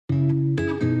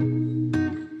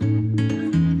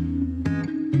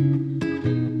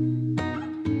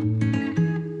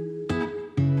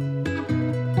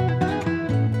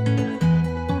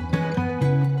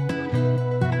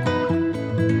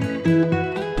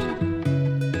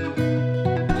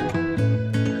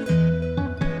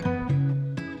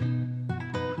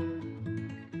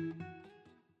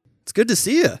It's good to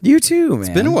see you. You too, man. It's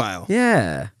been a while.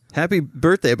 Yeah. Happy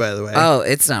birthday, by the way. Oh,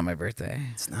 it's not my birthday.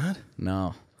 It's not?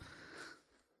 No.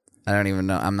 I don't even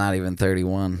know. I'm not even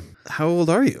 31. How old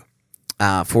are you?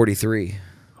 43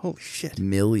 Holy shit.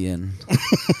 million.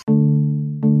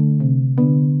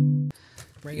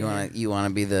 You want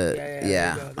to be the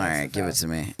Yeah. All right, give it to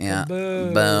me. Yeah.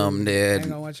 Boom, dude.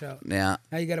 Hang on, watch out. Yeah.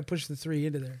 Now you got to push the 3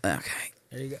 into there. Okay.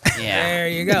 There you go. Yeah. There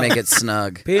you go. Make it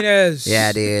snug. Penis.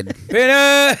 Yeah, dude.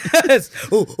 Penis.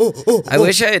 I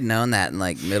wish I had known that in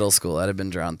like middle school. I'd have been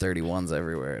drawing 31s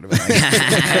everywhere. It'd have been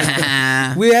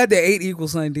like, We had the 8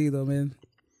 equals sign D though, man.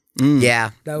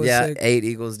 yeah. That was yeah. sick. 8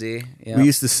 equals D. Yeah. We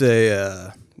used to say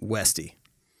Westy.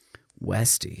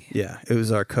 Westy. Yeah, it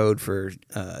was our code for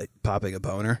popping a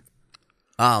boner.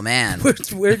 Oh man.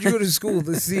 Where'd you go to school?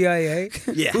 The CIA?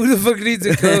 Yeah. Who the fuck needs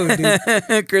a code,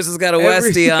 dude? Chris has got a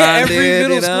Westy on, every dude.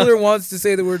 middle you know? schooler wants to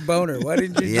say the word boner. Why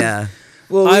didn't you? Yeah.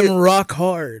 Well, I'm rock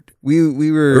hard.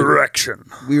 we were Erection.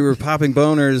 we were popping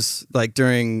boners like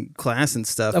during class and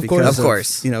stuff. Of because course. Of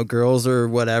course. You know, girls or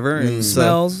whatever. And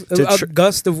so Smells. A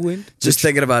gust of wind. Just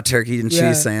thinking about turkey and Yeah.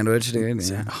 cheese sandwich, dude.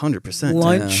 Yeah. 100%.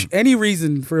 Lunch. Any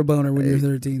reason for a boner when you're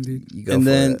 13, dude. You go And for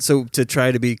then, it. so to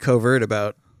try to be covert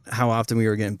about how often we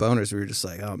were getting boners, we were just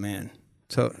like, oh man,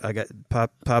 so I got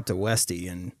popped a Westy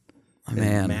in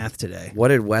Man. math today. What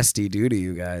did Westy do to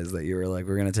you guys that you were like,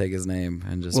 we're going to take his name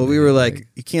and just. Well, we make were it like,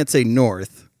 you can't say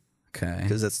North okay.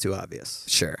 because that's too obvious.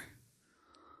 Sure.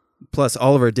 Plus,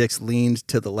 all of our dicks leaned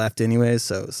to the left anyways,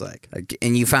 so it was like,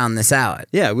 And you found this out.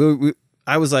 yeah,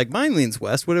 I was like, mine leans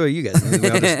west. What about you guys? And then we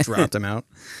all just dropped them out.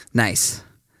 Nice.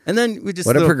 And then we just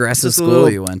What a progressive just a school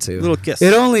you went to. Little kiss.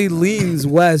 It only leans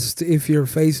west if you're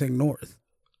facing north.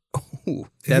 Ooh,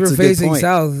 If that's you're a good facing point.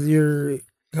 south, you're.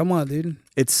 Come on, dude.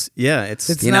 It's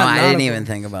It's You know, not I didn't nautical. even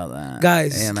think about that.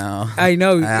 Guys, You know. I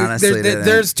know. I honestly didn't.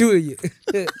 There's 2 of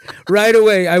you. Right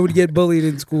away, I would get bullied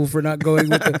in school for not going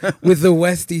with the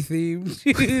Westy theme.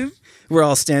 we're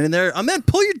all standing there. Oh man,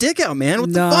 pull your dick out, man.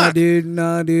 What the fuck?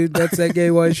 Nah, dude. That's that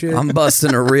gay white shit. I'm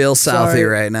busting a real Southie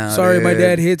right now. Sorry, my dude.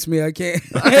 dad hits me. I can't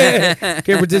can't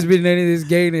participate in any of this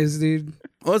gayness, dude.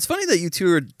 Well, it's funny that you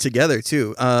two are together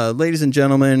too. Ladies and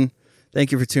gentlemen,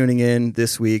 thank you for tuning in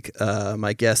this week.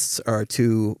 My guests are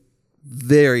 2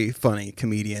 very funny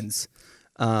comedians.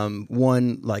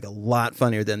 One like a lot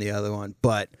funnier than the other one,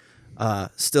 but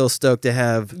still stoked to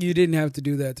have You didn't have to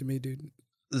do that to me, dude.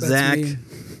 That's Zach me.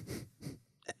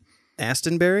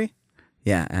 Astonberry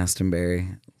Yeah, Astonbury,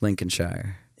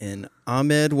 Lincolnshire. and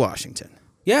Ahmed Washington.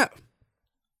 Yeah.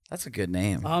 That's a good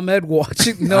name. Ahmed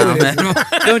Washington. No, it isn't.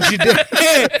 Don't you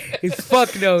dare.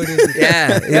 Fuck no, it isn't.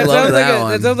 Yeah, he That loved sounds, like that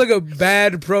one. that sounds like a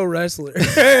bad pro wrestler.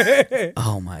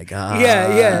 Oh my god.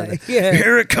 yeah.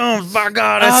 Here it comes, by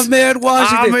God. it's Ahmed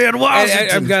Washington. Ahmed Washington.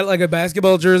 And I've got like a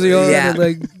basketball jersey on. Yeah. And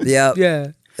like, Yep.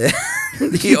 yeah.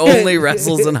 He only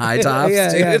wrestles in high tops,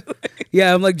 yeah, dude.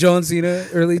 Yeah, I'm like John Cena,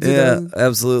 early Yeah, 2000s.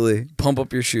 absolutely. Pump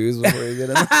up your shoes before you get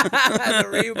in.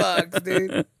 The Reeboks,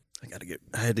 dude.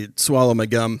 I had to swallow my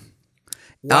gum.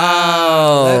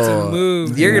 Oh, That's a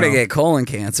move. You're dude. gonna get colon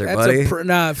cancer, buddy.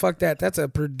 Nah, fuck that. That's a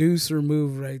producer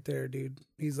move right there, dude.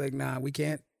 He's like, nah, we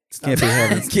can't. Can't be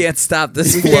having. Can't stop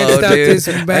this We flow, can't stop dude. this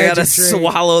I gotta magic train.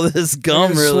 swallow this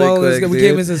gum gotta really swallow this quick. gum. We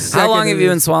dude. gave us a How long second have of you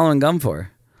this. been swallowing gum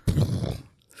for?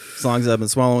 As long as I've been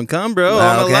swallowing cum, bro,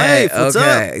 all my life. What's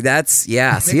okay. up? That's see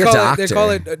They a call doctor. They call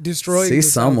it destroying. See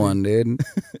yourself, someone, dude.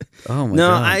 Oh my No,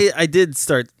 god. I did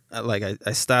start like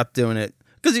I stopped doing it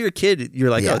because you're a kid.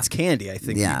 You're like, Yeah. oh, it's candy. I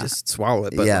think Yeah. you just swallow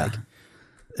it, but Yeah. like,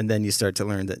 and then you start to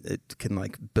learn that it can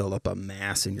like build up a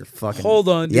mass in your fucking. Hold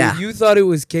on, dude. Yeah. You thought it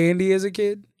was candy as a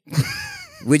kid?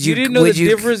 Would You you didn't know would the you,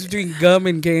 difference between gum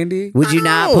and candy? Would you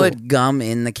not No. put gum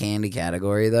in the candy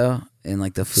category though? In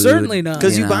like the food? Certainly not.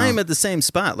 because you know? buy them at the same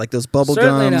spot, like those bubble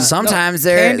Certainly gums. not. Sometimes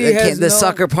No, they're candy the, has the no-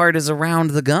 sucker part is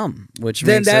around the gum, which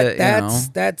Then makes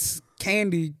it, that's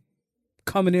candy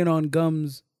coming in on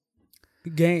gum's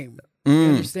game. You Mm.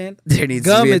 understand? there needs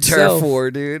Gum to be a itself- turf war,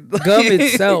 dude. Gum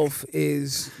itself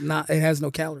is not. It has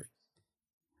no calories.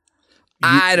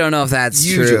 I don't know if that's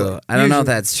Usually. true. I don't know if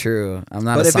Usually. that's true. I'm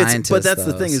not But a if it's scientist. but that's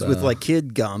the though, thing is with so. like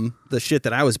kid gum, the shit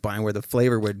that I was buying where the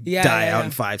flavor would Yeah, die yeah, out yeah.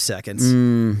 in 5 seconds.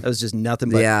 Mm, That was just nothing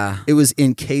but yeah, it was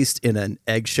encased in an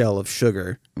eggshell of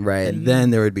sugar, right. and then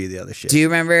there would be the other shit. Do you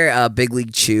remember Big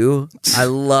League Chew? I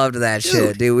loved that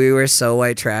shit, dude. We were so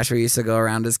white trash. We used to go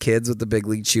around as kids with the Big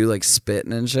League Chew, like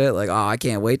spitting and shit. Like, oh, I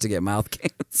can't wait to get mouth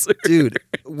cancer, Dude,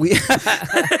 we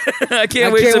I can't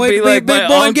I wait can't to wait be to like be a big my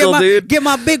boy and uncle, dude. get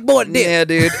my big boy dick. Yeah,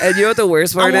 dude. And you know what the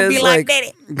worst part wanna is? be like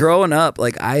Daddy. Growing up,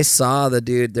 like I saw the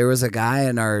dude. There was a guy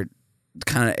in our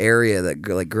kind of area that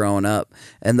like growing up,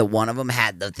 and the one of them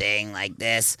had the thing like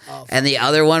this, and the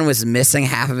other one was missing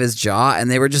half of his jaw,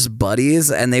 and they were just buddies,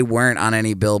 and they weren't on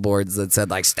any billboards that said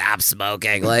like stop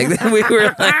smoking. Like we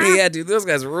were like, yeah, dude, those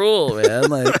guys rule, man.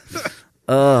 Like,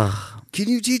 Can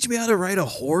you teach me how to ride a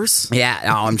horse? yeah,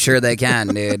 oh, I'm sure they can,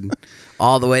 dude.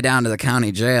 All the way down to the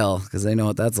county jail because they know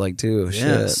what that's like too. Yeah.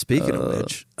 Shit. Speaking of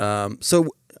which, so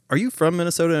are you from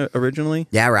Minnesota originally?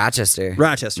 Yeah, Rochester.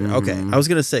 Rochester. Okay, I was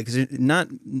gonna say because you're not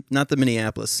the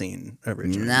Minneapolis scene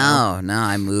originally. No,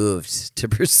 I moved to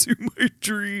pursue my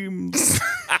dreams.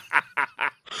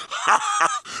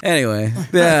 Anyway,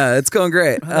 yeah, it's going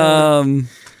great.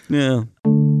 Yeah.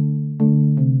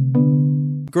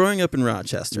 Growing up in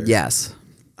Rochester. Yes.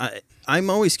 I'm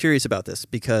always curious about this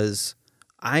because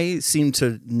I seem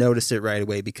to notice it right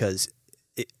away because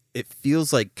it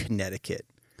feels like Connecticut.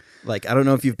 Like, I don't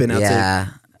know if you've been out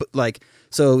to, but like,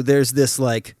 so there's this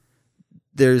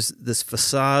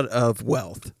facade of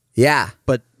wealth, Yeah.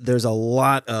 but there's a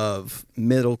lot of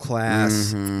middle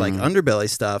class, like underbelly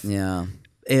stuff. Yeah.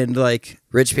 And like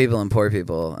Rich people and poor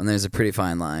people, and there's a pretty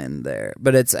fine line there.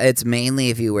 But it's mainly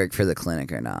if you work for the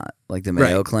clinic or not, like the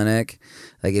Mayo Clinic.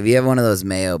 Like if you have one of those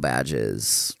Mayo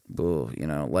badges, ooh,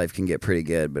 life can get pretty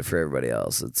good. But for everybody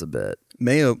else, it's a bit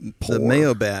Mayo, poor. the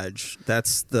Mayo badge.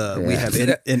 That's the we have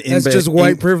an That's just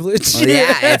white privilege. Oh,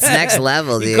 yeah, it's next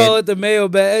level, dude. You call it the Mayo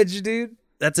badge, dude.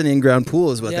 That's an in-ground pool,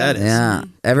 is what that is. Yeah.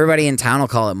 Everybody in town will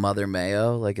call it Mother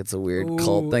Mayo. Like it's a weird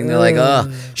cult thing. They're like,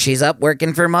 oh, she's up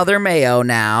working for Mother Mayo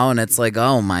now. And it's like,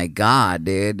 oh my God,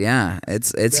 dude. Yeah.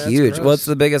 It's huge. gross. What's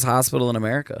the biggest hospital in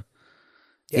America?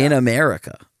 Yeah. In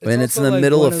America. And it's in also, the like,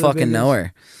 middle one of of the fucking biggest-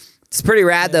 nowhere. It's pretty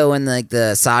rad though when like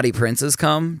the Saudi princes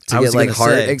come to I was get like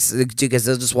gonna because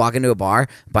they'll just walk into a bar,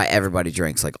 buy everybody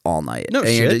drinks like all night. No and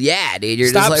you're shit. just- yeah, dude. You're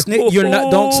Stop just like, You're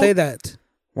not. Don't say that.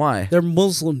 Why? They're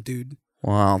Muslim, dude.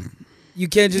 Well, You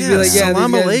can't just Yeah, be like, yeah,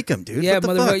 salam these guys- alaikum, dude. Yeah, What the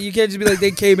motherfucker. fuck? You can't just be like they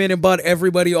came in and bought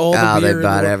everybody all the oh, beer. they in the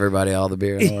bought world. everybody all the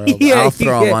beer in the world. Yeah, I'll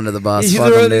throw them yeah. under the bus. You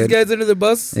Fuck throw 'em, these dude. guys under the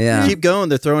bus. Yeah. Keep going.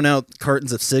 They're throwing out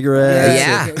cartons of cigarettes.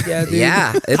 Yeah. dude.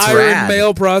 Yeah, it's hiring rad.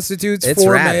 male prostitutes It's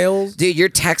for rad. males. Dude, you're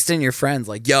texting your friends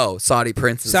like, yo, Saudi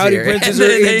Prince is Saudi here. princes And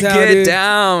are then in they town, get dude.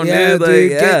 down, Yeah, dude. Like,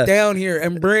 dude, yeah. get down here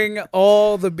and bring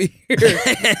all the beer.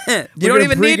 You don't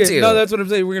even need to. No, that's what I'm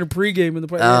saying. We're gonna pregame in the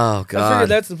place. Oh, I God. figured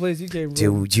that's the place you came from.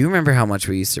 Dude, do you remember how much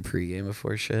we used to pregame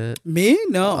before shit? Me?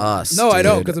 No, Us, no, I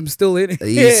don't dude. because I'm still in it.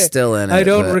 He's still in it. I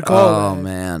don't but- recall Oh, that.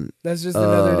 man. That's just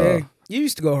another day. You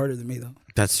used to go harder than me though,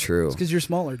 That's true. because you're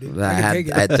smaller, dude. I I can had, take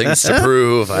it. I had things to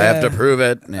prove. I have to Yeah. prove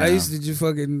it. I used to just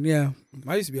fucking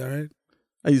I used to be all right.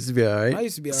 I used to be all right. I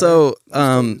used to be all So,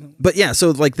 right. but yeah, so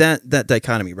like that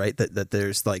dichotomy, right? That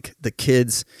there's like the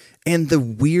kids and the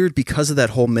weird because of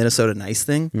that whole Minnesota nice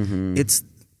thing. Mm-hmm. It's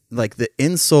like the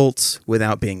insults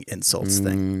without being insults Mm.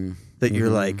 thing that you're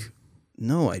Mm-hmm. like,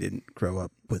 no, I didn't grow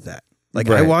up with that. Like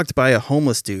I Right. walked by a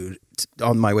homeless dude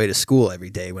on my way to school every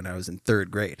day when I was in third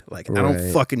grade. Like I don't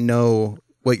Right. fucking know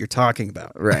what you're talking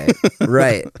about. Right.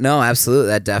 Right. No, absolutely.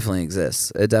 That definitely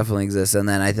exists. It definitely exists. And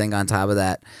then I think on top of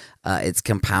that, it's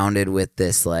compounded with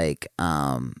this like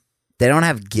they don't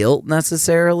have guilt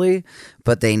necessarily,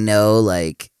 but they know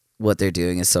like what they're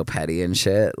doing is so petty and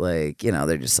shit. Like,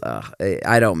 they're just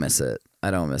I don't miss it. I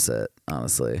don't miss it,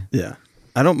 honestly. Yeah.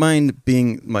 I don't mind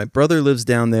being my brother lives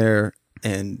down there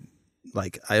and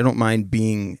like I don't mind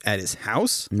being at his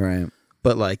house, Right.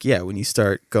 but like yeah, when you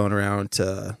start going around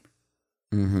to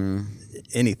Mm-hmm.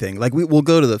 anything, like we'll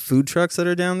go to the food trucks that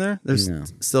are down there. There's Yeah.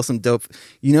 still some dope.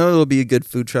 It'll be a good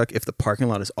food truck if the parking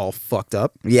lot is all fucked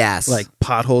up, Yes. like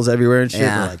potholes everywhere and shit.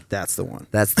 Yeah. We're like that's the one.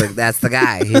 That's the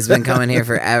guy. He's been coming here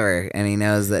forever, and he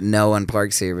knows that no one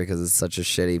parks here because it's such a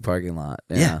shitty parking lot.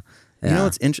 Yeah. Yeah. You know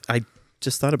what's I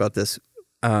just thought about this.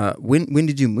 When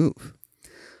did you move?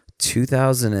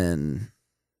 2000 and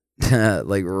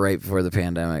like right before the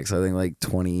pandemic. So I think like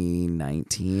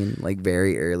 2019, like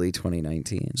very early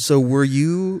 2019. So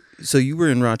you were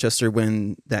in Rochester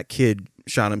when that kid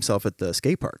shot himself at the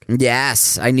skate park?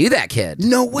 Yes, I knew that kid.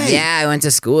 No way. Yeah, I went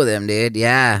to school with him, dude.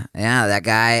 Yeah, that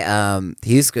guy.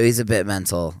 He's a bit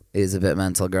mental. He was a bit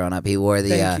mental growing up. He wore the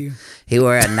Thank you. he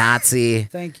wore a Nazi.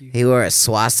 Thank you. He wore a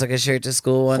swastika shirt to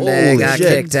school one day. Holy Got shit.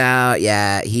 kicked out.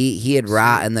 Yeah, he had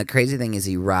robbed. And the crazy thing is,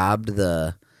 he robbed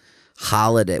the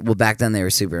holiday. Well, back then they were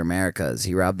Super Americas.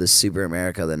 He robbed the Super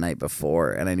America the night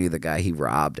before, and I knew the guy he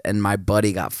robbed. And my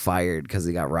buddy got fired because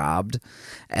he got robbed.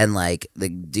 And like the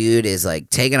dude is like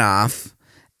taking off,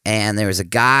 And there was a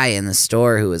guy in the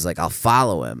store who was like, I'll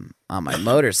follow him on my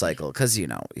motorcycle because, you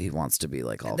know, he wants to be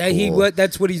like all cool.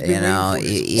 That's what he's been You know, waiting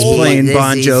for. he's playing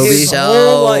Bon Jovi. His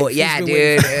whole life he's Yeah,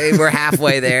 been dude, we're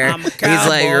halfway there. I'm a He's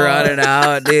like cowboy. running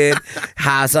out, dude.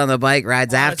 House on the bike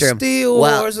rides after him. Steel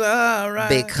Well, horse, all right.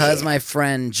 because my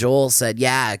friend Joel said,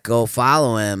 yeah, go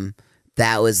follow him.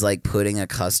 That was like putting a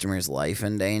customer's life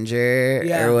in danger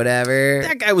Yeah. or whatever.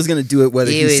 That guy was gonna do it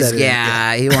whether he, said it.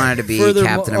 Yeah, he wanted to be Furthermore-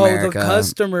 Captain America. Oh, the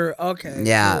customer. Okay.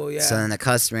 Yeah. Cool, yeah. So then the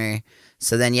customer.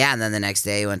 So then and then the next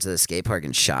day he went to the skate park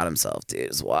and shot himself, dude. It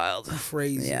was wild.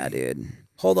 Crazy. Yeah, dude.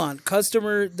 Hold on,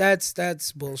 customer. That's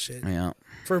bullshit. Yeah.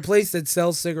 For a place that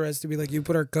sells cigarettes to be like, you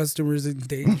put our customers in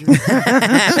danger.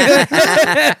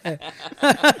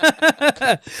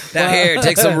 Now here,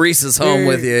 take some Reese's home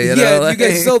with you. You know, yeah, like- you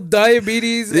guys sell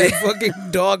diabetes and fucking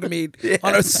dog meat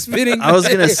on a spinning. I was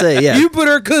gonna say, yeah. You put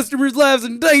our customers' lives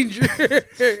in danger.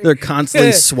 They're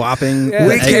constantly swapping. Yeah. the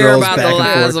we egg care rolls about back the and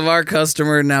lives forth. of our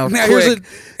customer now. Now here's Quick,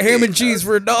 a ham and cheese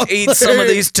for $1. eat some of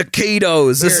these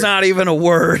taquitos. It's Here. not even a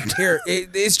word. Here,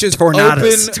 it's just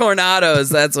Tornadoes. Tornadoes.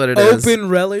 That's what it is. open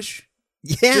relish.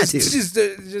 Yeah, just,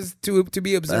 dude. just to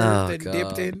be observed Oh, and God.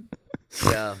 dipped in.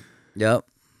 Yeah. Yep.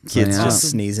 Kids Yeah. just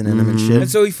sneezing in them and shit. And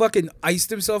so he fucking iced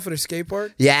himself at a skate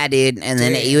park. Yeah, dude. And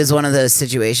then Damn. he was one of those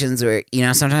situations where, you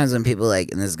know, sometimes when people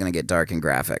like, and this is going to get dark and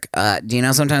graphic. Do you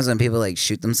know sometimes when people like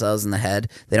shoot themselves in the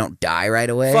head, they don't die right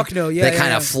away? Fuck no, yeah, They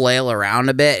kind yeah. of flail around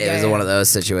a bit. Yeah, it was yeah. one of those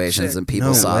situations Shit. and people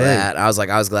No saw way. that. I was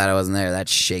glad I wasn't there. That'd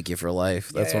shake you for life.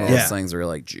 That's one of those Yeah. things where you're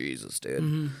like, Jesus, dude.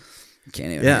 Mm-hmm.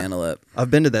 Can't even Yeah. handle it. I've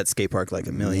been to that skate park like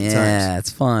a million times. Yeah, it's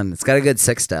fun. It's got a good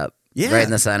 6-step. Yeah. Right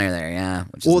in the center there, yeah.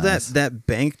 Which is Well, nice. that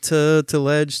bank to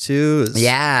ledge too. Is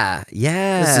Yeah.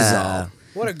 This is all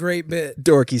What a great bit.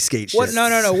 dorky skate shit. What?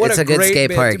 No. What it's a a good great skate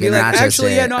bit park to be in like, Rochester.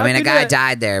 actually, yeah, no, I I've mean, a been to guy that-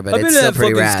 died there, but I've been it's to still that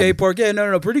pretty fucking rad. skate park. Yeah,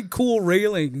 no, pretty cool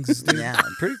railings. Dude. Yeah.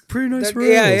 Pretty nice That-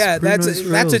 rails. yeah, Pretty that's nice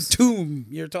that's a rails. tomb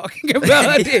you're talking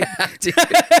about. dude. Dude,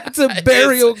 That's a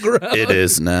burial ground. it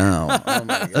is now. Oh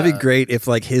my God. That'd be great if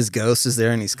like his ghost is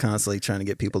there and he's constantly trying to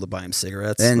get people to buy him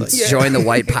cigarettes. And like, Yeah. join the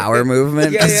white power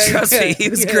movement. Yeah, 'Cause yeah, trust yeah, me, he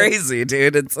was yeah. crazy,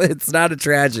 dude. It's not a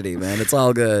tragedy, man. It's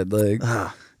all good. Like,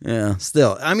 ah, yeah.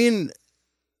 still, I mean,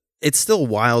 it's still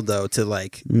wild though to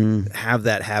like Mm. have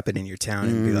that happen in your town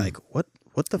and be like, what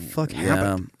the fuck Yeah.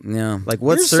 happened? Yeah. Like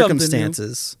what Here's something new.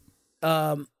 circumstances?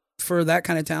 For that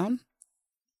kind of town,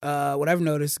 what I've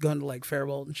noticed going to like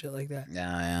Faribault and shit like that,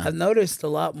 Yeah. I've noticed a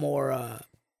lot more.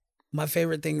 My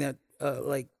favorite thing that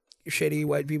like shitty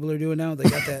white people are doing now,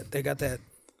 they got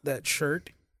that shirt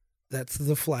that's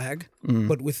the flag,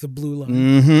 but with the blue line.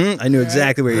 Mm-hmm. I knew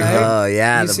exactly where you're Right? going. Oh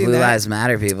yeah, You the seen Blue that? Lives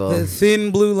Matter people. The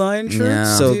thin blue line shirts,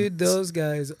 Yeah. So- dude, those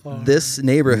guys are This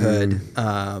neighborhood,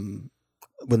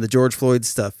 when the George Floyd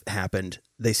stuff happened,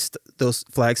 those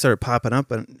flags started popping up,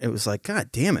 and it was like, God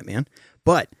damn it, man!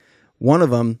 But one of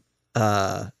them,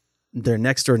 their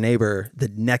next door neighbor, the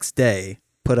next day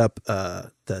put up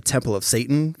the Temple of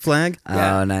Satan flag,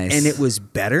 Oh, nice. and it was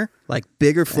better, like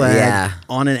bigger flag Yeah.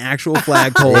 on an actual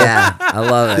flagpole. Yeah, I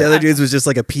love The it. other dude's was just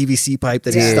like a PVC pipe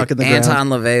that he Dude, stuck in the Anton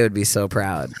ground. LaVey would be so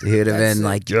proud. He would have That's been it.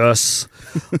 like, yes.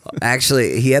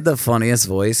 Actually, he had the funniest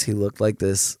voice. He looked like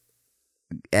this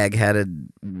egg-headed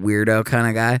weirdo kind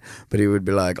of guy, but he would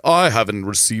be like, I haven't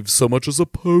received so much as a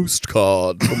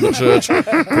postcard from the church,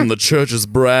 from the church's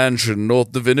branch in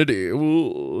North Divinity.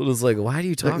 Ooh. it was like, why do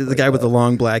you talk The like guy with that? the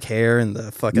long black hair and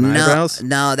the fucking eyebrows.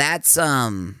 No, that's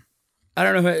I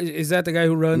don't know. Is that the guy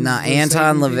who runs? no the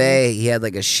Anton Satan LaVey. He had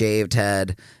like a shaved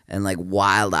head and like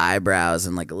wild eyebrows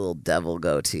and like a little devil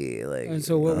goatee. Like, people? And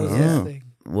so what was Oh. his thing?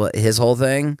 what his whole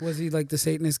thing? Was he like the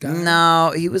Satanist guy?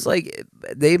 No, he was like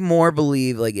they more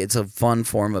believe like it's a fun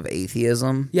form of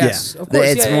atheism. Yes, of course.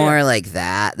 It's yeah, more yeah. like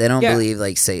that. They don't Yeah. believe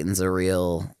like Satan's a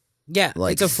real Yeah,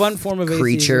 like, it's a fun form of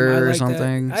creature atheism. I or like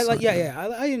something. That. I like, yeah.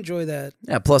 I enjoy that.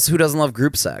 yeah. Plus, who doesn't love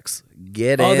group sex?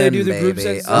 Get Oh, in, they do the baby. group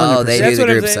sex. Oh, they That's do the what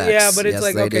I'm group saying. sex. Yeah, but it's Yes,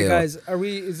 like, they okay, do. guys,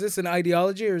 is this an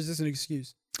ideology or is this an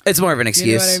excuse? It's more of an You know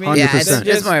excuse. what I mean? Yeah, 100%.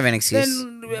 it's more of an excuse.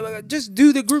 Then just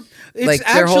do the group. It's Like,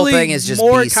 their whole actually thing is just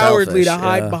more be cowardly to selfish,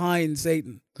 hide yeah. behind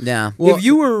Satan. yeah. Well, if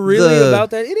you were really the- about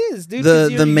that, it is, dude. 'cause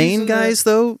The you're main using guys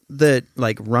though that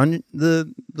like run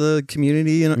the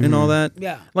community and all that.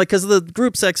 Yeah. Like, because the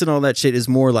group sex and all that shit is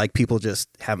more like people just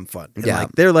having fun. And, Yeah.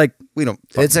 like, they're like, we don't.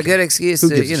 It's a fucking good care. excuse Who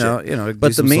to gives a you know shit? do But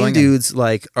the some main swinging. dudes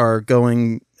like are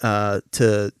going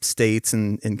to states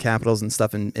and capitals and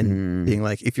stuff and Mm-hmm. being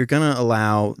like, if you're gonna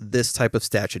allow this type of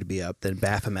statue to be up, then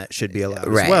Baphomet should be allowed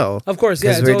Right. as well. Of course,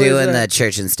 yeah. because it's we're always doing a- the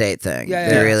church and state thing. Yeah,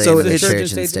 They're yeah. really So into the it's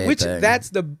church and state which thing. that's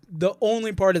the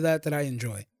only part of that I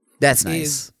enjoy. That's is-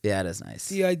 nice. Yeah, it is nice.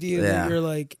 The idea Yeah. that you're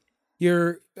like,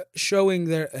 you're showing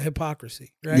their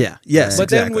hypocrisy, right? Yeah. Yes. But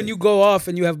then exactly. when you go off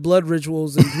and you have blood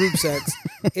rituals and group sex,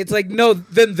 it's like, no,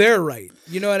 then they're right.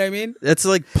 You know what I mean? it's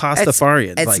like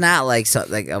Pastafarian. It's like, not like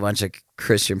like a bunch of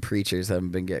Christian preachers haven't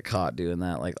been get caught doing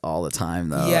that like all the time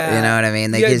though. Yeah. You know what I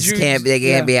mean? They Yeah, just Jews- can't they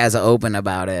can't yeah. be as open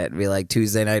about it. Be like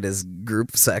Tuesday night is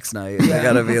group sex night. They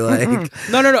gotta be like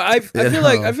No. I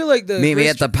feel like the meet me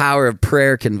at the Power of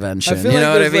Prayer convention. I feel you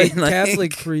know like what I those, mean? like,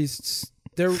 Catholic priests.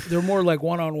 They're more like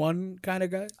one-on-one kind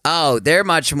of guys. Oh, they're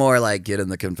much more like get in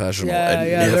the confessional Yeah, and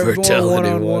yeah, never they're more tell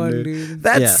one-on-one, anyone. dude.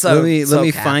 That's yeah. so. let me so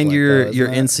find Catholic, your though, isn't your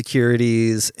it?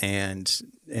 insecurities and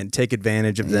take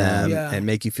advantage of them Yeah. and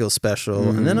make you feel special,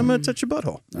 and then I'm gonna touch your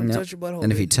butthole. Don't Yep. touch your butthole.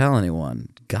 And if you baby. tell anyone,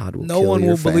 God will. no kill one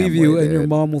your will believe you, family, and your dude.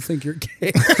 mom will think you're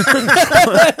gay.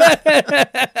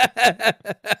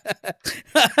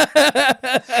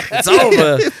 It's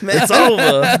over. It's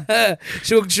over.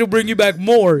 she'll bring you back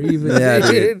more even. Yeah,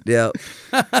 dude. Yep.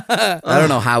 I don't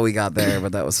know how we got there,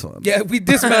 but that was fun. Yeah, we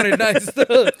dismounted nice.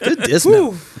 Good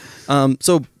dismount.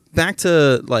 So back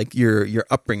to like your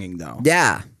upbringing though.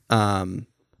 Yeah.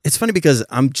 It's funny because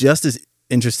I'm just as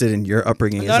interested in your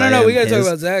upbringing. No, as no, I no, am we gotta talk his.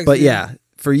 about Zach's, But dude. yeah,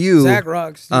 for you, Zach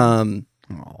rocks.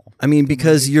 I mean,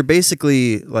 because you're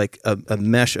basically like a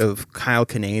mesh of Kyle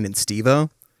Kinane and Steve-O.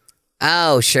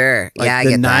 Oh, sure. Like yeah, I the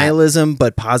get nihilism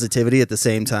but positivity at the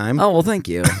same time. that. Oh, well, thank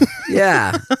you.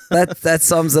 Yeah, that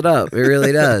sums it up. It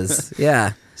really does.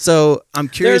 Yeah, So I'm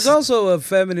curious. There's also a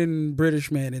feminine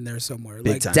British man in there somewhere,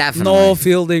 Big like time. definitely. Noel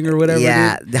Fielding or whatever.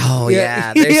 Yeah. dude. Oh, Yeah.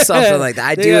 yeah. There's Yeah. something like that.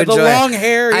 I do Yeah, enjoy the long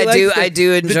hair. He I likes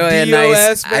do the enjoy a DO nice.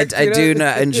 aspect, I you do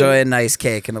know? enjoy a nice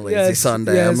cake and a lazy Yes,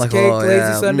 Sunday. yes, I'm like, cake, oh lazy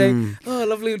yeah. Sunday. mm. Oh,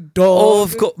 lovely Oh, dog.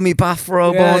 I've got me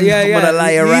bathrobe Yeah, on. yeah, I'm gonna yeah.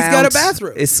 lay He's around. got a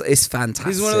bathrobe. It's fantastic.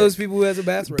 He's one of those people who has a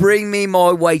bathroom. Bring me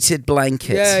my weighted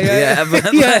blanket. Yeah.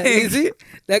 but yeah, like- you see?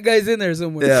 That guy's in there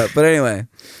somewhere. yeah. But anyway,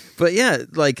 But yeah,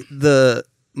 like the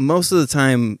most of the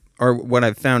time, or what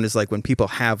I've found is like when people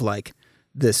have like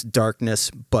this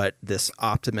darkness but this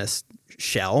optimist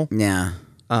shell, yeah.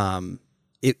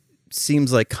 it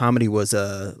seems like comedy was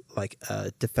a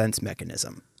defense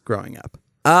mechanism growing up.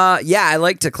 Yeah, I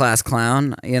liked a class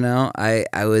clown. You know, I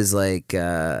was like,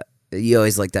 you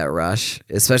always like that rush,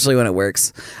 especially when it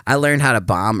works. I learned how to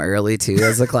bomb early too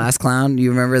as a class clown.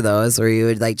 You remember those where you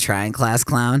would like try and class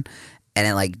clown, and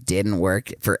it like didn't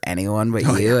work for anyone but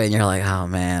you, and you're like, oh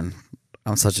man,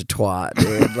 I'm such a twat,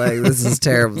 dude. Like this is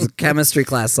terrible. The chemistry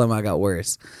class somehow got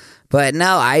worse. But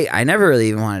no, I never really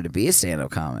even wanted to be a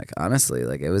stand-up comic, honestly.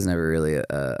 Like, it was never really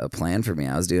a plan for me.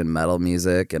 I was doing metal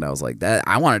music, and I was like, that.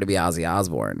 I wanted to be Ozzy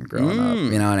Osbourne growing up.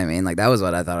 You know what I mean? Like, that was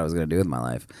what I thought I was going to do with my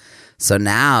life. So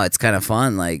now it's kind of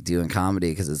fun, like, doing comedy,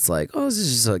 because it's like, oh, this is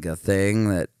just, like, a thing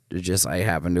that just I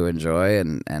happen to enjoy,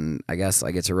 and I guess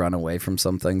I get to run away from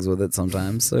some things with it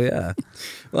sometimes. So, yeah.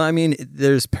 Well, I mean,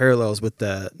 there's parallels with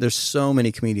there's so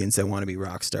many comedians that want to be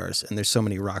rock stars, and there's so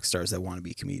many rock stars that want to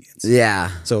be comedians.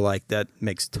 Yeah. So like that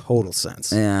makes total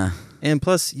sense. Yeah. And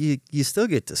plus, you still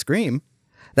get to scream.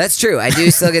 That's true. I do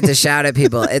still get to shout at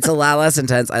people. It's a lot less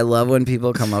intense. I love when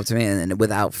people come up to me, and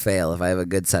without fail, if I have a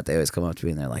good set, they always come up to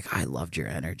me and they're like, I loved your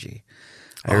energy.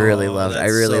 I really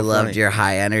loved your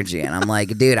high energy. And I'm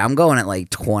like, dude, I'm going at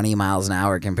like 20 miles an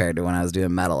hour compared to when I was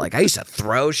doing metal. Like, I used to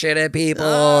throw shit at people.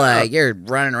 Like, you're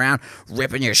running around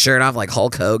ripping your shirt off like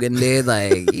Hulk Hogan, dude.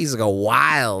 Like, you used to go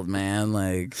wild, man.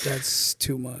 Like, That's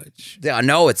too much. yeah,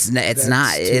 no, it's not.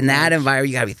 too In that much. environment,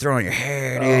 you gotta be throwing your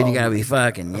hair, dude. You gotta be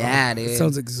fucking, yeah, dude. It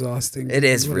sounds exhausting. It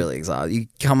is really exhausting. You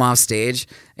come off stage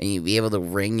and you'd be able to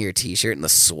wring your t-shirt and the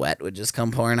sweat would just come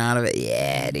pouring out of it.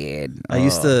 Yeah, dude. I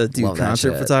used to do love that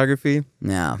concert shit. photography,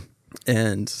 Yeah.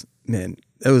 and man,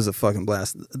 it was a fucking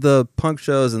blast. The punk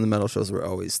shows and the metal shows were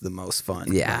always the most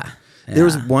fun. Yeah. There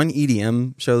was one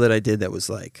EDM show that I did that was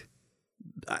like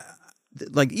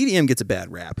EDM gets a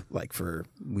bad rap, like for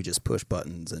we just push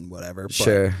buttons and whatever. But,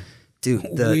 Sure. dude.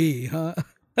 We, huh?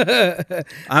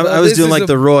 I was this doing is like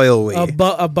the royal we.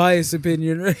 A biased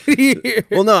opinion right here.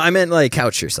 Well, no, I meant like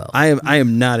Couch yourself. I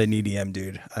am not an EDM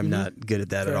dude. I'm not good at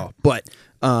that at all. But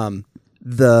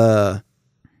the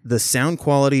sound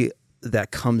quality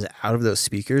that comes out of those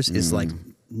speakers is like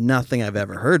nothing I've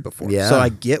ever heard before. Yeah. So I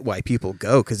get why people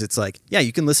go, because it's like, yeah,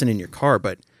 you can listen in your car,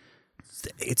 but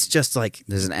it's just like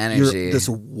There's an you're energy. this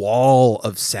wall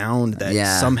of sound that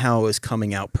Yeah. somehow is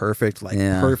coming out perfect, like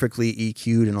Yeah. perfectly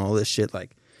EQ'd and all this shit.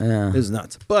 Like Yeah. it was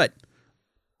nuts. But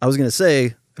I was gonna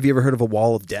say, have you ever heard of a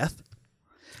wall of death?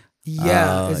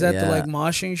 Yeah, Oh, is that yeah. the like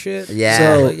moshing shit? Yeah.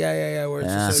 So- Like, yeah. Where it's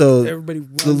Yeah. just So like everybody.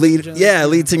 The runs lead, into each yeah, other.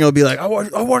 lead singer will be like, I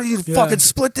want you to Yeah. fucking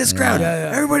split this crowd.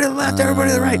 Yeah. Everybody to the left, everybody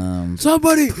to the right.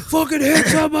 Somebody fucking hit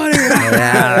somebody.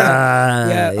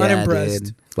 Yeah. Yeah, unimpressed.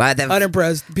 dude. Wow, that,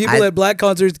 Unimpressed. People at black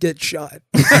concerts get shot.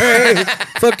 Alright?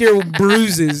 Fuck your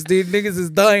bruises, dude. Niggas is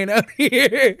dying out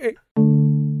here.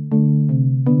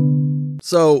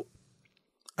 So,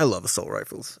 I love assault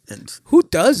rifles, and Who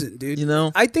doesn't, dude? you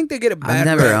know, I think they get a bad I've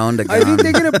never rap. owned a gun. I think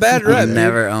they get a bad rap. I've dude.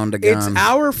 never owned a gun. It's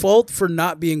our fault for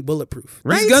not being bulletproof.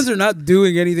 Right? These guns are not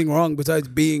doing anything wrong besides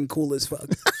being cool as fuck.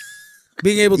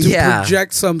 Being able to Yeah.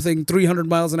 project something 300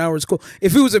 miles an hour is cool.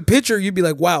 If it was a pitcher, you'd be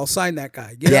like, wow, sign that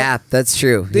guy. You know? Yeah, that's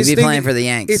true. He'd This be thing, playing for the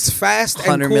Yanks. It's fast and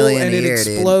 100 cool million and a it year, dude.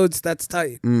 explodes. That's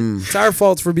tight. It's our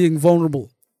fault for being vulnerable.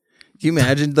 can you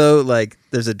imagine though, like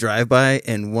there's a drive-by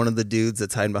and one of the dudes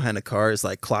that's hiding behind a car is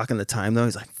like clocking the time though.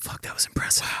 He's like, "Fuck, that was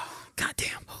impressive. Wow, goddamn,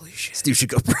 holy shit, this dude should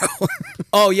go pro."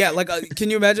 Oh, yeah. Like, can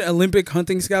you imagine Olympic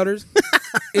hunting scouters?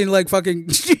 In like fucking,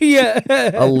 yeah.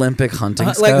 Olympic hunting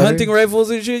Like scouter? hunting rifles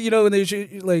and shit, you know, when they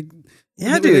shoot, like,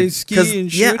 Yeah, when they dude. ski 'Cause,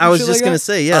 and shoot. yeah, and I was shit just like gonna that.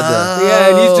 say, yeah, Yeah,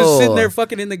 and he's just sitting Oh. there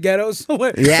fucking in the ghetto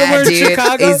somewhere, Yeah, somewhere in dude.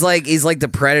 Chicago. He's like the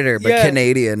Predator, but Yeah.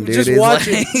 Canadian, dude. Just He's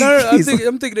watching. like- No, I'm he's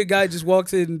thinking a guy just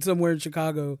walks in somewhere in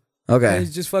Chicago. like- And okay.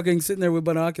 he's just fucking sitting there with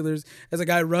binoculars as a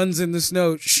guy runs in the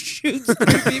snow, shoots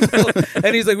people,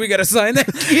 and he's like, "We gotta sign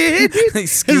that kid." He And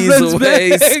skis runs away,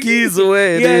 back. skis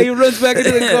away, Yeah, dude. he runs back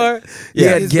into the car. He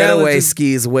had his getaway balance is-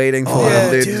 skis waiting for Yeah,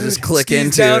 him, dude. dude. To just click Skis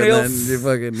into, downhill. and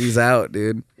then he's out,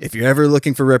 dude. If you're ever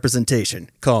looking for representation,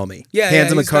 call me. Yeah, hands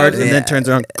yeah, him a he's card got- and then turns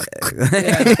around.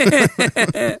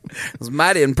 It was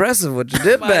mighty impressive what you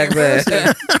did back there.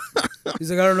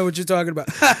 He's like, "I don't know what you're talking about."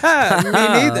 Me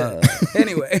neither.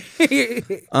 Anyway,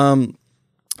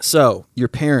 So your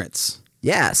parents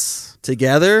Yes.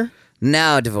 together?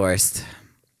 No, divorced.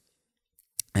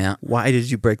 Yeah. Why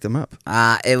did you break them up?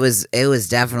 It was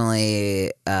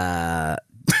definitely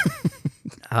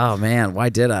oh man, why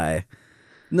did I?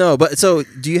 No, but so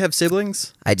do you have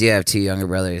siblings? I do have two younger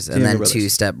brothers and younger then brothers. two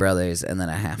step brothers and then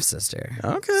a half sister.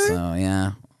 Okay. So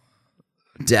yeah.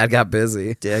 Dad got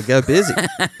busy. Dad got busy.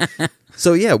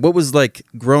 So yeah, what was like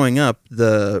growing up?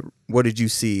 What did you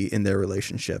see in their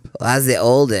relationship? Well, I was the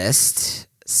oldest,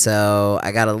 so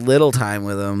I got a little time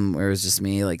with him where it was just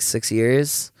me, like 6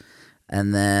 years.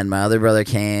 And then my other brother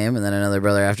came, and then another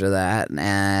brother after that.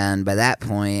 And by that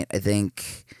point, I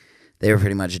think they were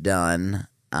pretty much done.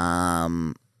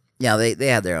 Yeah, they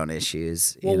had their own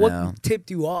issues. well, you know? what tipped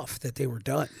you off that they were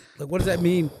done? Like, what does that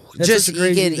mean? That's Just such a you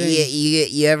crazy get thing.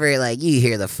 you ever like you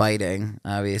hear the fighting,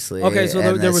 obviously. Okay, so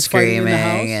and there the was fighting in the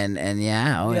screaming house? and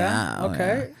yeah, oh yeah, oh,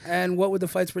 okay. yeah. And what would the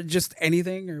fights for? Just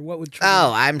anything, or what would? trigger Oh,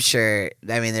 it? I'm sure.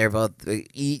 I mean, they're both.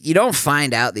 You don't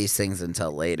find out these things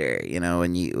until later. You know,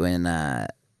 when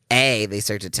they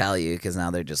start to tell you because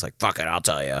now they're just like, fuck it, I'll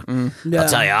tell you. Yeah. I'll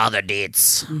tell you all the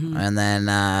deets. And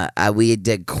then we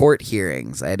did court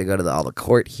hearings. I had to go to all the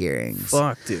court hearings.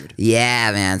 Fuck, dude.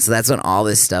 Yeah, man. So that's when all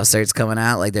this stuff starts coming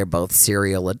out. Like they're both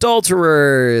serial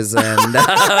adulterers, and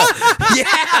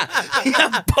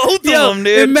yeah, both Yo, of them,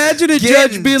 dude. imagine a Getting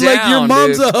judge being like, "Your down,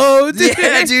 mom's dude. a hoe." Dude.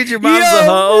 Yeah, dude, your mom's Yo, a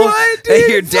hoe. What, And dude?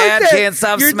 your Fuck dad that. can't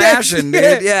stop Your smashing,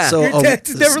 dad- dude. Yeah. So Your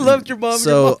dad's never loved your mom.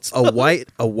 So your mom's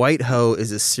a white hoe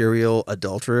is a serial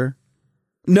adulterer.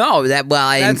 No, that in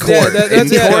That's- court. yeah,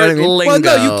 that's- in yeah. court Well, lingo.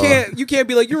 Well, no, you can't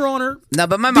be like, "Your Honor." No,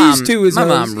 but my These mom. two is my hoes.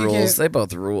 mom You rules. can't- They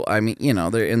both rule. I mean, you know,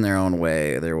 they're in their own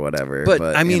way. They're whatever. But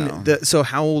I you mean, know, so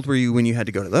how old were you when you had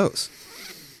to go to those?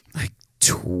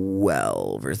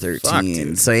 12 or 13. Fuck,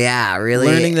 dude. So yeah, really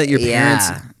Learning that your parents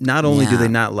yeah. not only do Yeah. they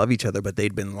not love each other, but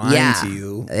they'd been lying to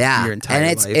you yeah. your entire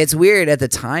and life. it's weird at the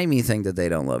time you think that they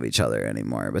don't love each other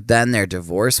anymore, but then their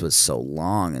divorce was so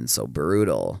long and so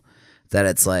brutal that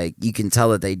it's like you can tell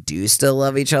that they do still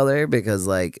love each other because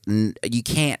like you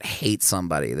can't hate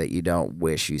somebody that you don't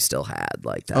wish you still had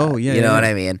like that. Oh, yeah, you know yeah. what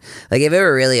I mean? Like if it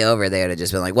were really over, they would have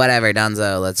just been like, whatever,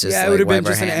 Dunzo, let's just Yeah, it like would have been wipe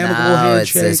our just an hand. amicable No,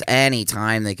 it's handshake. just any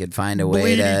time they could find a way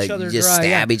Bleed to each other just dry,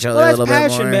 stab yeah. each other Well, a that's little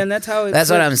passion, bit more. man. That's how. That's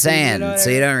what I'm you saying. know what So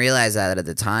I you mean? don't realize that at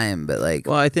the time, but like,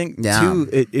 well, I think Yeah. too,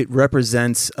 it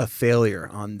represents a failure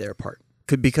on their part.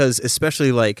 Because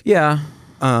especially like, yeah,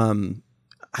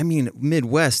 I mean,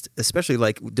 Midwest, especially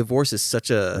like divorce is such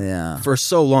a, Yeah. for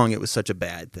so long, it was such a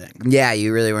bad thing. yeah,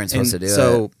 you really weren't supposed And to do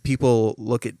so it. people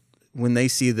look at when they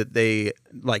see that they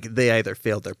either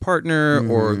failed their partner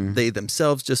or Mm-hmm. they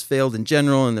themselves just failed in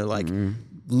general, and they're like,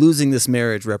 losing this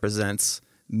marriage represents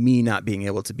me not being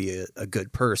able to be a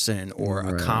good person or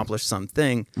accomplish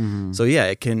something. Mm-hmm. So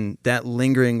yeah, that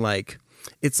lingering, like,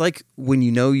 it's like when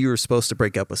you know you're supposed to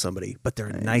break up with somebody, but they're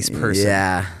a nice person.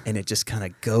 Yeah. And it just kind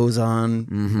of goes on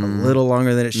a little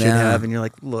longer than it should Yeah. have. And you're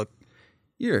like, look,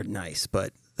 you're nice,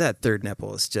 but that third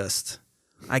nipple is just,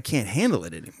 I can't handle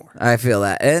it anymore. I feel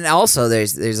that, and also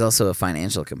there's also a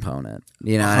financial component.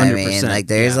 You know what I mean? 100%, Like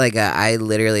there's yeah. like I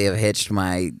literally have hitched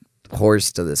my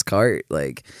horse to this cart.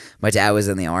 Like, my dad was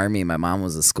in the Army, my mom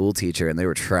was a school teacher, and they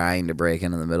were trying to break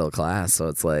into the middle class. So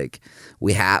it's like,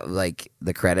 we have, like,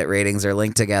 the credit ratings are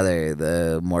linked together,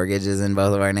 the mortgage is in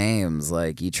both of our names.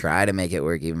 Like, you try to make it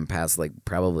work even past, like,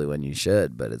 probably when you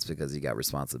should, but it's because you got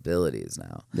responsibilities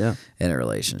now in a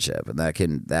relationship, and that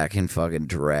can fucking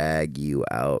drag you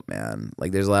out, man.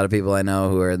 Like, there's a lot of people I know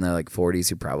who are in their, like, 40s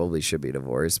who probably should be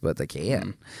divorced, but they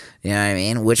can't. You know what I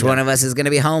mean? Which one of us is going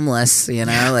to be homeless? You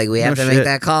know, like, we have to make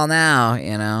that call now,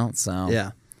 you know? So,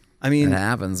 yeah. I mean, it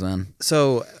happens, man.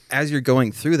 So as you're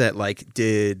going through that, like,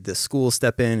 did the school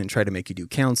step in and try to make you do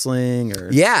counseling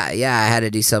or? Yeah, I had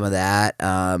to do some of that.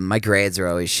 My grades were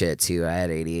always shit too. I had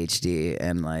ADHD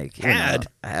and like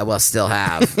still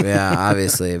have. Yeah,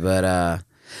 obviously, but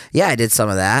yeah, I did some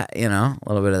of that. You know, a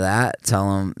little bit of that.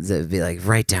 Tell them to be like,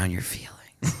 write down your feelings.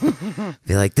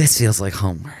 Be like, this feels like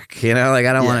homework. You know, like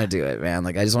I don't want to do it, man.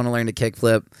 Like I just want to learn to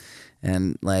kickflip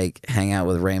and like hang out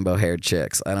with rainbow haired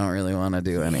chicks. I don't really want to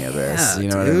do any of this. You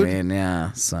know what I mean?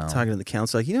 Yeah. So talking to the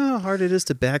counselor, like, you know how hard it is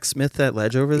to backsmith that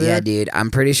ledge over there? Yeah, dude. I'm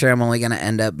pretty sure I'm only gonna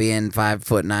end up being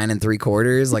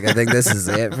 5'9"3/4. Like I think this is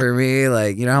it for me.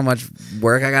 Like, you know how much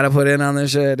work I gotta put in on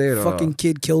this shit, dude. Fucking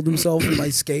kid killed himself in my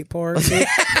skate park.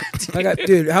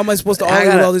 Dude, how am I supposed to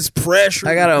argue with all this pressure?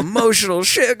 I got emotional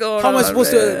shit going on. How am I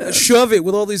supposed to shove it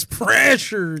with all this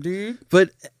pressure, dude?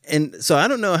 And so I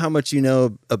don't know how much you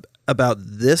know about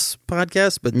this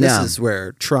podcast, but this is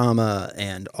where trauma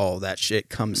and all that shit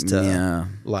comes to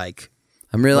like.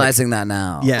 I'm realizing that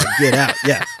now. Yeah, get out.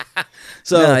 Yeah.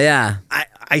 So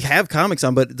I have comics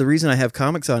on, but the reason I have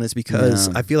comics on is because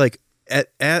I feel like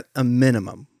at a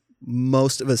minimum,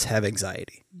 most of us have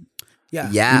anxiety.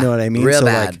 Yeah. You know what I mean? Real so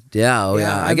bad. Like,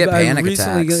 I get panic attacks.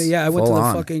 I went to the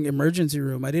on. fucking emergency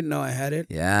room. I didn't know I had it.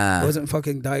 Yeah. I wasn't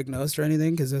fucking diagnosed or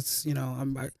anything because that's, you know,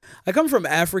 I come from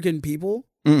African people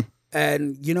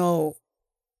and, you know,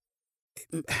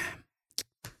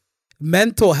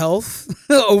 mental health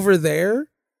over there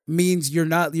means you're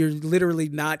literally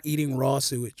not eating raw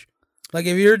sewage. Like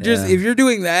if you're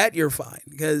doing that, you're fine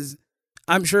because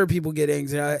I'm sure people get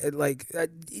anxiety. Like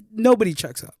nobody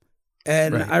checks up.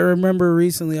 And I remember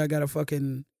recently I got a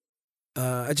fucking,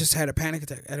 I just had a panic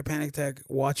attack. I had a panic attack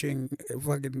watching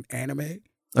fucking anime.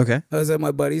 Okay. I was at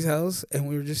my buddy's house and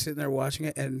we were just sitting there watching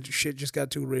it and shit just got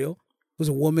too real. It was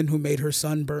a woman who made her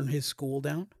son burn his school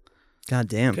down. God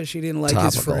damn. Because she didn't like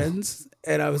his friends.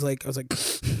 And I was like,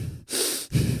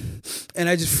 and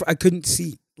I couldn't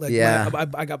see. Like,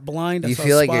 I got blind. You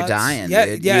feel like spots. you're dying, yeah,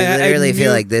 dude. Yeah, you literally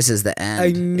feel like this is the end.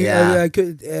 I knew. I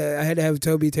could. I had to have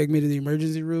Toby take me to the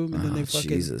emergency room, and then they fucking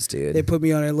Jesus, dude. They put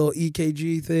me on a little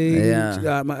EKG thing.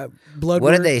 Yeah. My blood.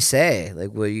 What work. did they say?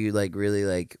 Like, were you like really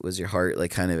like? Was your heart like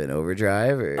kind of in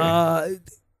overdrive or?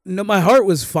 No, my heart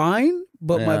was fine,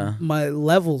 but my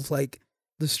levels, like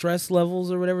the stress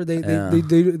levels or whatever, they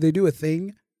do a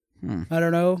thing. I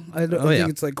don't know. I think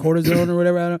it's like cortisone or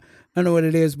whatever. I don't know what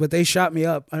it is, but they shot me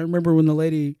up. I remember when the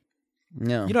lady, you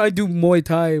know, I do Muay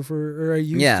Thai or I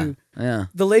used to. Yeah.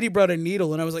 The lady brought a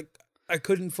needle and I was like, I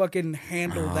couldn't fucking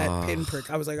handle that pinprick.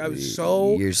 I was like, I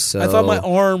thought my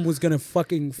arm was going to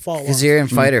fucking fall off. Because you're in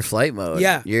fight or flight mode.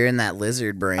 Yeah. You're in that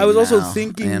lizard brain. I was also now,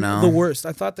 thinking the worst.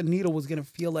 I thought the needle was going to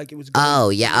feel like it was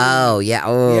going yeah.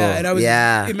 And I was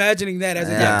imagining that as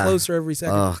it got closer every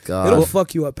second. Oh, God. It'll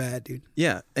fuck you up bad, dude.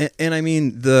 Yeah. And I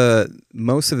mean,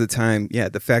 most of the time,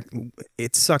 the fact,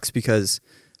 it sucks because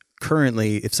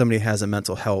currently if somebody has a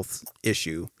mental health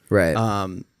issue, right,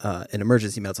 an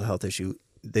emergency mental health issue,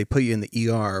 they put you in the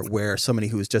ER where somebody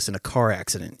who was just in a car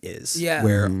accident is. Yeah.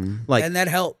 Where like, and that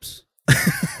helps.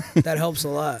 That helps a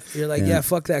lot. You're like,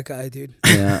 fuck that guy, dude.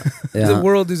 Yeah. The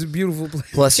world is a beautiful place.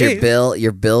 Plus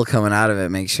your bill coming out of it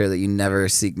makes sure that you never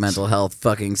seek mental health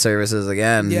fucking services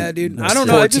again. Yeah, dude. I don't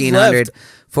know. I just left.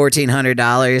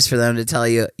 $1,400 for them to tell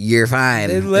you you're fine.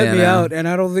 They let me out, and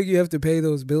I don't think you have to pay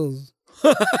those bills.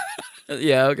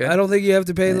 Yeah, okay. I don't think you have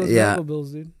to pay those medical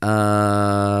bills, dude.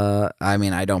 I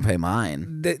mean, I don't pay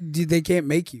mine. They can't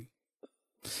make you.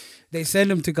 They send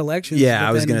them to collections. Yeah,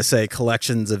 I was going to say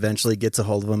collections eventually gets a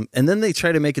hold of them. And then they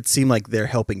try to make it seem like they're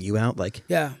helping you out. Like,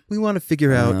 we want to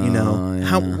figure out,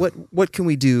 what can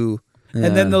we do? Yeah.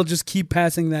 And then they'll just keep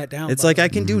passing that down. It's like, I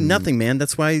can do nothing, man.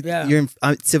 That's why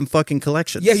it's in fucking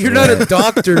collections. Yeah, you're not a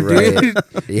doctor, dude.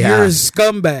 Yeah. You're a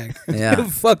scumbag. Yeah.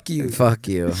 Fuck you. Fuck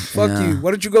you. Fuck you.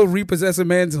 Why don't you go repossess a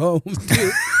man's home,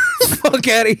 dude? Fuck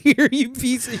out of here, you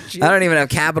piece of shit. I don't even have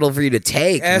capital for you to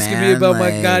take. Asking me about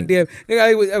my goddamn.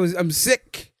 I'm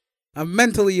sick. I'm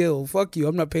mentally ill. Fuck you.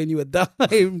 I'm not paying you a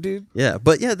dime, dude. Yeah,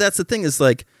 but that's the thing is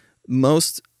like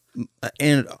most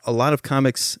and a lot of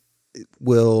comics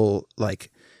will like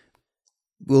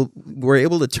we're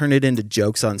able to turn it into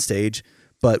jokes on stage,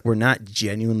 but we're not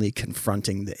genuinely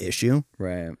confronting the issue.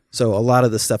 Right. So a lot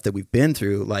of the stuff that we've been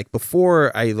through, like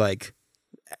before I like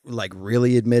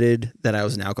really admitted that I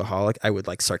was an alcoholic, I would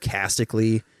like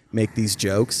sarcastically make these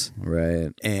jokes.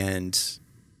 Right. And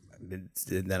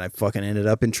then I fucking ended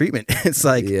up in treatment. It's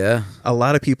like a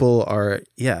lot of people are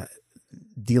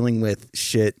dealing with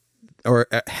shit or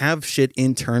have shit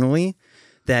internally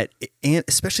that, and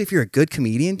especially if you're a good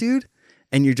comedian, dude,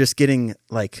 and you're just getting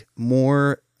like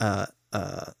more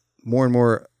and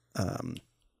more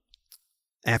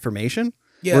affirmation,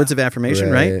 words of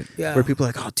affirmation, right? Yeah. Where people are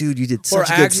like, oh, dude, you did such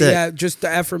a good set. Yeah, just the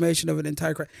affirmation of an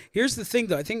entire crowd. Here's the thing,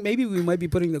 though. I think maybe we might be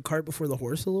putting the cart before the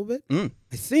horse a little bit.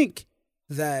 I think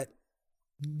that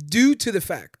due to the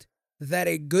fact that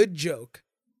a good joke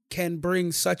can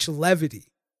bring such levity,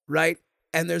 right?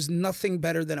 And there's nothing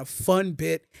better than a fun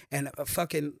bit and a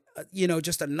fucking,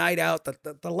 just a night out.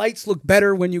 The lights look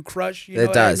better when you crush. You know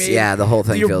it does. What I mean? Yeah, the whole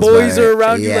thing Your feels boys better. are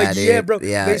around you like, dude. yeah, bro.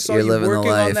 Yeah, they saw you're you living working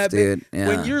the life, on that dude. bit. Yeah.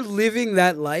 When you're living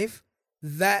that life,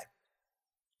 that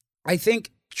I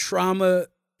think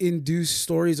trauma-induced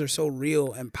stories are so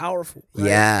real and powerful. Right?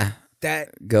 Yeah.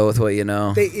 That go with what you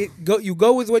know. You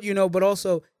go with what you know, but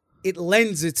also it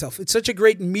lends itself. It's such a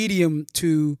great medium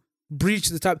to breach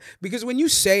the top, because when you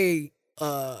say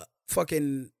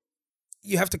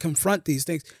you have to confront these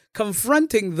things.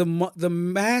 Confronting the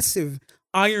massive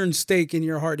iron stake in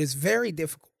your heart is very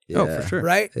difficult. Yeah. Oh, for sure.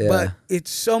 Right? Yeah. But it's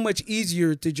so much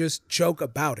easier to just joke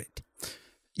about it.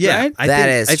 Yeah, right?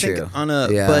 I think true.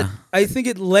 But I think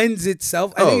it lends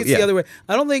itself. I think it's the other way.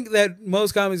 I don't think that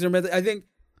most comics are I think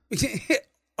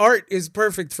art is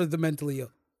perfect for the mentally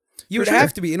ill. You would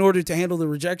have to be in order to handle the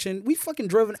rejection. We fucking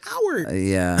drove an hour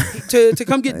to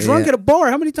come get drunk at a bar.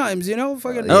 How many times,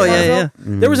 Fucking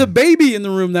There was a baby in the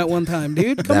room that one time,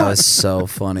 dude. Come on. That was so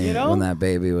funny when that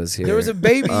baby was here. There was a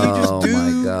baby.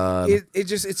 My God.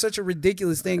 It's such a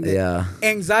ridiculous thing. That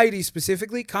anxiety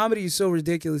specifically, comedy is so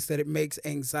ridiculous that it makes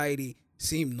anxiety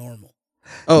seem normal.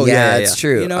 Oh yeah, it's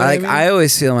true. You know what I mean? I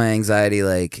always feel my anxiety,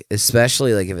 like,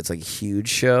 especially like if it's like a huge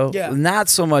show. Yeah. Not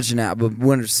so much now, but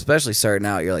when especially starting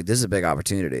out, you're like, this is a big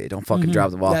opportunity. Don't fucking drop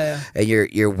the ball. Yeah. And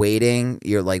you're waiting.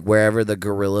 You're like wherever the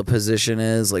gorilla position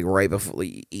is, like right before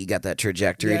you got that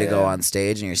trajectory to go on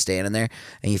stage, and you're standing there,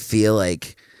 and you feel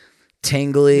like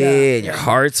tingly and your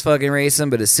heart's fucking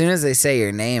racing, but as soon as they say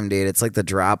your name, dude, it's like the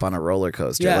drop on a roller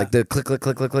coaster. Like the click, click,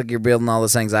 click, click, click, you're building all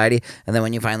this anxiety, and then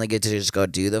when you finally get to just go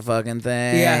do the fucking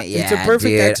thing, it's a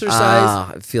perfect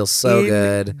exercise. It feels so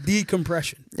good.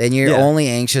 Decompression. And you're only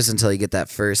anxious until you get that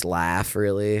first laugh,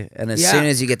 really. And as soon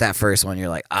as you get that first one, you're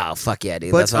like, oh, fuck yeah,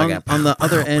 dude. But that's what I got. On the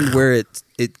other end where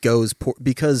it goes poor,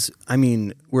 because I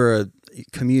mean, we're a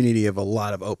community of a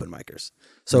lot of open micers.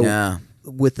 So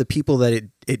with the people that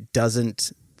it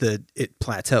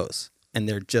plateaus, and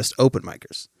they're just open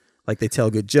micers. Like, they tell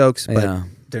good jokes, but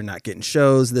they're not getting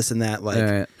shows, this and that.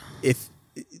 Like,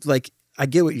 I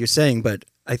get what you're saying, but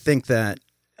I think that,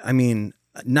 I mean,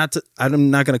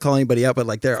 I'm not going to call anybody out, but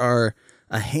like, there are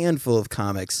a handful of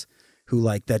comics who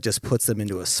like that just puts them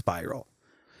into a spiral,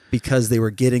 because they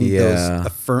were getting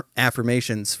those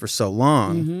affirmations for so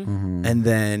long, and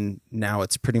then now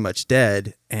it's pretty much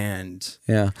dead. And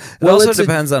it also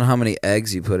depends on how many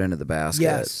eggs you put into the basket.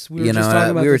 Yes, we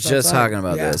were just talking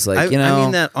about this. Like, I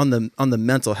mean that on the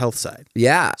mental health side.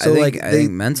 Yeah, so I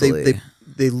think mentally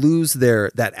they lose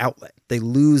that outlet. They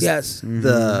lose Mm-hmm.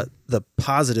 the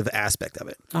positive aspect of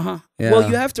it. Yeah. Well,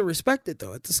 you have to respect it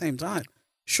though. At the same time,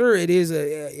 sure, it is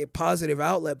a positive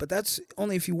outlet, but that's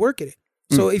only if you work at it.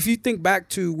 So if you think back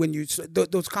to when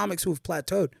those comics who have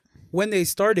plateaued, when they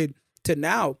started to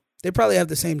now, they probably have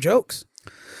the same jokes.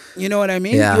 You know what I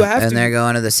mean? Yeah, you have and they're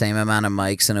going to the same amount of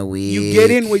mics in a week. You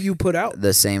get in what you put out.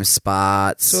 The same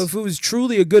spots. So if it was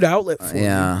truly a good outlet for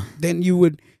you, then you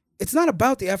would. It's not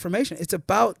about the affirmation. It's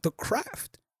about the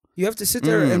craft. You have to sit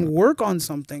there and work on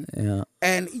something. Yeah.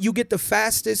 And you get the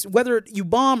fastest, whether you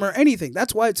bomb or anything.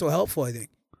 That's why it's so helpful, I think.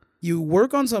 You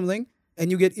work on something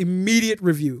and you get immediate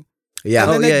review. Yeah.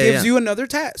 And then that gives you another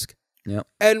task. Yep.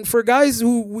 And for guys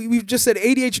who we've just said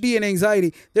ADHD and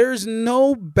anxiety, there is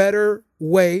no better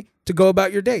way to go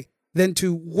about your day than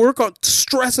to work on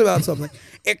stress about something,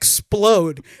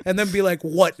 explode, and then be like,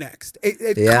 what next?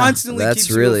 It constantly keeps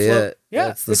you afloat. It. Yeah,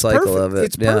 that's the cycle of it.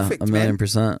 It's perfect.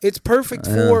 1,000,000%. It's perfect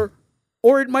for,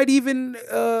 or it might even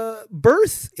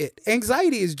birth it.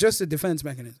 Anxiety is just a defense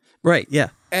mechanism. Right, yeah.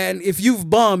 And if you've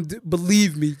bombed,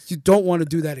 believe me, you don't want to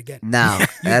do that again. No,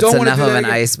 that's enough of an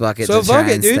ice bucket to try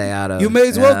and stay out of. You may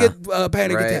as well get a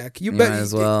panic attack. You might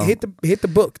as well hit the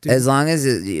book, dude. As long as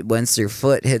once your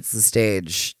foot hits the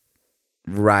stage,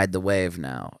 ride the wave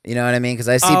now. You know what I mean? Because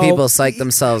I see people psych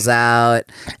themselves out,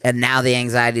 and now the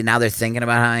anxiety. Now they're thinking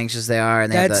about how anxious they are,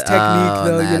 and that's technique,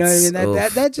 though. You know what I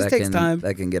mean? That just takes time.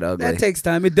 That can get ugly. That takes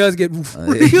time. It does get real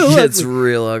It's ugly.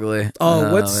 real ugly.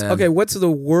 What's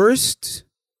the worst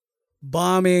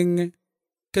bombing?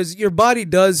 Because your body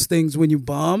does things when you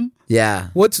bomb. Yeah.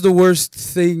 What's the worst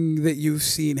thing that you've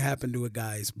seen happen to a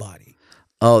guy's body?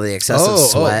 Oh, the excessive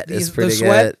sweat is pretty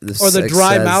good. Or the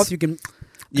dry mouth. You can.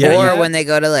 Yeah, when they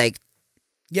go to like.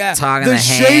 Yeah, talking the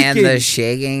hand, the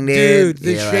shaking, dude.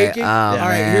 The shaking. Like, all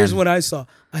right, here's what I saw.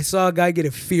 I saw a guy get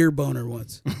a fear boner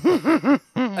once.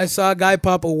 I saw a guy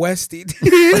pop a Westie.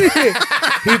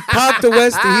 He popped a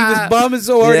Westie. He was bombing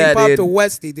so hard he popped a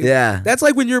Westie, dude. Yeah. That's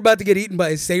like when you're about to get eaten by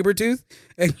a saber tooth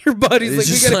and your body's like,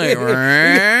 just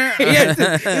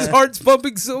his heart's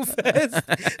pumping so fast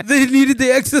they needed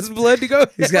the excess blood to go.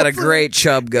 He's got a great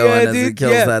chub going as he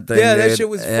kills that thing. Yeah, dude. that shit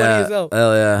was funny as hell.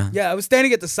 Hell yeah. Yeah, I was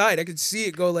standing at the side. I could see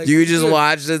it go like. You just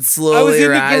watched it slowly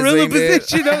rising. I was in the gorilla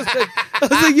position. I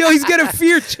was like, yo, he's got a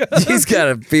fear chub. He's got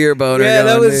a fear boner. Yeah, going,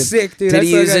 that was sick, dude. Did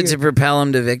he use it to propel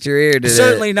him to victory, or did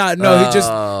certainly not? No,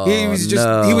 he was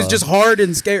just hard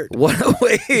and scared. What a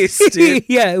waste, dude.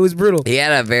 Yeah, it was brutal. He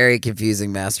had a very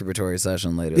confusing masturbatory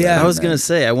session later. Yeah, I was gonna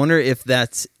say. I wonder if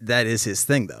that is his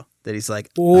thing though. That he's like,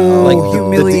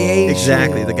 humiliation.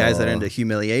 Exactly, the guys that are into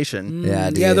humiliation. Yeah,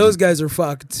 dude. Yeah, those guys are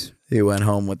fucked. He went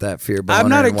home with that fear boner. I'm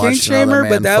not a king shamer,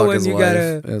 but that one you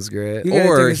gotta. It was great.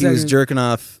 Or he was jerking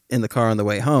off in the car on the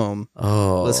way home,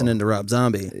 listening to Rob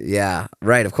Zombie. Yeah,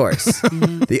 right. Of course,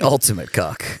 the ultimate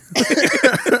cuck.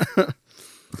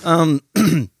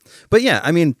 But yeah,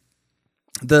 I mean,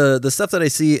 the stuff that I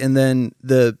see, and then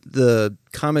the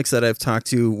comics that I've talked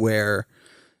to, where,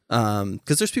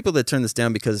 because there's people that turn this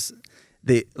down because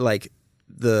they like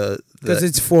because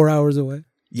it's 4 hours away.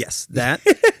 Yes, that,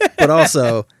 but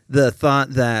also the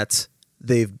thought that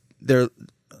they're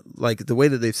like the way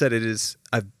that they've said it is,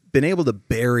 I've been able to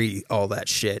bury all that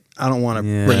shit. I don't want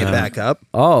to bring it back up.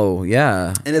 Oh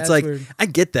yeah, and it's like weird. I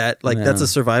get that. Like that's a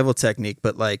survival technique,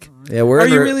 but like, are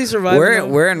you really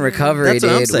surviving? We're in recovery,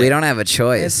 dude. We don't have a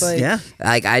choice. Like,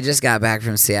 like I just got back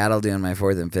from Seattle doing my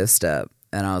 4th and 5th step,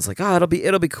 and I was like, oh,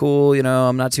 it'll be cool. You know,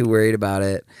 I'm not too worried about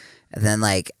it. And then,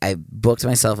 like, I booked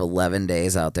myself 11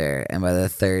 days out there, and by the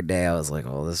 3rd day, I was like,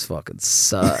 oh, this fucking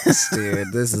sucks,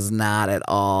 dude. This is not at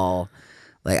all.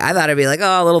 Like, I thought it'd be like,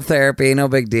 oh, a little therapy, no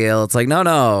big deal. It's like,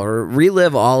 no,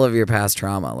 relive all of your past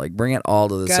trauma. Like, bring it all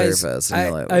to the surface.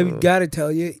 And I've got to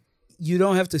tell you, you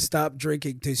don't have to stop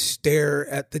drinking to stare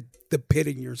at the pit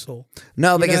in your soul.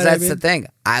 No, because that's the thing.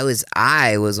 I was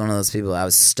one of those people. I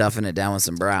was stuffing it down with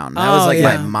some brown. That was like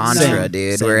my mantra,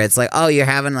 dude. Same. Where it's like, oh, you're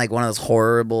having like one of those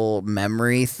horrible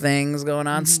memory things going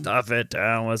on. Stuff it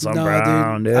down with some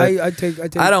brown, dude.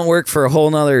 I don't work for a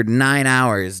whole nother 9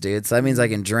 hours, dude. So that means I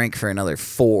can drink for another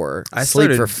 4. I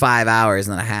sleep for 5 hours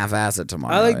and then a half-ass it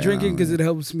tomorrow. I like drinking because it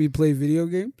helps me play video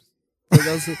games.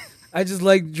 Like I just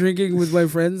like drinking with my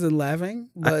friends and laughing,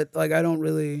 but like I don't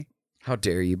really. How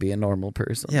dare you be a normal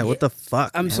person? Yeah, what the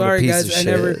fuck? I'm sorry, guys.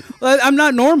 I'm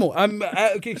not normal. I'm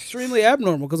extremely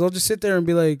abnormal because I'll just sit there and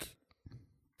be like,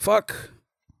 fuck.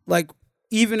 Like,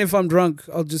 even if I'm drunk,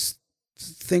 I'll just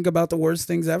think about the worst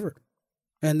things ever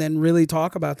and then really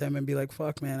talk about them and be like,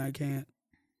 fuck, man, I can't.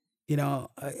 You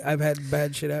know, I've had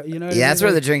bad shit out. You know, that's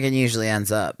where the drinking usually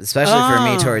ends up, especially for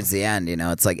me towards the end. You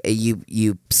know, it's like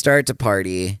you start to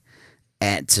party.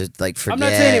 And to like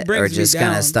forget or just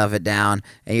kind of stuff it down,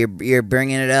 and you're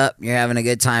bringing it up, you're having a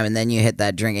good time, and then you hit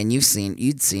that drink, and you'd seen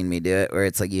me do it, where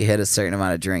it's like you hit a certain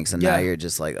amount of drinks, and now you're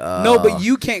just like, oh no, but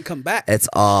you can't come back. It's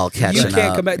all catching up. You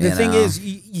can't come back. The thing is,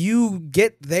 you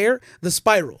get there, the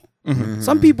spiral. Mm-hmm.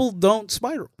 Some people don't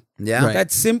spiral. Yeah, right.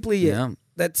 That's simply it. Yeah.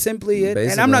 That's simply it.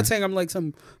 Basically. And I'm not saying I'm like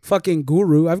some fucking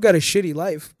guru. I've got a shitty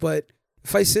life, but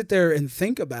if I sit there and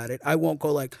think about it, I won't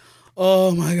go like,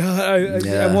 oh my god!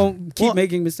 I won't keep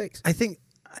making mistakes. I think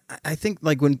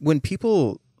like when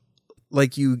people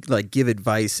like you like give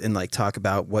advice and like talk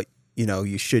about what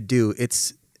you should do,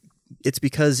 it's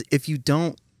because if you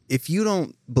don't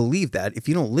believe that, if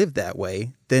you don't live that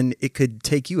way, then it could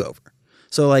take you over.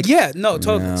 So like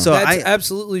totally. Yeah. So that's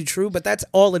absolutely true. But that's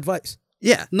all advice.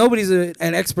 Yeah, nobody's an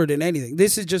expert in anything.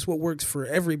 This is just what works for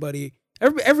everybody.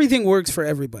 Everything works for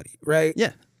everybody, right?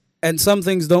 Yeah. And some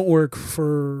things don't work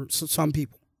for some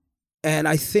people. And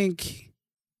I think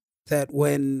that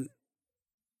when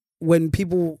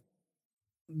people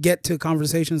get to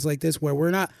conversations like this where we're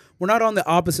not on the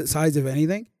opposite sides of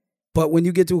anything, but when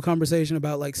you get to a conversation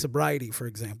about like sobriety, for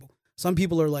example, some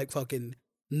people are like fucking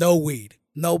no weed,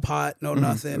 no pot, no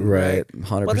nothing. Right.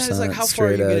 100%. But then it's like, how far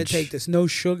are you going to take this? No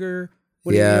sugar,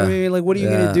 What you know what I mean? Like, what are you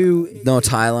gonna do? No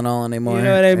Tylenol anymore. You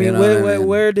know what I mean?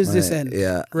 Where does this end?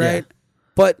 Yeah. Right. Yeah.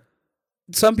 But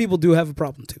some people do have a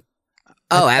problem too.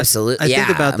 Oh, absolutely. I think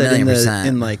about that in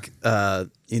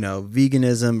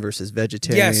veganism versus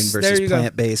vegetarian versus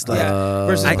plant-based,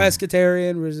 versus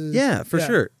pescatarian versus for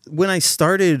sure. When I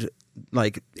started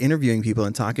like interviewing people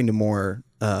and talking to more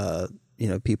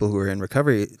people who are in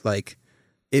recovery, like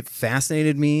it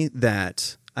fascinated me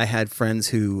that I had friends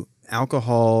who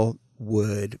alcohol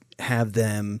would have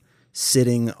them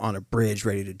sitting on a bridge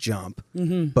ready to jump,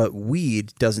 but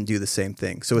weed doesn't do the same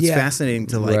thing. So it's fascinating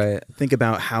to think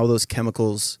about how those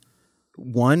chemicals,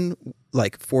 one,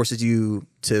 like forces you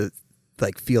to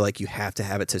like feel like you have to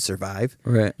have it to survive,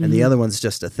 right? And the other one's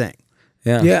just a thing.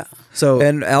 Yeah. So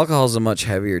and alcohol is a much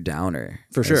heavier downer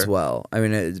for sure as well. I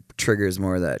mean, it triggers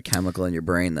more of that chemical in your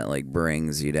brain that like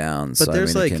brings you down. But so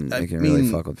there's it can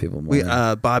really fuck with people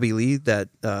more. Bobby Lee, that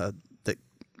the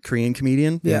Korean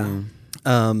comedian. Yeah.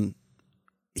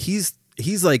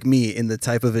 He's like me in the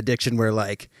type of addiction where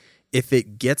like if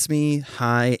it gets me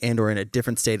high and or in a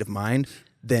different state of mind,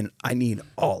 then I need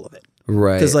all of it.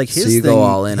 Right. Because like his thing, go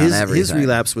all in on everything. His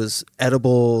relapse was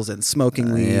edibles and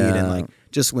smoking weed and like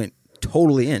just went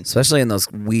totally in. Especially in those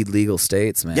weed legal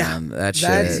states, man. Yeah. That shit.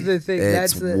 That's the thing.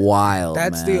 It's wild.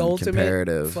 That's man, the ultimate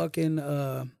comparative.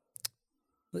 fucking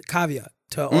caveat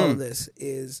to all of this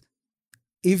is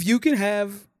if you can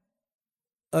have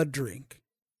a drink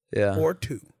or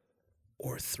two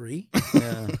or three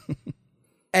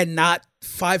and not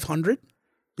 500,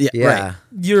 right,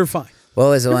 you're fine. What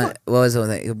was the one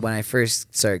thing when I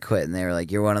first started quitting? They were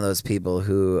like, "You're one of those people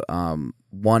who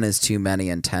 1 is too many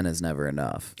and 10 is never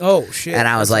enough." Oh shit! And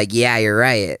I was like, "Yeah, you're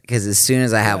right." Because as soon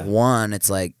as I have one, it's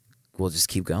like, "Well, just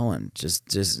keep going.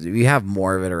 Just you have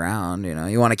more of it around. You know,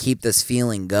 you want to keep this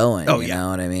feeling going. You know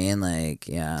what I mean? Like,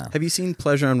 yeah." Have you seen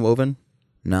Pleasure Unwoven?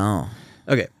 No.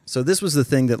 Okay, so this was the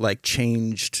thing that like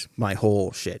changed my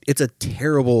whole shit. It's a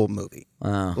terrible movie.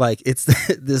 Wow. Like it's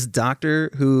this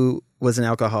doctor who was an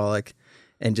alcoholic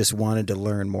and just wanted to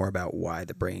learn more about why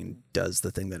the brain does the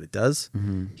thing that it does.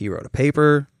 Mm-hmm. He wrote a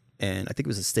paper, and I think it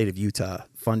was the state of Utah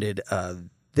funded a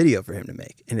video for him to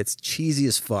make. And it's cheesy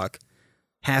as fuck.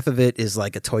 Half of it is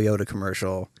like a Toyota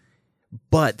commercial,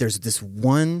 but there's this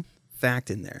one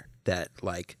fact in there that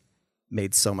like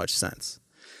made so much sense.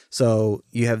 So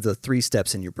you have the 3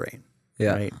 steps in your brain,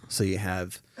 right? So you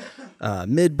have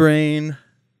midbrain,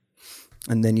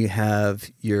 and then you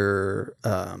have your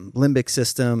limbic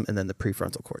system, and then the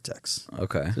prefrontal cortex.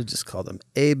 Okay. So just call them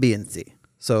A, B, and C.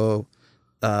 So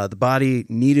the body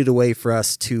needed a way for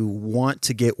us to want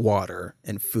to get water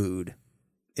and food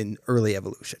in early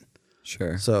evolution.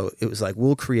 Sure. So it was like,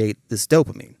 we'll create this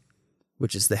dopamine,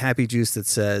 which is the happy juice that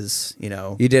says, you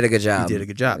did a good job. You did a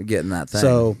good job. Getting that thing.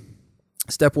 So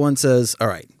step 1 says, all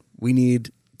right, we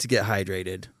need to get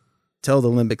hydrated. Tell the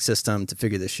limbic system to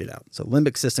figure this shit out. So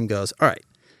limbic system goes, all right,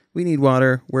 we need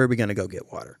water. Where are we going to go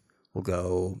get water? We'll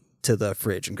go to the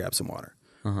fridge and grab some water.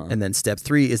 Uh-huh. And then step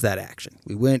 3 is that action.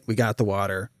 We went, we got the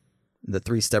water. The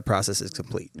 3-step process is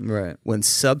complete. Right. When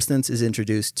substance is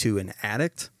introduced to an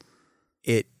addict,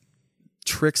 it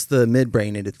tricks the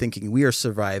midbrain into thinking we are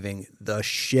surviving the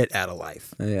shit out of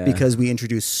life. Yeah. Because we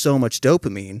introduce so much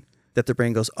dopamine that the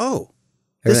brain goes, oh,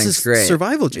 this is great.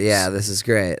 Survival juice. Yeah, this is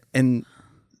great. And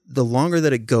the longer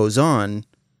that it goes on,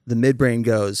 the midbrain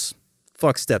goes,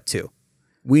 fuck step 2.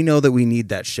 We know that we need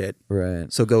that shit.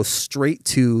 Right. So go straight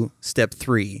to step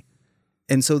 3.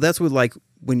 And so that's what, like,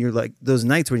 when you're like, those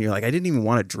nights when you're like, I didn't even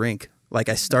want to drink. Like,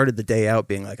 I started the day out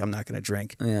being like, I'm not going to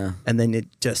drink. Yeah. And then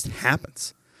it just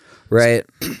happens. Right.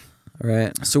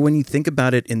 Right. So when you think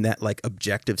about it in that, like,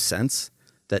 objective sense,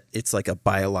 that it's like a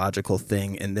biological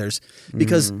thing, and there's,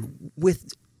 because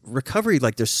with recovery,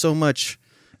 like, there's so much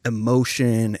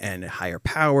emotion and higher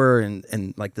power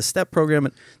and like the STEP program,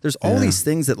 and there's all these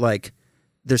things that, like,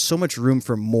 there's so much room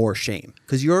for more shame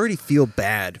because you already feel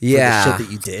bad for the shit that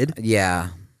you did. Yeah.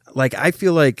 Like, I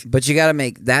feel like... But you got to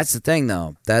make... That's the thing,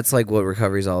 though. That's, like, what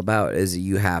recovery is all about, is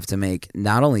you have to make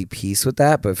not only peace with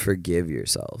that, but forgive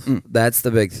yourself. That's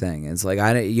the big thing. It's like,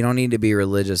 you don't need to be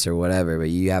religious or whatever, but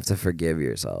you have to forgive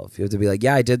yourself. You have to be like,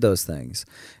 yeah, I did those things.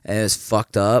 And it was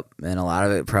fucked up, and a lot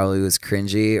of it probably was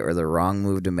cringy or the wrong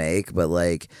move to make, but,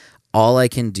 like, all I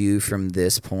can do from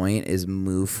this point is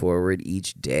move forward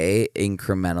each day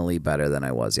incrementally better than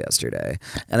I was yesterday.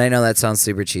 And I know that sounds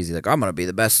super cheesy, like I'm gonna be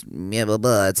the best, blah blah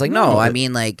blah. It's like no, I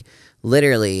mean like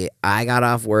literally, I got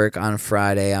off work on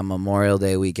Friday on Memorial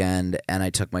Day weekend, and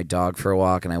I took my dog for a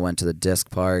walk, and I went to the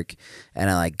disc park, and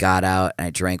I like got out, and I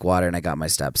drank water, and I got my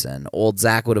steps in. Old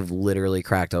Zach would have literally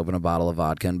cracked open a bottle of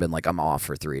vodka and been like, I'm off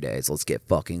for 3 days. Let's get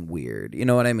fucking weird. You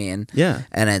know what I mean? Yeah.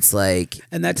 And it's like...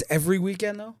 And that's every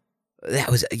weekend, though?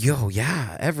 That was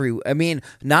I mean,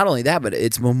 not only that, but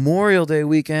it's Memorial Day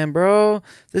weekend, bro.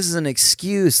 This is an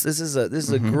excuse. This is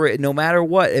a great, no matter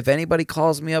what, if anybody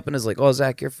calls me up and is like, oh,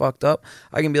 Zach, you're fucked up,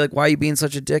 I can be like, why are you being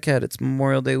such a dickhead? It's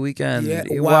Memorial Day weekend. Yeah,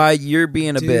 why you're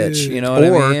being a bitch? You know what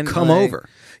I mean? Or come over.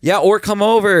 Yeah, or come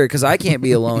over, because I can't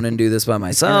be alone and do this by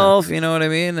myself. You know what I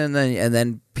mean? And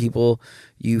then people,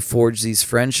 you forge these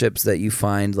friendships that you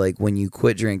find, like when you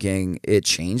quit drinking, it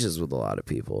changes with a lot of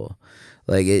people.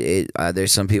 Like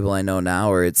there's some people I know now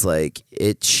where it's like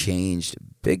it changed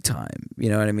big time. You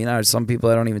know what I mean? There's some people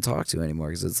I don't even talk to anymore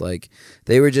because it's like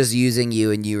they were just using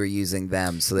you and you were using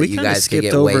them so that you guys could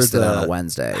get wasted on a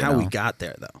Wednesday. How we got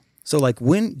there though. So like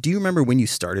do you remember when you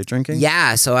started drinking?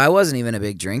 Yeah, so I wasn't even a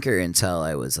big drinker until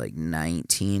I was like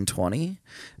 19, 20.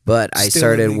 But I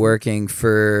started I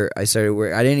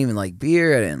didn't even like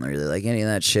beer. I didn't really like any of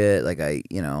that shit. Like I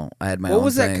had my own What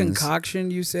was things. that concoction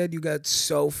you said you got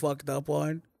so fucked up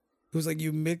on? It was like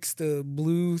you mixed a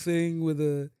blue thing with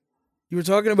you were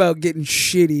talking about getting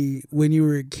shitty when you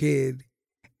were a kid.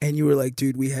 And you were like,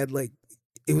 dude, we had like,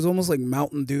 it was almost like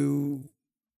Mountain Dew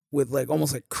with like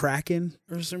almost like Kraken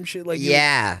or some shit. Like you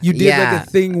did like a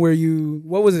thing where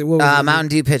what was it? Mountain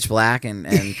Dew Pitch Black and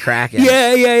Kraken.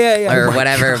 yeah. Or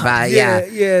whatever. Yeah.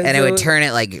 And it would turn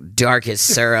it like dark as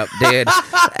syrup, dude.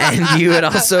 And you would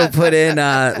also put in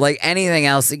like anything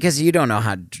else because you don't know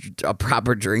how a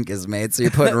proper drink is made. So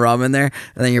you're putting rum in there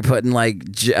and then you're putting like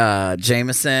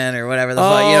Jameson or whatever the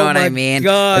fuck. You know what I mean?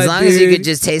 God, as long as you could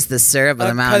just taste the syrup of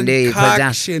the Mountain Dew, you put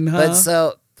down. Huh?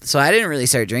 But so I didn't really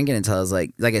start drinking until I was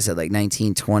like I said, like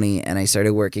 19, 20, and I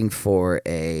started working for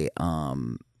a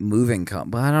moving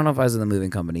company. Well, I don't know if I was in the moving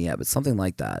company yet, but something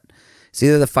like that. It's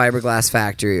either the fiberglass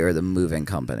factory or the moving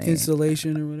company.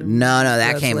 Installation or whatever? No,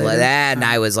 that came later. That, and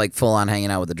I was like full on hanging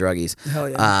out with the druggies. Hell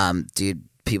yeah. Dude,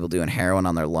 people doing heroin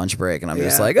on their lunch break, and I'm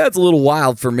just like, that's a little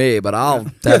wild for me, but I'll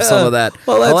have some of that.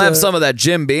 I'll have some of that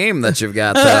Jim Beam that you've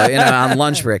got on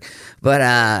lunch break.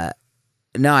 But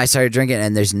no, I started drinking,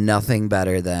 and there's nothing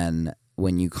better than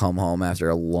when you come home after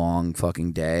a long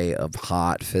fucking day of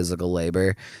hot physical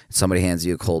labor, somebody hands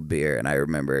you a cold beer. And I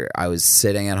remember I was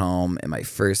sitting at home in my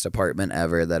first apartment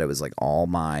ever that it was like all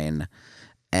mine,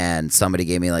 and somebody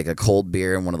gave me like a cold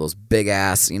beer in one of those big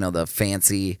ass, the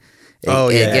fancy.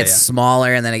 It gets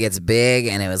smaller and then it gets big,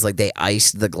 and it was like they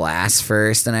iced the glass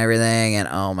first and everything. And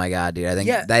oh my god, dude,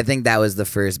 I think that was the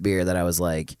first beer that I was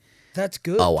like, that's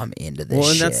good. Oh, I'm into this. Well,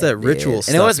 and shit, that's that ritual dude.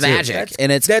 stuff. And it was too. magic in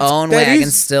its own way. I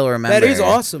can still remember. That is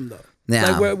awesome, though.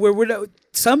 Yeah. Like we're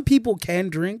some people can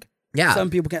drink. Yeah. Some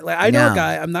people can't. Like I know a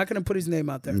guy. I'm not going to put his name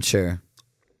out there. I'm sure.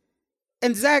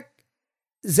 And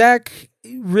Zach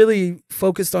really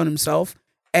focused on himself,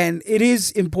 and it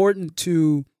is important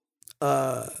to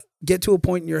get to a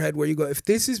point in your head where you go, if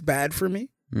this is bad for me,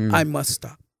 I must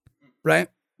stop. Right?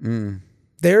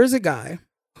 There is a guy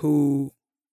who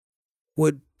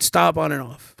would stop on and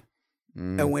off.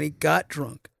 And when he got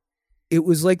drunk, it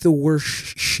was like the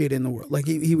worst shit in the world. Like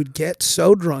he would get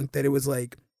so drunk that it was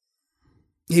like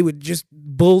he would just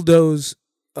bulldoze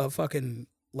a fucking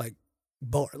like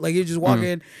bar. Like he'd just walk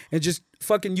in and just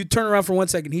fucking, you turn around for 1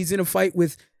 second. He's in a fight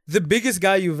with the biggest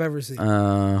guy you've ever seen.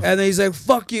 And then he's like,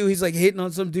 fuck you. He's like hitting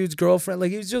on some dude's girlfriend. Like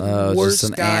he was just the worst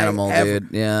just an guy animal, ever,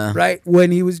 dude. Yeah. Right?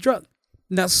 When he was drunk.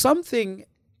 Now something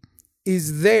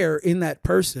is there in that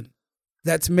person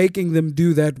that's making them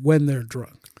do that when they're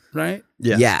drunk, right?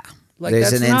 Yeah. Like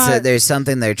there's that's there's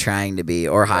something they're trying to be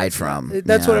or hide from.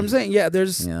 That's what I'm saying. Yeah,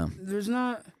 there's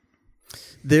not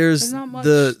much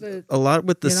a lot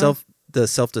with the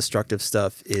self-destructive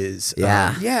stuff is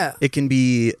it can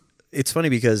be. It's funny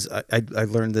because I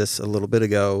learned this a little bit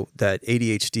ago that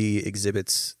ADHD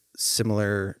exhibits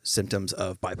similar symptoms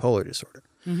of bipolar disorder.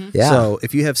 Yeah. So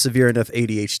if you have severe enough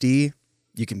ADHD,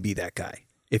 you can be that guy.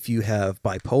 If you have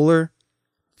bipolar,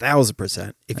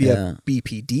 1,000%. If you have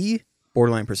BPD,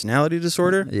 borderline personality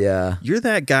disorder, you're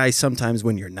that guy sometimes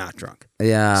when you're not drunk.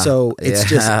 Yeah. So it's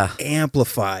just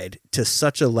amplified to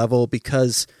such a level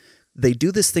because they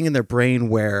do this thing in their brain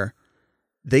where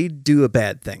they do a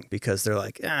bad thing because they're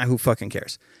like, who fucking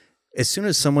cares? As soon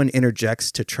as someone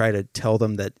interjects to try to tell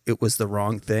them that it was the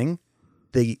wrong thing,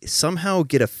 they somehow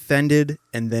get offended,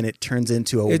 and then it turns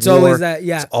into a war. It's always that,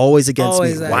 It's always against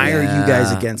Always me. that, Why are you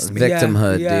guys against me?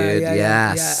 Victimhood, dude. Yeah,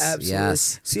 Yes. absolutely.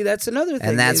 Yes. See, that's another thing.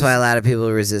 And that's why a lot of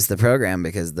people resist the program,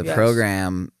 because the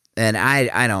program, and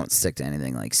I don't stick to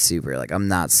anything like super, like I'm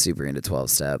not super into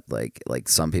 12-step. Like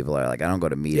some people are, like I don't go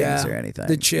to meetings or anything.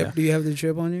 The chip, do you have the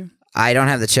chip on you? I don't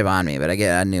have the chip on me, but I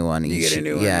get a new one each. You get a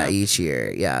new one, yeah, each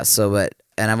year. Yeah. So,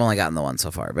 and I've only gotten the one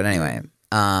so far. But anyway,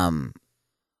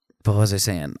 what was I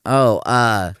saying? Oh,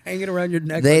 hang it around your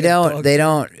neck. They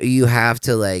don't. You have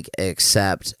to like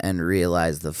accept and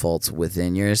realize the faults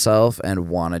within yourself and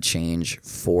want to change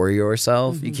for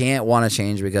yourself. You can't want to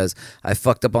change because I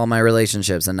fucked up all my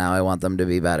relationships and now I want them to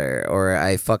be better, or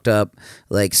I fucked up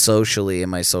like socially and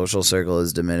my social circle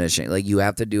is diminishing. Like you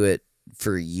have to do it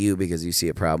for you because you see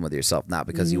a problem with yourself, not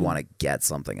because you want to get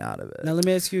something out of it. Now let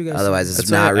me ask you guys. Otherwise,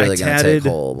 it's not really going to take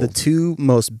hold. The two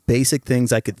most basic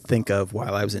things I could think of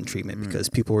while I was in treatment, because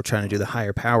people were trying to do the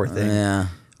higher power thing. Yeah.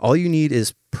 All you need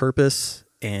is purpose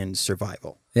and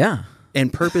survival. Yeah.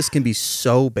 And purpose can be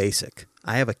so basic.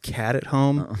 I have a cat at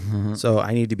home, so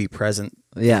I need to be present.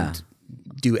 Yeah. And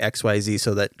do XYZ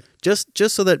so that just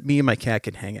so that me and my cat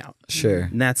can hang out. Sure.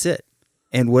 And that's it.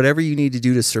 And whatever you need to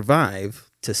do to survive,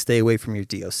 to stay away from your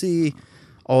DOC,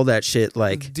 all that shit,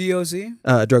 like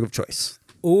DOC, drug of choice.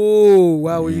 Oh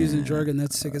wow, we're using jargon.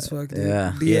 That's sick as fuck. Dude.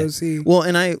 Yeah. DOC. Yeah. Well,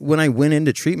 and when I went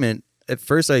into treatment, at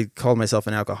first I called myself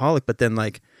an alcoholic, but then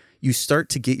like you start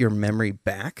to get your memory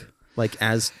back, like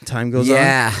as time goes on.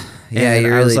 Yeah, And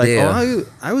you I was really like, do.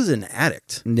 I was an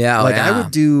addict. Yeah, like I would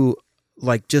do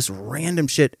like just random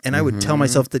shit, and I would tell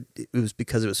myself that it was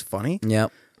because it was funny.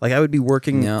 Yep. Like I would be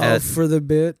working for the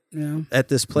bit, at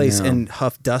this place and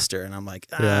huff duster, and I'm like,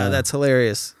 that's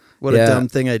hilarious. What a dumb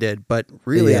thing I did. But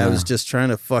really, I was just trying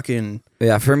to fucking...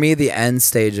 Yeah, for me, the end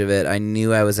stage of it, I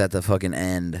knew I was at the fucking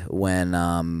end when...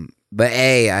 But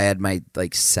I had my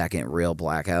like second real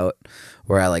blackout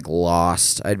where I like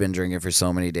lost... I'd been drinking for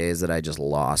so many days that I just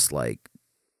lost like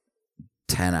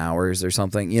 10 hours or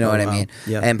something, you know what I mean?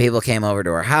 Yeah. And people came over to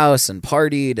our house and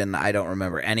partied, and I don't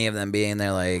remember any of them being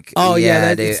there. Like, dude.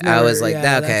 I was like,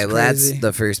 okay, well, that's crazy.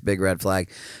 the first big red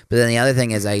flag. But then the other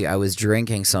thing is, I was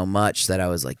drinking so much that I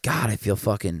was like, God, I feel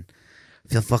fucking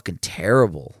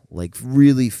terrible, like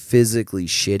really physically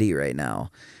shitty right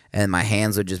now. And my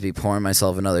hands would just be pouring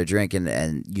myself another drink,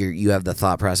 and you have the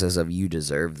thought process of you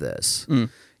deserve this.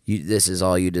 This is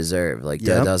all you deserve. Like,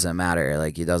 that doesn't matter.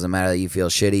 Like, it doesn't matter that you feel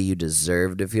shitty. You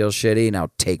deserve to feel shitty. Now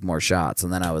take more shots.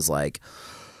 And then I was like,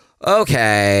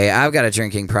 okay, I've got a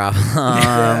drinking problem.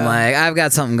 Like, I've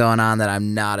got something going on that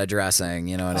I'm not addressing.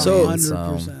 You know what I mean?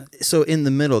 100%. So in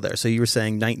the middle there, so you were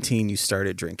saying 19 you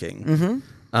started drinking.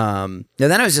 Yeah,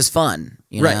 then it was just fun.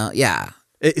 You know? Yeah.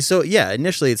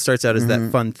 Initially it starts out as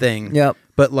that fun thing. Yep.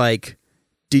 But, like,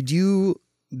 did you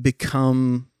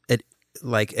become...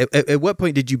 Like, at what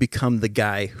point did you become the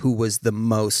guy who was the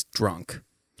most drunk?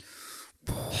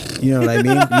 You know what I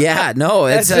mean? Yeah, no,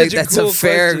 that's a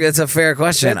fair question. That's a cool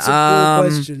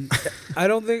question. I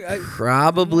don't think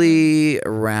probably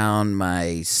around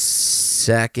my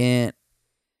second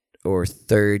or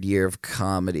third year of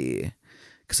comedy,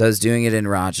 because I was doing it in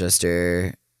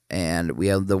Rochester, and we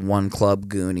had the one club,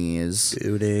 Goonies.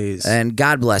 Goonies. And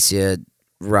God bless you,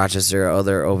 Rochester,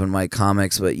 other open mic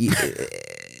comics, but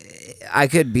I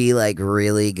could be like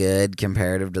really good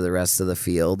comparative to the rest of the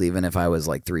field, even if I was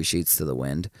like 3 sheets to the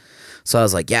wind. So I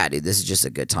was like, yeah, dude, this is just a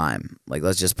good time. Like,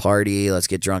 let's just party. Let's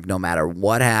get drunk. No matter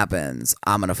what happens,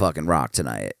 I'm going to fucking rock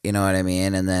tonight. You know what I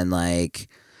mean? And then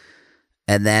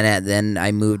then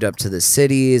I moved up to the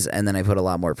cities, and then I put a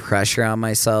lot more pressure on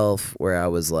myself where I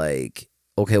was like,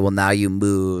 okay, well, now you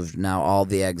moved. Now all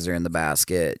the eggs are in the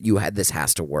basket. This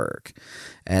has to work.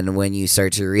 And when you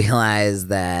start to realize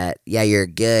that, yeah, you're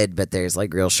good, but there's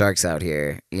like real sharks out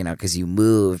here, you know, because you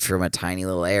moved from a tiny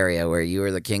little area where you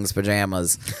were the king's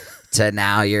pajamas to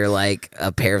now you're like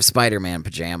a pair of Spider-Man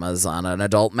pajamas on an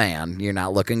adult man. You're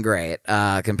not looking great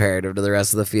comparative to the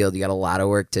rest of the field. You got a lot of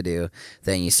work to do.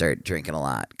 Then you start drinking a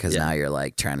lot because now you're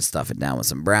like trying to stuff it down with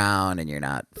some brown, and you're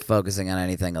not focusing on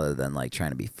anything other than like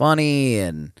trying to be funny.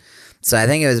 And so I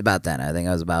think it was about then. I think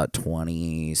I was about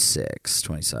 26,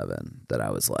 27 that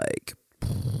I was like,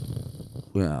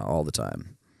 yeah, all the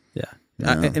time. Yeah.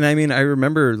 And I mean, I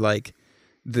remember like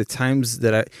the times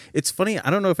that it's funny.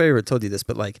 I don't know if I ever told you this,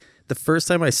 but like the first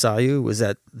time I saw you was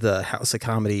at the House of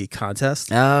Comedy contest.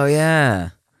 Oh, yeah.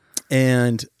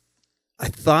 And I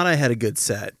thought I had a good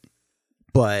set,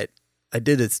 but I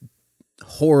did this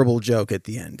horrible joke at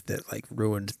the end that like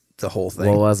ruined the whole thing.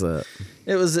 What was it?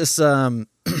 It was this, you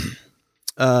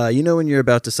know when you're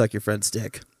about to suck your friend's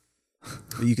dick?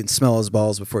 you can smell his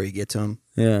balls before you get to him.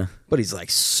 Yeah. But he's like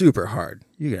super hard.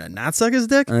 You're gonna not suck his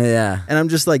dick? Yeah. And I'm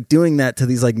just like doing that to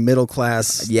these like middle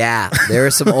class. Yeah. There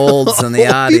were some olds in the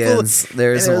audience.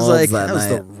 There were some olds like, that was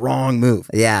night. the wrong move.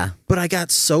 Yeah. But I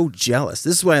got so jealous.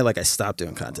 This is why I stopped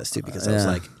doing contests too, because I was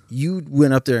like, you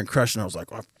went up there and crushed, and I was like,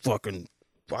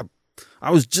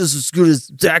 I was just as good as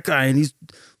that guy, and he's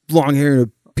long hair and a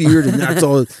beard, and that's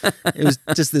all. It was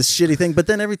just this shitty thing. But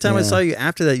then every time I saw you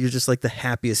after that, you're just like the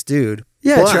happiest dude.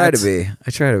 Yeah, I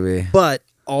try to be. But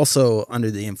also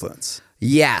under the influence.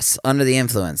 Yes, under the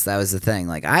influence. That was the thing.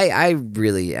 Like I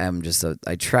really am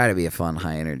I try to be a fun,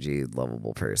 high energy,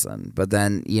 lovable person. But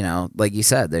then, like you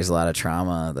said, there's a lot of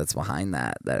trauma that's behind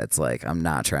that it's like, I'm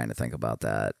not trying to think about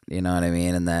that. You know what I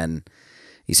mean? And then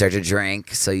you start to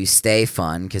drink, so you stay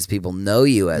fun because people know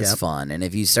you as fun. And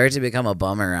if you start to become a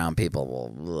bum around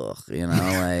people, well,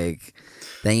 like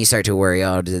then you start to worry,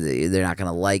 they're not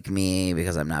going to like me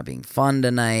because I'm not being fun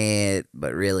tonight.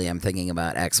 But really, I'm thinking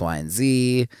about X, Y, and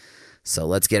Z. So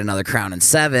let's get another Crown and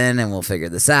 7 and we'll figure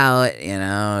this out,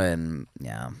 and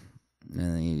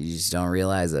and you just don't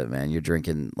realize it, man. You're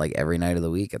drinking like every night of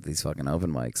the week at these fucking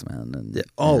open mics, man.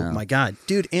 And, my God,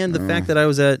 dude. And the fact that I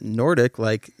was at Nordic,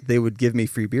 like they would give me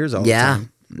free beers all the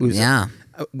time.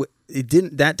 It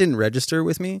didn't register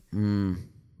with me.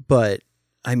 But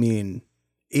I mean,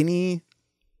 any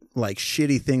like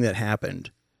shitty thing that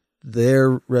happened,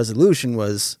 their resolution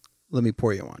was, let me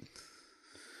pour you one.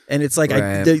 And it's like,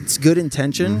 it's good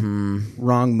intention,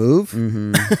 wrong move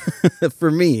for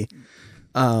me.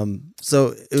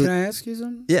 So can I ask you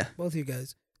something? Yeah. Both of you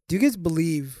guys. Do you guys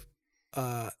believe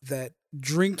that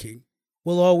drinking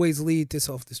will always lead to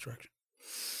self-destruction?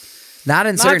 Not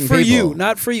in certain people.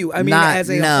 Not for you. I mean, as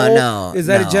a whole. No. Is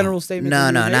that a general statement?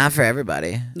 No, not for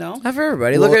everybody. No? Not for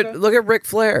everybody. Well, look at Ric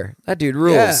Flair. That dude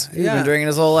rules. He's been drinking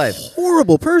his whole life.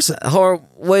 Horrible person.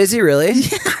 What is he really?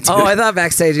 Yeah, I thought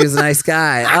backstage he was a nice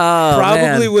guy.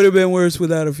 Probably would have been worse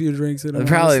without a few drinks in him.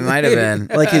 Probably might have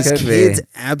been. Like his kids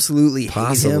absolutely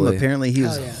hate him. Apparently he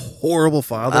was a horrible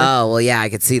father. Oh, well, yeah, I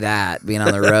could see that being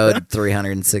on the road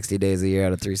 360 days a year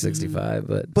out of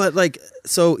 365. But like,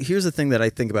 so here's the thing that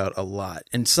I think about a lot,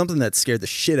 and something that scared the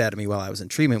shit out of me while I was in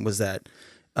treatment was that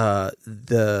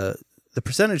the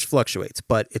percentage fluctuates,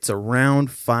 but it's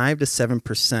around 5 to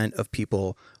 7% of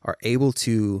people are able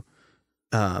to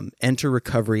enter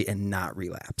recovery and not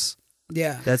relapse.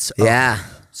 Yeah. That's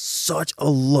such a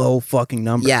low fucking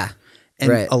number. Yeah.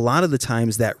 And a lot of the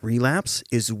times that relapse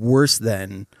is worse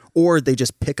than, or they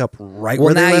just pick up right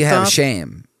where they left off. Well, now you have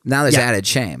shame. Now there's added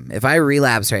shame. If I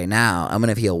relapse right now, I'm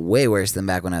going to feel way worse than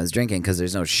back when I was drinking because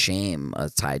there's no shame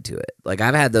tied to it. Like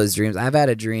I've had those dreams. I've had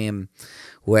a dream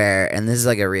where, and this is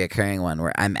like a reoccurring one,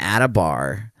 where I'm at a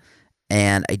bar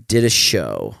and I did a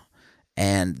show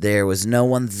and there was no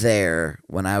one there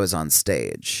when I was on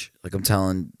stage. Like I'm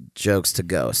telling jokes to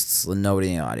ghosts,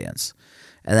 nobody in the audience.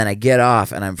 And then I get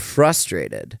off and I'm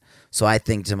frustrated. So I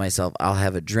think to myself, I'll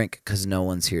have a drink because no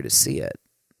one's here to see it.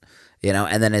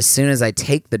 And then as soon as I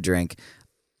take the drink,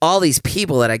 all these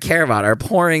people that I care about are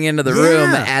pouring into the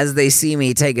room as they see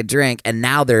me take a drink, and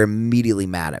now they're immediately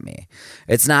mad at me.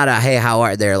 It's not a, hey, how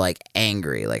are, they're like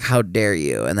angry, like, how dare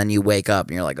you? And then you wake up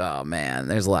and you're like, oh man,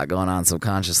 there's a lot going on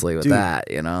subconsciously with that,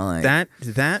 like,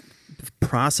 that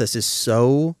process is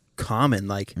so common.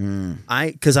 Like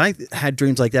because I had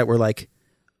dreams like that where like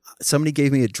somebody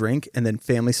gave me a drink and then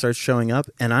family starts showing up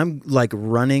and I'm like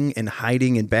running and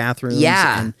hiding in bathrooms.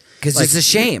 Yeah, because it's a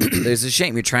shame. There's a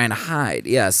shame. You're trying to hide.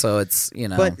 Yeah, so it's,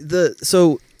 But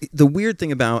the weird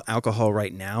thing about alcohol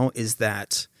right now is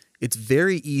that it's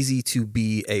very easy to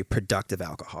be a productive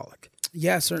alcoholic.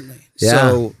 Yeah, certainly. Yeah.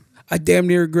 So I damn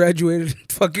near graduated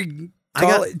fucking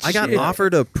college. I got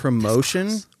offered a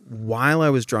promotion while I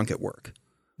was drunk at work.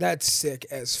 That's sick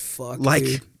as fuck, like,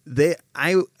 dude.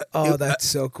 That's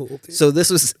so cool, dude. So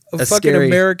this was a fucking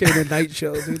American in a night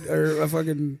show, dude, or a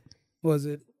fucking, what was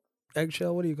it,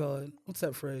 eggshell? What do you call it? What's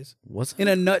that phrase? What's in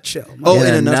a nutshell?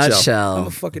 In a nutshell. I'm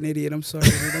a fucking idiot. I'm sorry,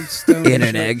 dude. I'm stoned. In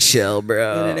an eggshell,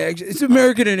 bro. In an eggshell. It's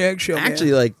American in an eggshell.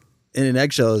 Actually, like in an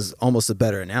eggshell is almost a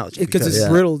better analogy because it's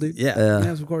brittle, dude.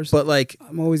 Yeah, of course. But like,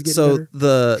 I'm always getting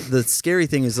better. The scary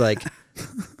thing is like,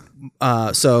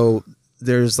 so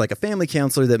there's like a family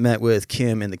counselor that met with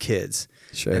Kim and the kids.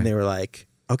 Sure. And they were like,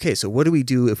 okay, so what do we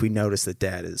do if we notice that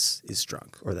dad is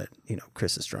drunk or that,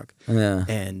 Chris is drunk? Yeah.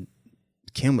 And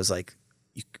Kim was like,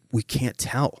 we can't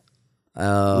tell.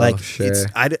 Oh, like, sure.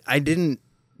 I didn't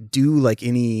do like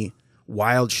any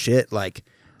wild shit. Like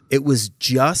it was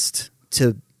just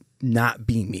to not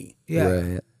be me. Yeah.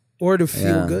 Right. Or to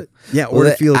feel good. Yeah. Or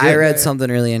to feel good. I read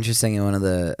something really interesting in one of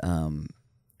the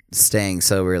staying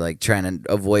sober, like trying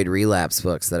to avoid relapse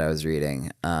books that I was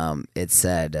reading, it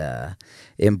said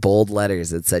in bold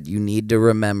letters, it said, you need to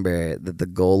remember that the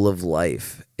goal of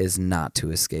life is not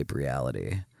to escape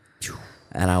reality.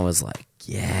 And I was like,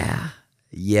 yeah,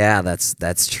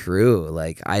 that's true.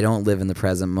 Like, I don't live in the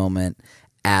present moment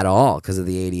at all because of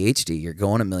the ADHD. You're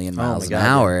going a million miles an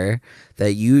hour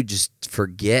that you just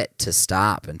forget to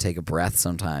stop and take a breath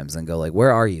sometimes and go like,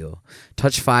 where are you?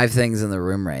 Touch 5 things in the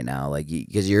room right now, like,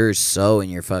 because you're so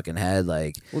in your fucking head,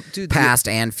 like, well, dude, past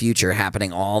and future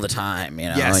happening all the time, you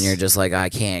know. Yes. And you're just like, I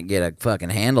can't get a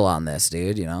fucking handle on this,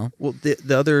 dude, you know. Well,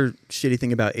 the other shitty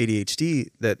thing about ADHD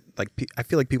that, like, I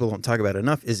feel like people don't talk about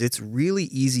enough is it's really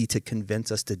easy to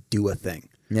convince us to do a thing.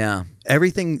 Yeah,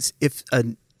 everything's if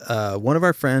one of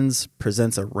our friends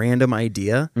presents a random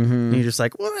idea, and you're just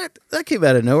like, well, that came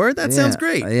out of nowhere. That sounds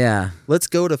great. Yeah. Let's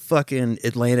go to fucking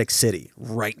Atlantic City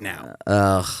right now.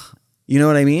 You know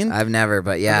what I mean? I've never,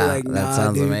 but yeah, like, that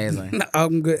sounds amazing.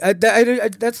 I'm good. I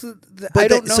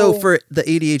don't know. So for the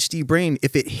ADHD brain,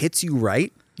 if it hits you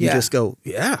right, you just go,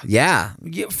 yeah,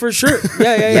 for sure.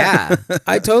 Yeah.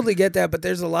 I totally get that, but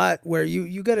there's a lot where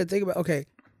you got to think about, okay,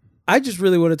 I just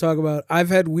really want to talk about, I've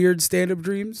had weird stand-up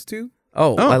dreams too.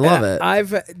 Oh, I love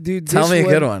it. Dude, tell me a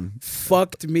good one.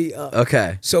 Fucked me up.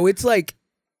 Okay. So it's like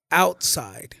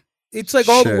outside. It's like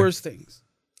all the worst things.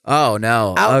 Oh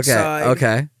no. Outside.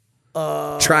 Okay.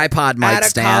 Tripod mic at a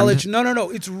stand. College. No.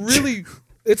 It's really.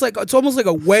 It's almost like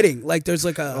a wedding. Like there's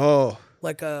like a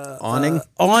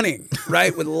awning,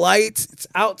 right, with lights. It's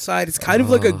outside. It's kind of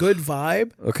like a good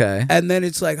vibe. Okay. And then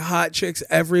it's like hot chicks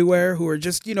everywhere who are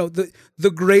just, you know,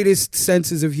 the greatest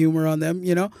senses of humor on them,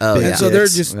 you know. And so they're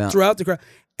just throughout the crowd.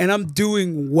 And I'm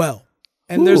doing well.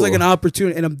 And there's like an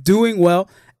opportunity, and I'm doing well.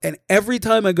 And every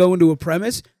time I go into a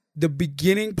premise, the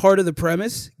beginning part of the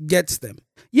premise gets them.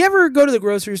 You ever go to the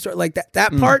grocery store like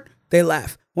that part? They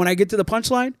laugh. When I get to the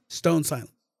punchline, stone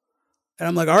silent. And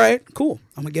I'm like, all right, cool.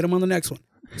 I'm going to get them on the next one.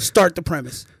 Start the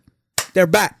premise. They're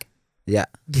back. Yeah.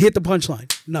 Hit the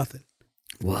punchline. Nothing.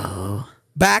 Whoa.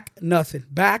 Back, nothing.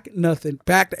 Back, nothing.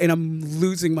 Back, and I'm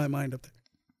losing my mind up there.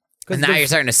 And now you're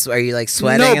starting to, are you like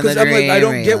sweating in the dream? No, because I'm like, I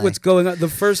don't get what's going on. The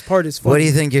first part is funny. What do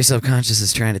you think your subconscious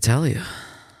is trying to tell you?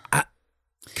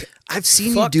 I've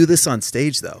seen you do this on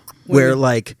stage, though, where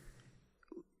like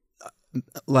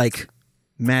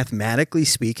mathematically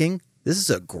speaking, this is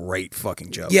a great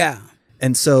fucking joke. Yeah.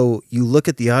 And so you look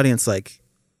at the audience like,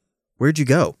 where'd you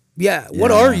go? Yeah.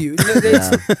 What are you?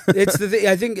 It's the thing.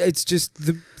 I think it's just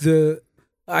the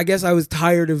I guess I was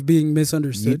tired of being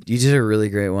misunderstood. You did a really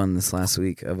great one this last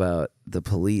week about the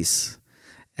police,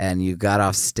 and you got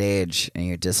off stage and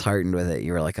you're disheartened with it.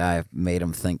 You were like, I made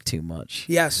them think too much.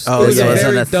 Yes. Oh, this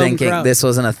wasn't a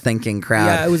thinking crowd.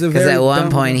 Yeah, it was a very Because at one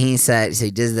dumb point he said, so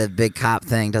he does the big cop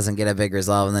thing, doesn't get a big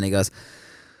resolve, and then he goes,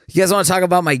 you guys want to talk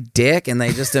about my dick? And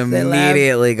they just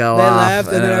immediately go off. They laughed,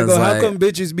 and then I go, how come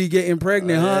bitches be getting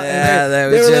pregnant, huh? Yeah,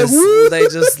 they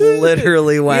just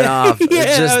literally went off.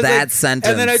 It's just that like, sentence.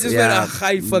 And then I just went,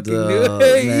 I fucking knew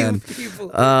it. You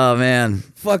people. Oh, man.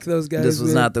 Fuck those guys. This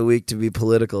was not the week to be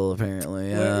political, apparently.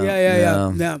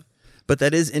 Yeah. But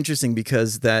that is interesting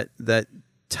because that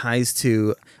ties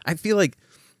to, I feel like,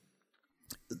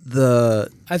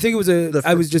 I think it was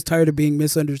I was just tired of being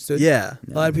misunderstood. Yeah.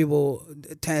 A lot of people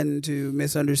tend to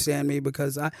misunderstand me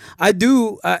because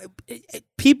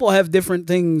people have different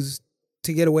things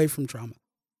to get away from trauma.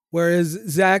 Whereas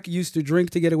Zach used to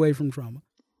drink to get away from trauma.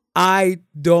 I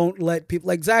don't let people,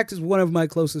 like Zach is one of my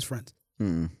closest friends.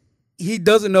 He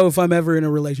doesn't know if I'm ever in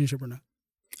a relationship or not.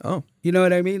 Oh, you know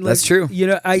what I mean? Like, that's true. You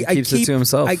know, he keeps it to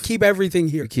himself. I keep everything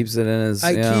here. He keeps it in his.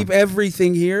 I keep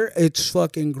everything here. It's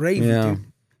fucking gravy, dude.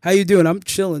 How you doing? I'm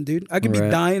chilling, dude. I could be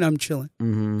dying. I'm chilling.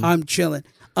 Mm-hmm. I'm chilling.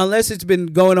 Unless it's been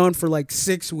going on for like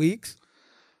 6 weeks,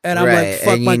 and I'm like,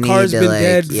 fuck, my car's been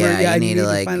dead. I need to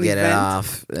like get it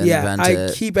off. And vent I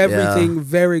keep everything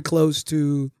very close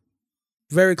to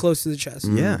the chest.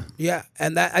 Yeah,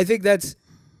 and I think that's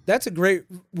a great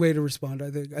way to respond. I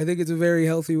think it's a very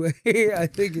healthy way. I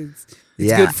think it's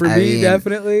good for me,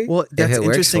 definitely. Well, that's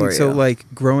interesting. So,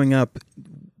 like growing up,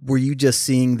 were you just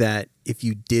seeing that if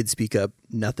you did speak up,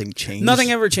 nothing changed?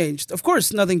 Nothing ever changed. Of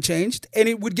course, nothing changed, and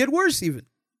it would get worse even.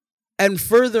 And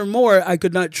furthermore, I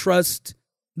could not trust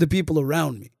the people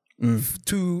around me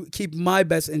to keep my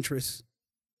best interests.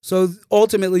 So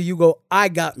ultimately, you go, I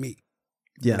got me.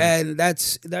 Yeah, and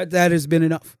that has been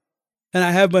enough. And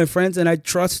I have my friends, and I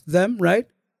trust them, right?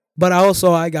 But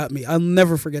I got me. I'll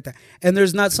never forget that. And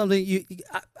there's not something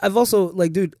I've also,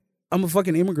 like, dude, I'm a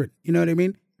fucking immigrant. You know what I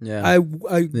mean? Yeah. I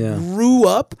grew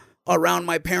up around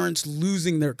my parents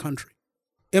losing their country.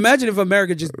 Imagine if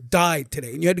America just died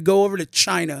today and you had to go over to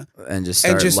China and just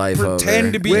start life pretend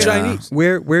over. to be Chinese.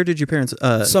 Where did your parents?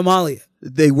 Somalia.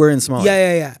 They were in Somalia.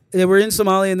 Yeah. They were in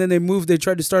Somalia and then they moved. They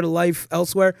tried to start a life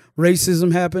elsewhere.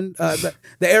 Racism happened. The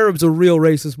Arabs are real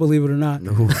racist, believe it or not.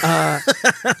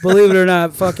 Believe it or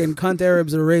not, fucking cunt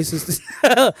Arabs are racist.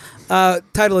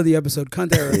 Title of the episode,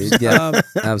 cunt Arabs. Yeah,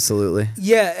 absolutely.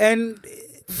 Yeah, and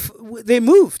they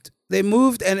moved. They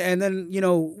moved, and then, you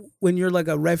know, when you're like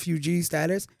a refugee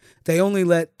status, they only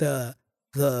let the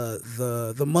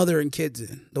mother and kids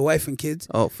in, the wife and kids.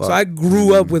 Oh, fuck. So I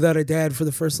grew up without a dad for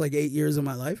the first like 8 years of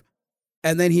my life,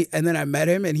 and then I met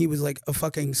him, and he was like a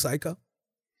fucking psycho.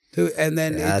 And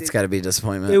then that's got to be a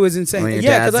disappointment. It was insane. When your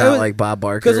dad's not like Bob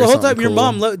Barker. Because the whole time cool. your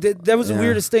mom that was the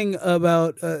weirdest thing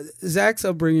about Zach's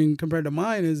upbringing compared to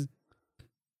mine is,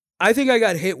 I think I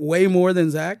got hit way more than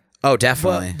Zach. Oh,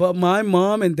 definitely. But my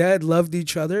mom and dad loved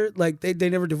each other. Like they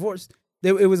never divorced.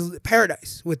 It was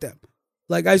paradise with them.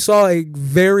 Like I saw a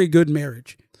very good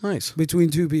marriage. Nice.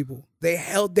 Between two people. They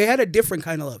had a different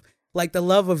kind of love. Like the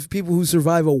love of people who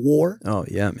survive a war. Oh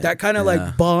yeah, man. That kind of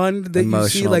like bond that emotional you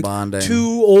see, like bonding.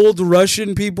 Two old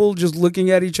Russian people just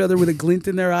looking at each other with a glint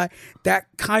in their eye. That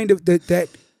kind of that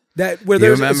where you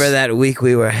there's remember that week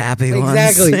we were happy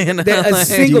exactly. once? You know?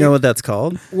 Do you know what that's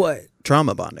called? What?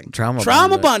 Trauma bonding. Trauma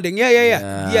bonding.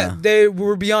 Yeah. They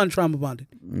were beyond trauma bonding.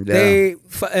 Yeah.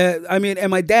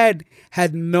 And my dad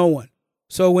had no one.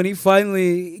 So when he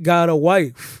finally got a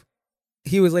wife,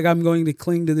 he was like, I'm going to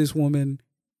cling to this woman.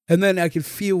 And then I could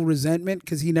feel resentment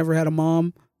because he never had a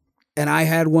mom and I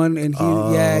had one. And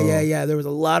yeah. There was a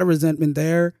lot of resentment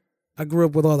there. I grew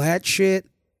up with all that shit.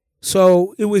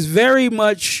 So it was very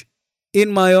much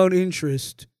in my own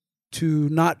interest to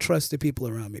not trust the people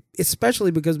around me,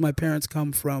 especially because my parents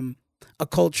come from a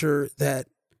culture that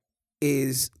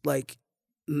is like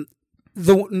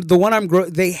the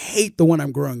one they hate the one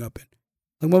I'm growing up in.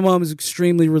 Like my mom is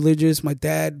extremely religious. My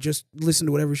dad just listened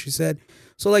to whatever she said.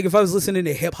 So like if I was listening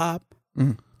to hip hop,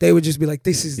 they would just be like,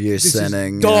 this is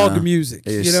dog music.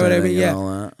 You know what I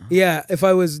mean? Yeah. If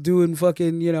I was doing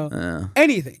fucking,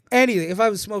 anything. If I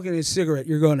was smoking a cigarette,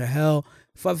 you're going to hell.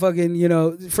 If I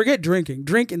fucking, forget drinking,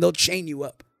 they'll chain you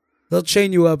up. They'll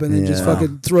chain you up and then just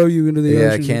fucking throw you into the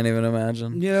ocean. Yeah, I can't even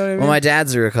imagine. You know what I mean? Well, my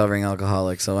dad's a recovering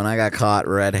alcoholic, so when I got caught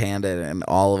red-handed and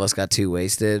all of us got too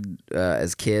wasted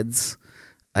as kids,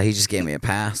 he just gave me a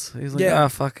pass. He was like, oh,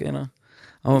 fuck, I'm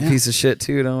a piece of shit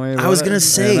too, don't worry about it. I was going to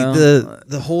say,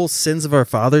 the whole sins of our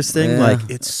fathers thing, like,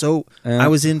 it's so... I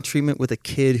was in treatment with a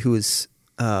kid who was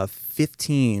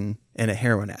 15 and a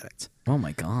heroin addict. Oh,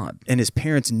 my God. And his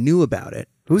parents knew about it.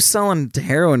 Who's selling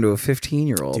heroin to a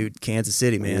 15-year-old? Dude, Kansas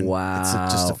City, man. Wow. It's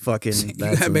just a fucking... You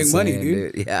gotta make money,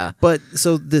 dude. Yeah. But,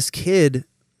 so this kid,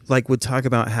 like, would talk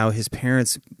about how his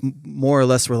parents more or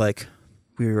less were like,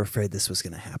 we were afraid this was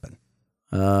going to happen.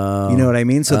 You know what I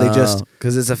mean? So they just...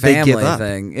 Because it's a family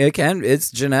thing.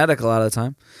 It's genetic a lot of the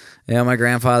time. Yeah, my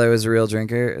grandfather was a real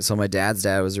drinker, so my dad's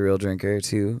dad was a real drinker,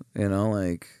 too.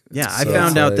 Yeah, I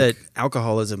found out that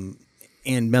alcoholism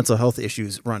and mental health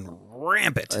issues run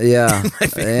rampant. Yeah.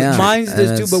 Mine's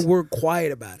does too, but we're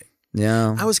quiet about it.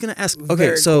 Yeah. I was going to ask,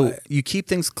 okay, so quiet. You keep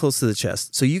things close to the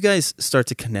chest. So you guys start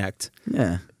to connect.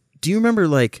 Yeah. Do you remember,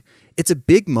 like, it's a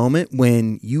big moment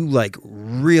when you, like,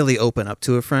 really open up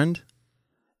to a friend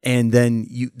and then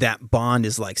that bond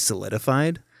is, like,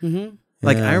 solidified? Mm-hmm.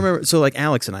 Like, I remember, so, like,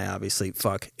 Alex and I obviously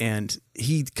fuck, and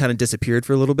he kind of disappeared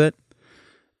for a little bit.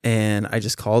 And I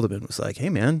just called him and was like, hey,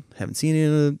 man, haven't seen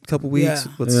you in a couple weeks.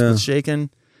 What's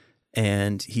shaking?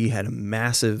 And he had a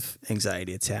massive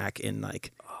anxiety attack and,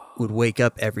 like, would wake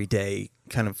up every day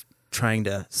kind of trying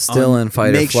to... Still in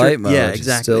fight or flight mode. Yeah,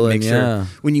 exactly. Still make sure.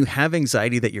 When you have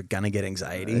anxiety that you're going to get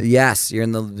anxiety. Yes, you're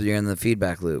in the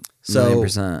feedback loop. So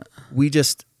 100%. We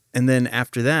just... And then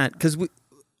after that, because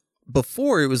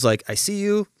before it was like, I see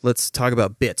you, let's talk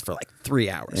about bits for, like,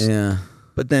 3 hours. Yeah.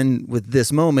 But then with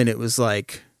this moment, it was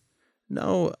like...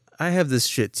 No, I have this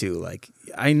shit too. Like,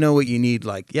 I know what you need.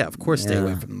 Like, yeah, of course, stay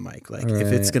away from the mic. Like,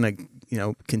 if it's gonna,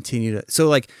 continue to. So,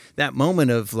 like, that moment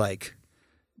of like,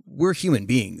 we're human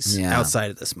beings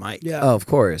outside of this mic. Yeah. Oh, of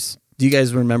course. Do you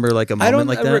guys remember like a moment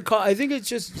like that? Recall. I think it's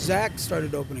just Zach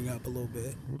started opening up a little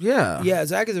bit. Yeah. Yeah,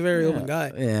 Zach is a very open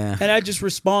guy. Yeah. And I just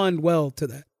respond well to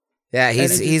that. Yeah,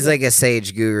 he's like a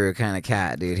sage guru kind of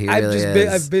cat, dude. He really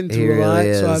is. I've been through a lot,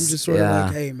 so I'm just sort of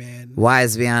like, hey, man.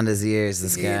 Wise beyond his years,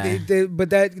 this guy. But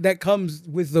that comes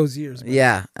with those years. Man.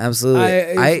 Yeah,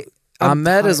 absolutely.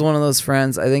 Ahmed is one of those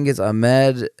friends. I think it's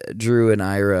Ahmed, Drew, and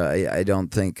Ira. I don't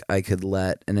think I could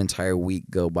let an entire week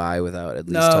go by without at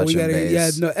least touching base.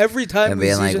 Yeah, no. Every time and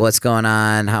being like, "What's going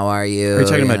on? How are you?" Are you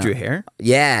talking about Drew Hare?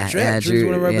 Yeah, Drew's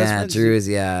one of our best friends. Drew's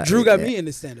yeah. Drew got me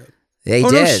into stand up. Yeah, he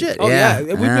did. No shit. Oh yeah,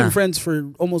 we've been friends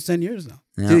for almost 10 years now.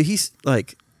 Yeah. Dude, he's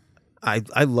like,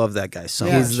 I love that guy so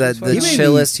much. He's the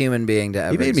chillest human being to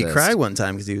ever He made me exist. cry one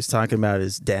time because he was talking about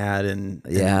his dad and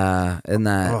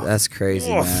that's crazy,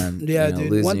 man. Yeah,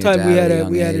 dude. One time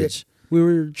we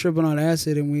were tripping on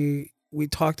acid and we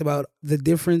talked about the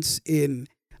difference in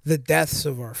the deaths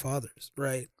of our fathers,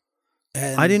 right?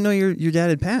 And I didn't know your dad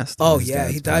had passed. Oh yeah,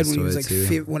 he died when he was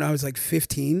like when I was like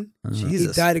 15.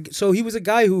 Jesus. He died. So he was a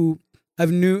guy who I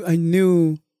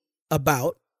knew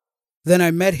about. Then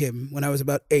I met him when I was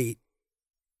about 8.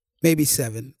 Maybe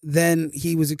 7. Then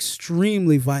he was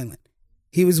extremely violent.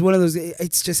 He was one of those,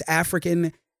 it's just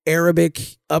African,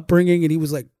 Arabic upbringing. And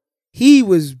he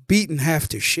was beaten half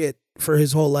to shit for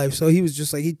his whole life. So he was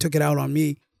just like, he took it out on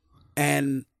me.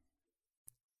 And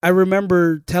I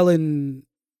remember the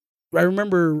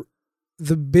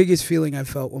biggest feeling I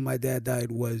felt when my dad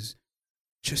died was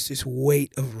just this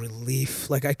weight of relief.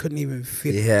 Like I couldn't even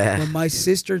feel it. Yeah. When my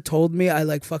sister told me, I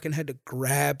like fucking had to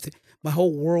grab. My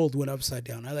whole world went upside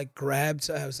down. I like grabbed.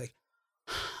 So I was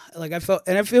like I felt,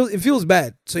 and it feels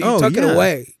bad. So you tuck it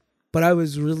away. But I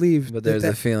was relieved. But there's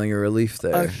a feeling of relief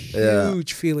there. A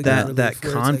huge feeling of relief. That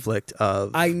conflict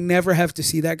of I never have to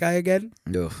see that guy again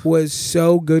was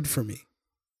so good for me.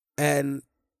 And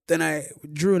then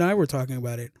Drew and I were talking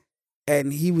about it.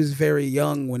 And he was very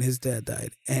young when his dad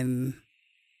died. And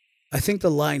I think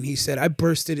the line he said, I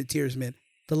burst into tears, man.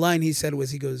 The line he said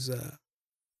was, he goes,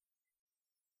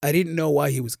 I didn't know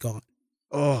why he was gone.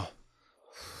 Oh,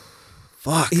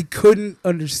 fuck. He couldn't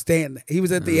understand that. He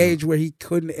was at the age where he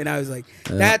couldn't. And I was like,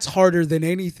 that's harder than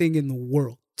anything in the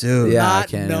world. Dude. Yeah, not I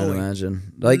can't knowing. even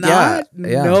imagine. Like,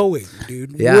 knowing,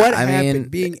 dude. Yeah, what I happened mean,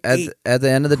 being at the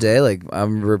end of the day, like,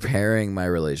 I'm repairing my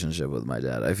relationship with my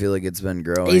dad. I feel like it's been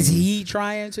growing. Is he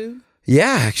trying to?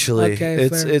 Yeah, actually, okay,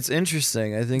 it's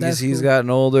interesting. I think That's as he's cool. gotten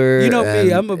older, You know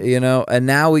me, and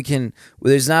now we can.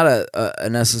 There's not a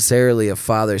necessarily a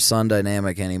father-son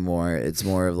dynamic anymore. It's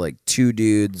more of like two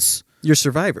dudes. You're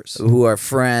survivors who are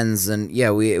friends, and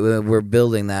we're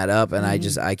building that up. And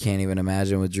I can't even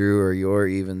imagine with Drew or your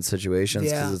even situations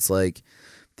because it's like,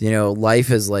 life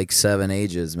is like 7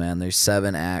 ages, man. There's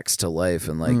 7 acts to life,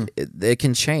 and like it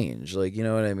can change. Like, you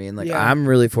know what I mean? Like I'm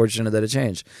really fortunate that it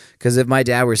changed because if my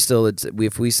dad were still,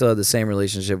 if we still had the same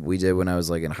relationship we did when I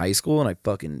was like in high school, and I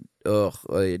fucking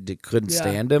I couldn't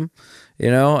stand him,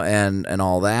 and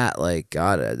all that. Like,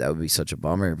 God, that would be such a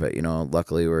bummer. But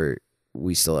luckily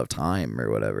we still have time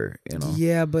or whatever,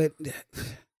 Yeah, but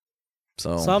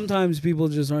so sometimes people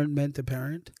just aren't meant to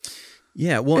parent.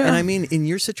 Yeah, well, and I mean, in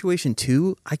your situation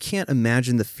too, I can't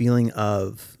imagine the feeling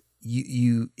of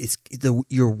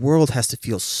your world has to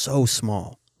feel so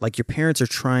small. Like your parents are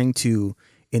trying to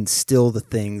instill the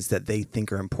things that they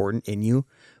think are important in you,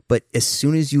 but as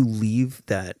soon as you leave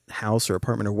that house or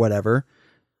apartment or whatever,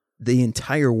 the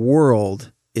entire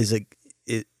world is a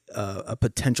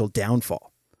potential downfall.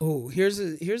 Oh, here's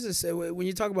a when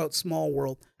you talk about small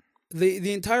world,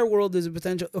 the entire world is a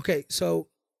potential. Okay, so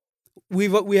we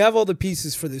have all the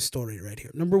pieces for this story right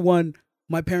here. Number 1,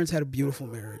 my parents had a beautiful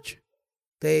marriage.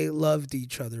 They loved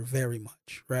each other very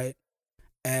much, right?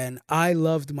 And I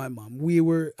loved my mom. You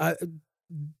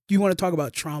want to talk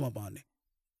about trauma bonding?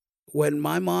 When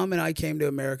my mom and I came to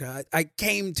America, I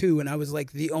came to, and I was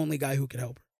like the only guy who could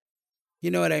help her. You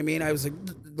know what I mean? I was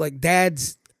like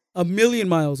Dad's a million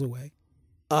miles away.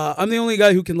 I'm the only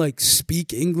guy who can like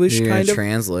speak English, kind of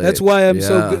translate. That's why I'm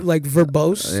so good, like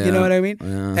verbose. Yeah. You know what I mean?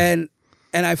 Yeah.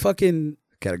 And I fucking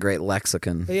got a great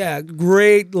lexicon. Yeah,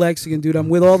 great lexicon, dude. I'm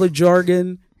with all the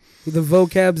jargon, with the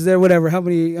vocabs there, whatever. How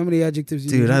many adjectives?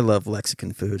 Dude, I love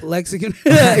lexicon food. Lexicon,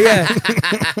 yeah,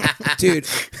 dude.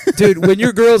 When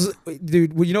your girls,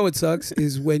 dude, well, you know what sucks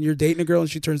is when you're dating a girl and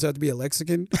she turns out to be a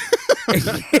lexicon,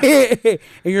 and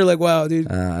you're like, wow,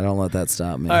 dude. I don't let that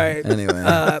stop me. All right.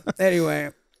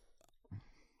 Anyway.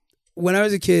 When I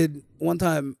was a kid, one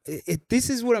time, this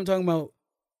is what I'm talking about.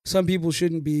 Some people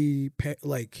shouldn't be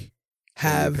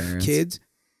have kids.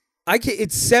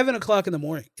 It's 7:00 in the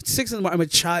morning. It's 6 in the morning. I'm a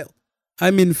child.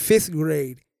 I'm in 5th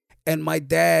grade, and my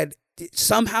dad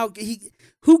somehow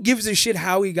who gives a shit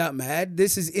how he got mad?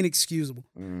 This is inexcusable.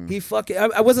 He fucking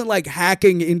I wasn't like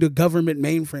hacking into government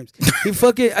mainframes. He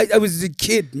fucking I was a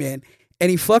kid, man,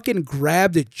 and he fucking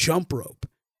grabbed a jump rope.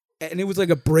 And it was like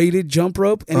a braided jump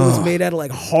rope, and it was made out of like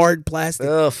hard plastic.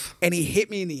 Ugh. And he hit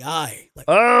me in the eye, like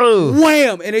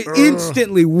wham! And it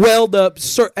instantly welled up.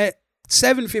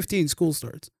 7:15 school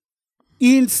starts.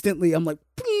 Instantly, I'm like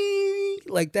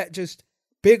that, just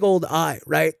big old eye,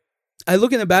 right? I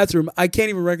look in the bathroom. I can't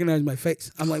even recognize my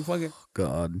face. I'm like, fucking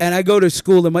God. And I go to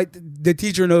school, and the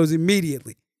teacher knows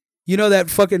immediately. You know that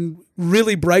fucking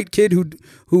really bright kid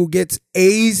who gets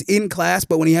A's in class,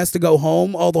 but when he has to go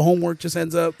home, all the homework just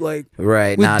ends up like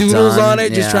with doodles done. on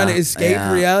it, just trying to escape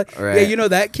reality. Right. Yeah, you know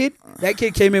that kid? That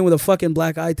kid came in with a fucking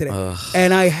black eye today.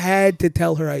 And I had to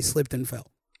tell her I slipped and fell.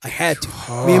 I had to.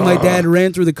 Me and my dad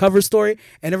ran through the cover story,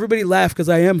 and everybody laughed because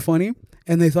I am funny,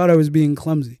 and they thought I was being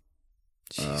clumsy.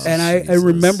 And I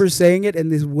remember saying it,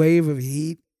 and this wave of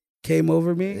heat came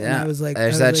over me, and I was like,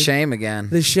 "There's that shame again."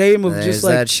 The shame of There's just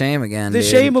like that shame again. The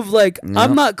shame of like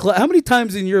I'm not. How many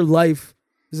times in your life,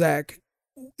 Zach?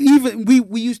 Even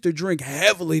we used to drink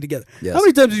heavily together. Yes. How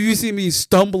many times have you seen me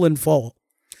stumble and fall?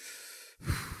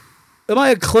 Am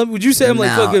I a clumsy? Would you say I'm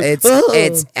like fucking?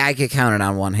 It's. I could count it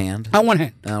on one hand. On one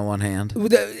hand. On one hand.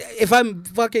 If I'm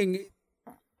fucking.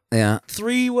 Yeah.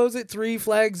 3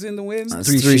 flags in the wind?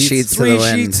 3 sheets to the wind.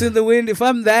 3 sheets in the wind. If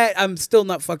I'm that, I'm still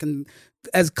not fucking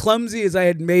as clumsy as I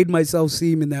had made myself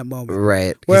seem in that moment.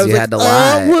 Right. Where I was you had to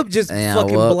lie. Whoop, just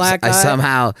fucking black eye. I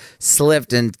somehow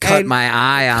slipped and cut my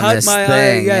eye on this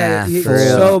thing. Yeah,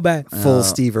 so bad. Full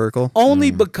Steve Urkel.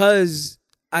 Only because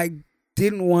I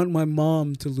didn't want my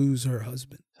mom to lose her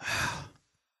husband.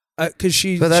 But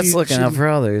that's looking out for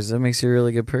others. That makes you a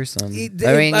really good person. You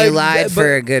lied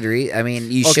for a good reason. I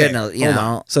mean, you shouldn't have, you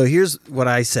know. So here's what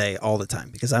I say all the time,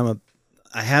 because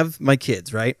I have my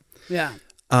kids, right? Yeah.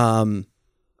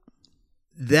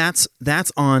 That's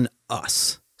on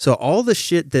us. So all the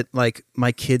shit that like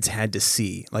my kids had to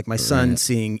see, like my son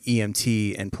seeing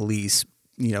EMT and police,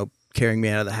 you know, carrying me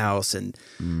out of the house, and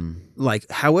like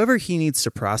however he needs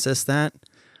to process that.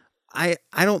 I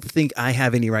don't think I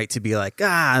have any right to be like,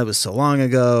 it was so long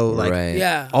ago.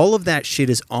 Like, all of that shit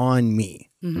is on me.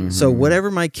 Mm-hmm. So whatever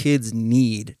my kids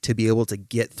need to be able to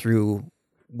get through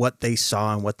what they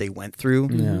saw and what they went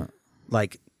through,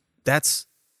 like that's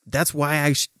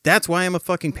why I'm a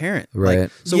fucking parent. Right.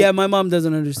 Like, so, my mom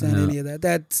doesn't understand any of that.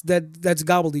 That's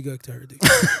gobbledygook to her, dude.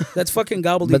 That's fucking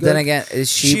gobbledygook. But then again, is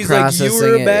she's processing like, you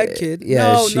were a bad kid.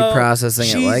 Yeah, no, is she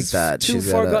processing it like that? Too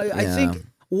far gone. I think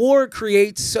war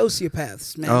creates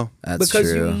sociopaths, man. Oh, that's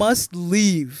because true. You must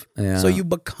leave so you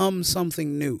become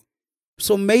something new.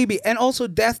 So maybe, and also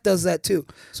death does that too.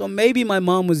 So maybe my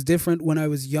mom was different when I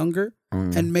was younger,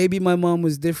 and maybe my mom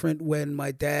was different when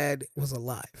my dad was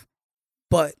alive.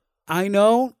 But I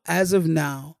know as of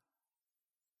now,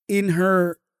 in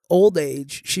her old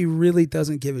age, she really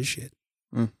doesn't give a shit.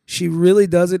 She really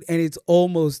doesn't, and it's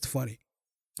almost funny.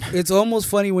 It's almost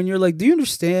funny when you're like, do you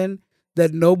understand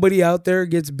that nobody out there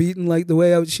gets beaten like the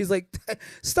way I was? She's like,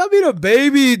 stop being a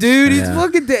baby, dude. He's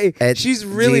fucking day. She's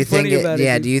really funny about it.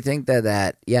 Yeah, do you think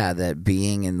that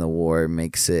being in the war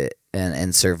makes it,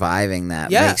 and surviving that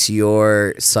makes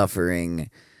your suffering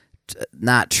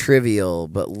not trivial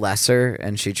but lesser?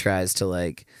 And she tries to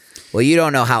like, well, you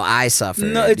don't know how I suffer.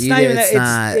 No, it's not even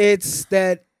that. It's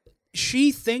that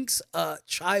she thinks a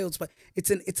child's play.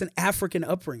 It's an African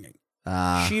upbringing.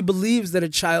 She believes that a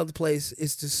child's place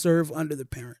is to serve under the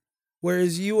parent.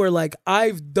 Whereas you are like,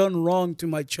 I've done wrong to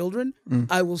my children.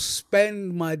 I will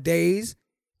spend my days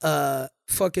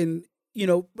fucking,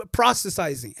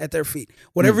 proselytizing at their feet.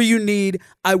 Whatever you need,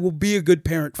 I will be a good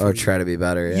parent for you. Or try to be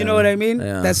better. Yeah. You know what I mean?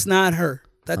 Yeah. That's not her.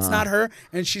 That's not her.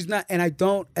 And she's not, and I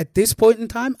don't, at this point in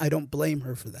time, I don't blame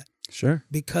her for that. Sure.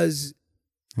 Because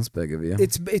that's big of you.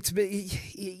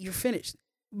 You're finished.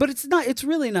 But it's not, it's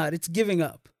really not. It's giving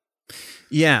up.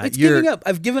 Yeah, it's giving up.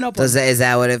 I've given up on her. Is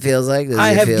that what it feels like? I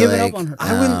have given up on her.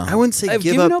 I wouldn't say I've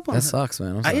give given up. up on her. That sucks,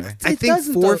 man. I'm sorry. I think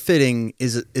forfeiting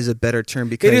is a better term,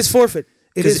 because it is forfeit.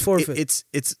 It is forfeit.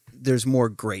 It's there's more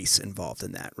grace involved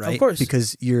in that, right? Of course,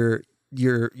 because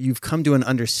you've come to an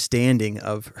understanding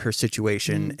of her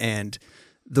situation, and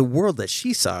the world that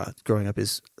she saw growing up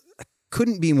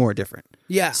couldn't be more different.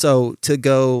 Yeah. So to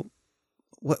go,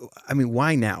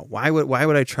 why now? Why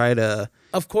would I try to?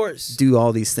 Of course, do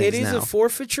all these things. It is now? a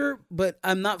forfeiture, but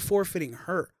I'm not forfeiting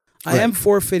her. I am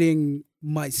forfeiting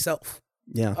myself.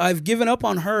 Yeah, I've given up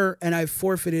on her, and I've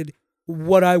forfeited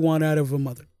what I want out of a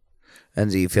mother.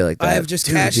 And do you feel like that? I have just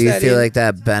cashed Do you that feel in. like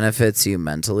that benefits you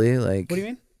mentally? Like, what do you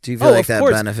mean? Do you feel like that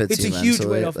course. benefits it's you a mentally? huge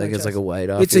weight off my like chest. It's like a weight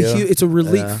off. It's a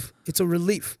relief. Yeah. It's a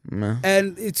relief. Yeah.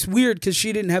 And it's weird because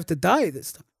she didn't have to die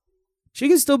this time. She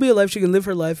can still be alive. She can live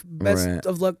her life. Best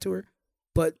of luck to her.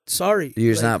 But sorry,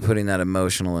 you're just not putting that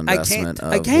emotional investment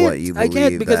of what you believe I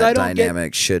can't because that I don't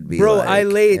dynamic should be. Bro, like. I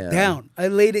laid it down. I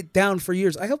laid it down for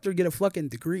years. I helped her get a fucking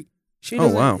degree. She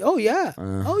doesn't. Wow. Oh yeah.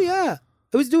 Oh yeah.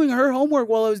 I was doing her homework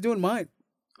while I was doing mine.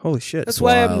 Holy shit. That's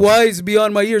why I'm wise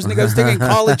beyond my years. Nigga, I was taking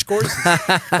college courses.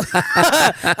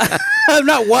 I'm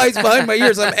not wise behind my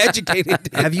years. I'm educated.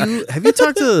 Have you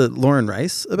talked to Lauren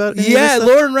Rice about any Yeah, of this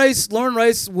Lauren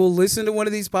Rice will listen to one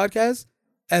of these podcasts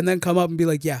and then come up and be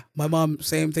like, yeah, my mom,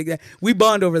 same thing. We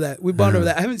bond over that.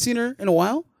 I haven't seen her in a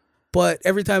while. But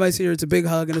every time I see her, it's a big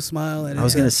hug and a smile. And I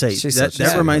was going to say,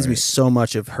 that reminds me so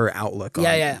much of her outlook on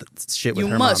shit with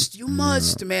her mom. You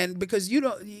must, man, because you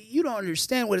don't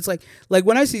understand what it's like. Like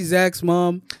when I see Zach's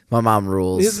mom. My mom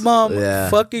rules. His mom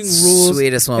fucking rules.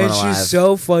 Sweetest woman alive. And she's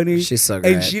so funny. She's so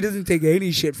great. And she doesn't take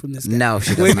any shit from this guy. No,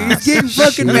 she does not. When he's getting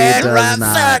fucking mad,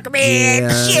 fuck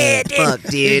man, shit, dude. Fuck,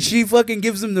 dude. And she fucking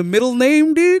gives him the middle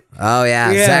name, dude. Oh,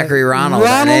 yeah. Zachary Ronald.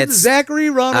 Zachary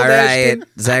Ronald. All right.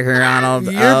 Zachary Ronald.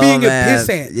 You're being a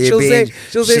pissant.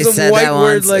 She'll say some white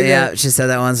word like that. She said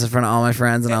that once in front of all my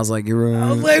friends, and I was like, "You're right."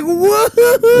 I was like,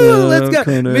 "Whoa, let's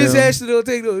go." Miss Ashton don't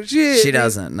take no shit. She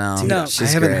doesn't. No, Dude, I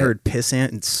haven't heard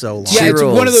pissant in so long. Yeah, it's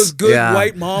one of those good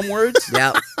white mom words.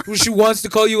 Yeah, where she wants to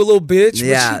call you a little bitch.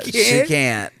 Yeah, but she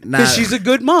can't because she's a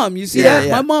good mom. You see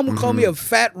that? My mom will call me a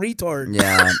fat retard.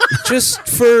 Yeah, just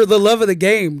for the love of the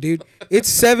game, dude. It's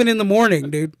 7 a.m,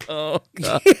 dude. Oh,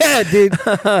 God. Yeah, dude.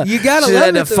 You gotta she love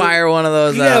had it. to fire one of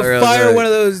those. You gotta fire one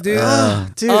of those, dude.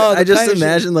 Dude, I just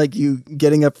imagine like you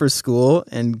getting up for school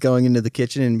and going into the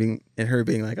kitchen and her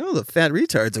being like, "Oh, the fat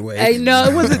retard's awake." Hey, no,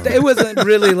 it wasn't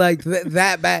really like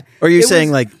that bad. Or are you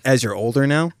saying like as you're older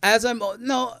now?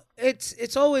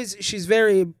 It's always she's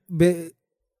very big.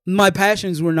 My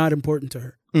passions were not important to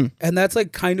her, and that's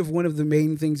like kind of one of the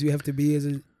main things you have to be as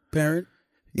a parent.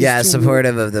 Yeah,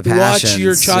 supportive of the passions. Watch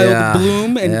your child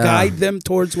bloom and guide them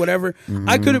towards whatever.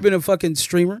 I could have been a fucking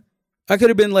streamer. I could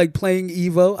have been like playing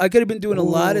Evo. I could have been doing a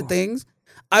lot of things.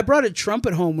 I brought a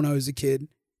trumpet home when I was a kid,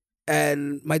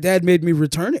 and my dad made me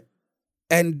return it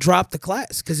and drop the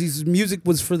class because his music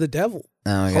was for the devil.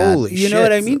 Oh my God. Holy shit. You know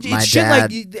what I mean? My it's shit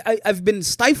dad- like I've been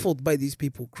stifled by these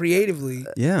people creatively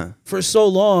Yeah. for so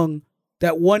long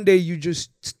that one day you just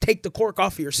take the cork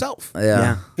off of yourself.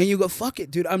 Yeah. And you go, fuck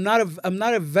it, dude. I'm not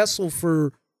a vessel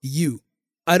for you.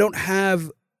 I don't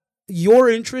have your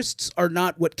interests are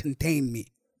not what contain me.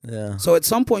 Yeah. So at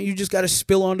some point you just got to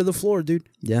spill onto the floor, dude.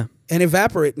 Yeah. And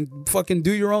evaporate and fucking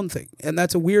do your own thing. And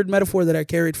that's a weird metaphor that I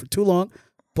carried for too long,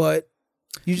 but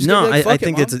you just gotta be like, I fuck it,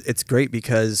 think Mom. it's great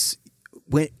because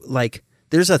when like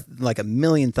there's a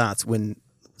million thoughts when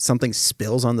something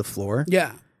spills on the floor.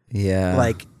 Yeah. Yeah.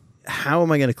 Like, how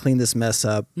am I going to clean this mess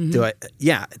up? Do I?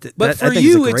 Yeah. But I for think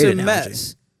you, it's it's a a great analogy.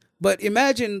 mess. But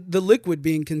imagine the liquid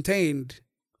being contained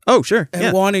Oh, sure. and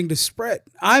Yeah. wanting to spread.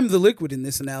 I'm the liquid in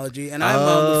this analogy, and I'm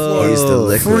on the floor, He's the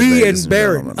liquid, free ladies and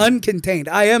barren, gentlemen. uncontained.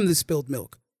 I am the spilled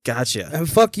milk. Gotcha. And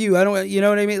fuck you. I don't. You know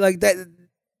what I mean? Like that.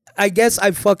 I guess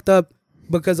I fucked up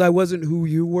because I wasn't who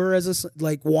you were as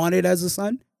a wanted as a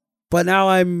son. But now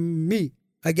I'm me.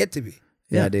 I get to be.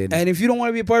 Yeah, dude. And if you don't want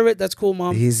to be a part of it, that's cool,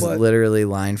 Mom. He's but literally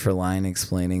line for line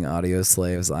explaining Audio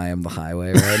Slave's "I Am the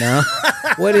Highway" right now.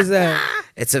 what is that?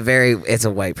 It's a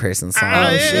white person song.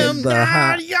 I am the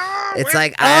It's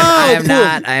like I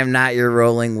am not your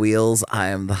rolling wheels. I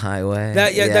am the highway.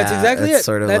 That's exactly it.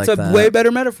 Sort of that's like a that. way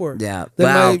better metaphor. Yeah. than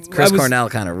Well, my- Chris I was- Cornell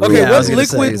kind of ruled. Okay, I what was gonna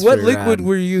say liquid? he's What pretty liquid rad.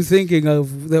 were you thinking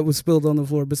of that was spilled on the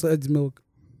floor besides milk?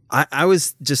 I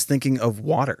was just thinking of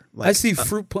water. Like, I see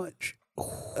fruit punch.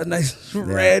 A nice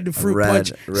red fruit red,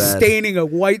 punch red. staining a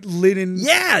white linen.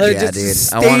 Yeah, like, Yeah,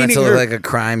 just dude. I want it staining to look her- like a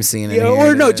crime scene. Yeah, in or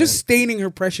here, no, dude. just staining her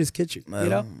precious kitchen. You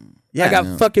know, Yeah. I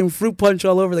got fucking fruit punch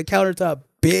all over the countertop,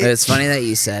 bitch. It's funny that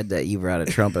you said that you brought a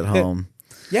trumpet home.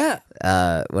 Yeah,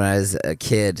 When I was a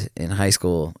kid in high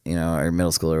school, or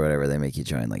middle school or whatever, they make you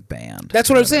join like band. that's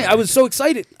what I'm saying. I was so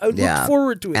excited. I would Yeah. look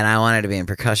forward to it. And I wanted to be in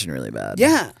percussion really bad.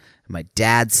 Yeah, My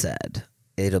dad said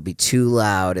it'll be too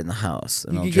loud in the house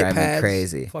and you it'll could get drive me pads,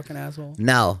 crazy. fucking asshole.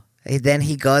 No. Then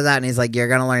he goes out and he's like, "You're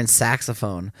gonna learn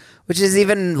saxophone," which is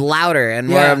even louder and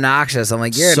more Yeah. obnoxious. I'm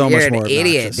like, "You're So much an more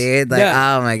idiot, obnoxious. dude!" Like,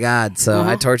 Yeah. oh my god. So I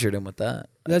Uh-huh. tortured him with that.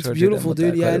 That's beautiful,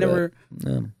 dude. Yeah, I never.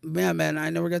 Yeah. Man, I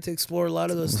never got to explore a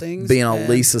lot of those things. Being all and-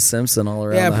 Lisa Simpson all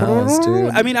around Yeah, the house, dude.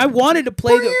 I mean, I wanted to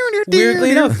play the.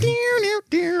 Weirdly enough,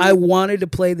 I wanted to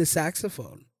play the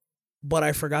saxophone, but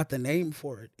I forgot the name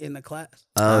for it in the class.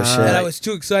 Oh shit! And I was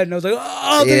too excited. And I was like, "Oh,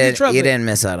 I'll take the trumpet." You didn't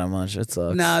miss out on much. It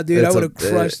sucks. Nah, dude, I It's would have a-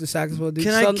 crushed the saxophone. Dude,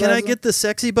 Can I get the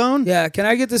sexy bone? Yeah, can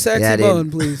I get the Yeah, saxophone,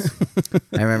 dude. please?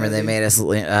 I remember they made us.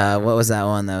 What was that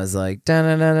one that was like? Da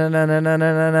da da da da da da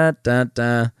da da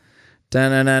da.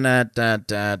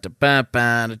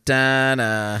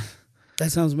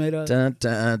 That sounds made up. It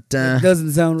It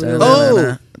doesn't sound real.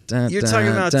 Oh, you're talking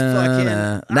about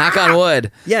fucking- Knock on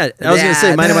wood. Yeah, I was gonna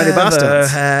say Mighty Mighty Never Boston.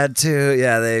 had to.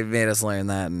 Yeah, they made us learn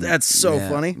that. And, That's so yeah,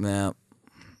 funny. Yeah.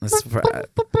 That's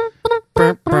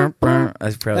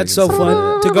That's so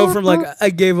fun to go from like I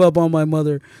gave up on my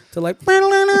mother to like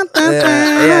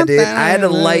yeah, dude. I had to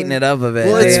lighten it up a bit.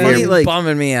 Well, it's funny, like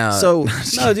bumming me out. So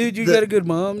no, dude, you got a good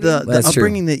mom. The That's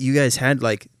upbringing that you guys had,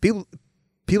 like people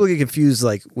get confused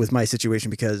like with my situation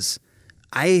because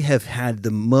I have had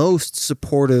the most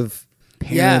supportive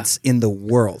parents in the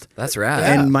world. That's right.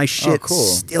 And my shit cool.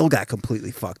 still got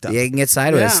completely fucked up. Yeah, you can get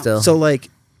sideways still. So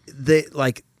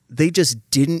they just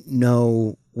didn't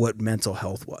know what mental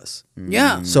health was.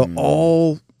 Yeah.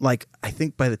 So I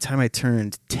think by the time I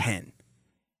turned 10,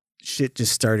 shit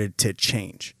just started to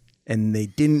change. And they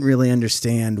didn't really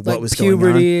understand what was going on.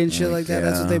 Puberty and shit like that.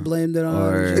 That's what they blamed it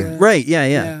on. Right, yeah.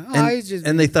 Yeah.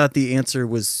 And they thought the answer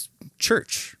was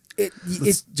church.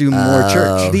 Let's It, do more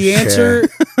church. the answer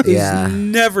is Yeah.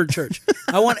 never church.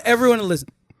 I want everyone to listen.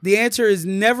 The answer is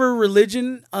never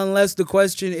religion unless the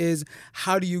question is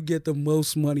how do you get the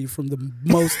most money from the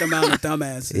most amount of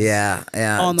dumbasses? Yeah.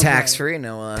 On the Tax planet. free,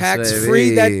 no less. Tax baby.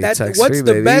 free. That's Tax what's free,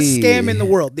 the best baby. scam in the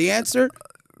world? The answer.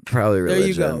 Probably There religion.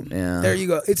 you go. Yeah. There you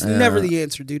go. It's never the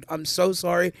answer, dude. I'm so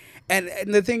sorry. And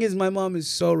the thing is, my mom is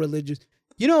so religious.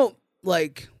 You know,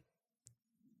 like,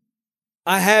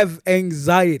 I have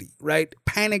anxiety, right?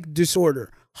 Panic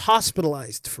disorder,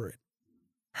 hospitalized for it.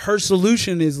 Her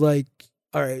solution is like,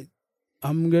 all right,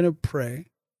 I'm gonna pray.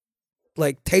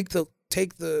 Like, take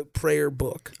the prayer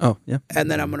book, Oh, yeah.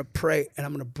 and then I'm gonna pray, and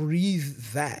I'm gonna breathe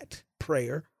that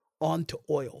prayer onto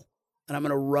oil. And I'm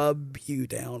going to rub you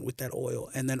down with that oil,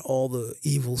 and then all the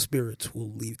evil spirits will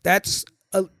leave. That's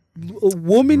a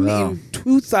woman in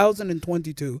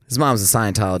 2022. His mom's a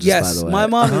Scientologist, Yes, by the way. my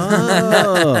mom is.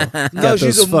 Oh, No, got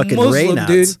she's those a fucking Muslim, Raynaud's.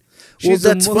 dude. Well, She's a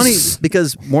that's funny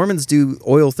because Mormons do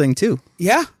oil thing too.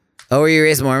 Yeah, Oh, were you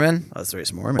raised Mormon? I was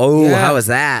raised Mormon. Oh, Yeah. how was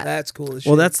that? that's cool as shit.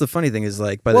 well, that's the funny thing is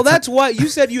like by well, the that's why you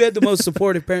said you had the most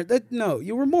supportive parent. No,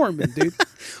 you were Mormon, dude.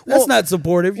 That's Well- not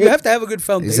supportive. You have to have a good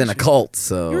foundation. He's in a cult,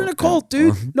 so You're in a cult,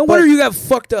 dude. No wonder you got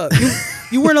fucked up.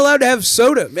 You weren't allowed to have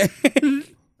soda, man.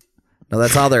 No,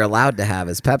 that's all they're allowed to have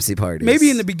is Pepsi parties. Maybe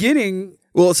in the beginning.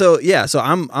 well, so yeah, so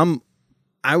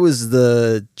I was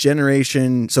the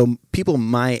generation. So people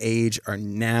my age are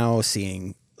now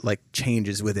seeing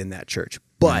changes within that church,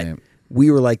 but Right.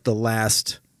 we were like the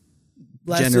last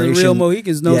Last of the generation. real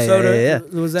Mohicans, no soda.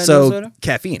 Yeah. Was that so no soda?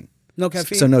 caffeine? No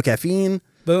caffeine. So no caffeine.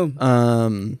 Boom.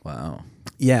 Wow.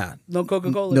 Yeah. No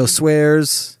Coca-Cola. No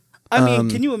swears. I mean,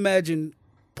 can you imagine?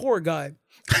 Poor guy.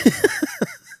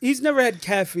 He's never had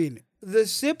caffeine. The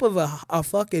sip of a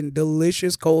fucking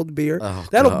delicious cold beer,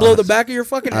 that'll blow the back of your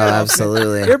fucking head off.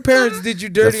 Absolutely. Your parents did you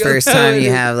The dirty. first time you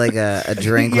have like a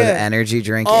drink with Yeah. energy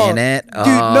drink Oh, in it. dude,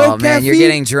 Oh no man, you're caffeine.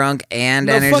 getting drunk and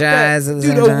No, fuck that. energized at the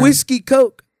Dude, same a time. whiskey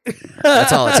Coke.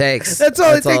 That's all it takes. That's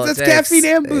all it takes. That's takes. caffeine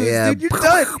and booze, Yeah. dude. You're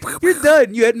done. You're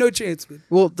done. You had no chance, man.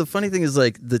 Well, the funny thing is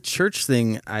like the church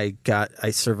thing I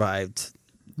survived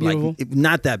Beautiful.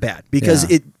 not that bad because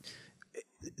Yeah.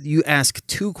 you ask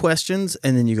two questions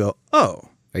and then you go, "Oh,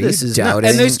 Are you this is doubting?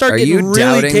 And they start Are getting you really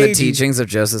doubting the cagey. teachings of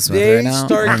Joseph Smith They right now?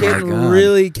 start Oh my getting God.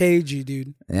 really cagey,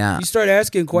 dude. Yeah. You start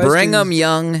asking questions. Brigham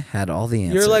Young had all the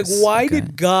answers. You're like, why Okay.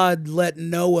 did God let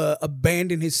Noah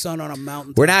abandon his son on a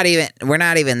mountain? We're not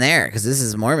even there because this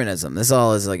is Mormonism. This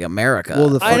all is like America.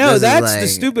 Well, I know This is that's like- the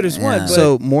stupidest one. yeah. But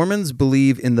So Mormons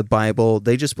believe in the Bible.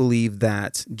 They just believe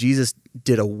that Jesus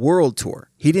did a world tour.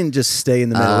 He didn't just stay in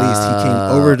the Middle East. He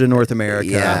came over to North America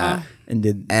yeah. and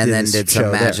did then did some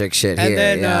show there. magic shit and here.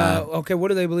 then yeah. okay, what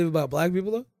do they believe about black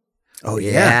people though? Oh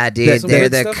Yeah, dude, That- they're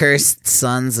that the stuff? cursed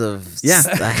sons of Yeah,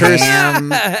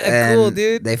 Ham. and Cool,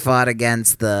 dude. They fought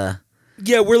against the.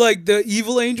 Yeah, we're like the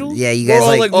evil angels. Yeah, you We're guys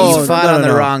all like, oh, you fought no, on the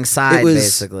no. wrong side, It was-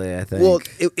 basically. I think. Well,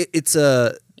 it's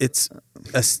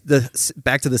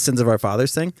back to the sins of our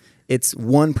fathers thing. It's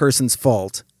one person's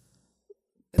fault,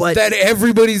 but that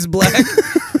everybody's black.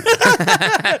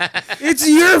 It's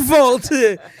your fault.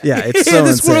 yeah, it's so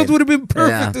this insane. world would have been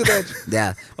perfect Yeah. without you.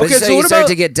 yeah. But Okay, so, so you what start about-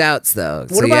 to get doubts, though. What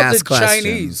so you about ask the questions.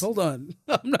 Chinese? Hold on,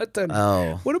 I'm not done.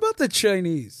 Oh. What about the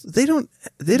Chinese? they don't.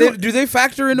 Do they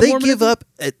factor into They Mormonism? give up.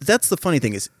 That's the funny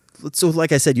thing is. So,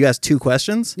 like I said, you ask two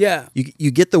questions. Yeah. You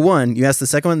get the one. You ask the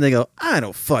second one. They go, I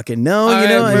don't fucking know. All You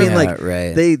know. right, I mean, yeah, like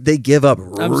right. they give up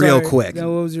I'm real sorry. quick.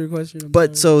 Now, what was your question? I'm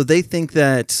But sorry. so they think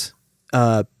that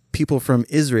people from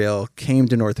Israel came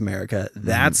to North America.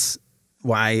 That's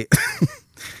why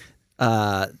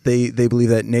they believe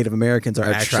that Native Americans are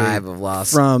A actually tribe of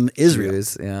lost from Israel.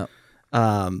 Jews, yeah.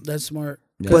 that's smart.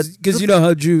 But Because you know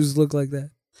how Jews look like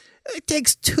that. It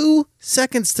takes 2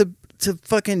 seconds to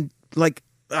fucking like.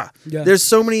 Yeah. There's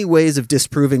so many ways of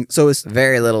disproving. So it's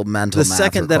Very little mental the math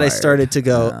second that I required. started to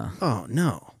go, Yeah. oh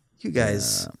no, you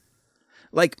guys,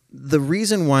 like the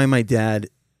reason why my dad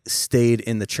stayed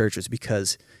in the church was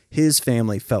because his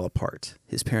family fell apart.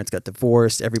 His parents got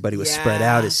divorced. Everybody was spread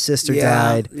out. His sister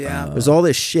died. Yeah. There's all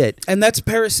this shit. And that's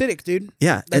parasitic, dude.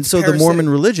 Yeah. That's and so parasitic. the Mormon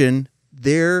religion,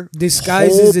 their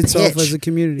disguises whole itself pitch as a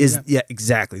community. is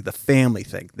exactly, the family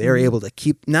thing. They're able to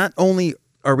keep, not only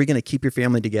are we going to keep your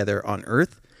family together on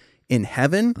earth, in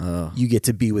heaven, you get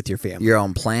to be with your family. Your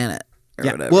own planet or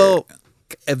whatever. Well,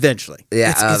 eventually.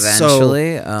 Yeah, It's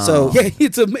eventually. So Yeah,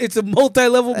 it's a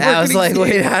multi-level marketing I was like, scheme.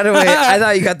 wait, how do we? I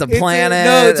thought you got the planet.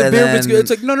 No, it's a and pyramid then- scheme. It's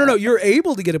like, no. You're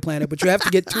able to get a planet, but you have to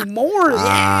get 2 more.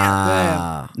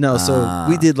 no, so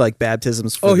we did like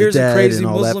baptisms for the here's a dead crazy and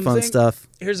all Muslim that fun thing. stuff.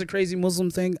 Here's a crazy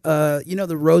Muslim thing. You know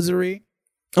the rosary,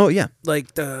 Oh, yeah.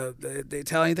 like the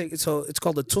Italian thing. So it's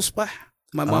called the tusbah.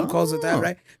 My mom calls it that,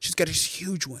 right? She's got this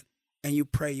huge one, and you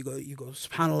pray. You go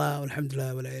Subhanallah,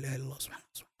 Alhamdulillah, wa la ilaha illallah,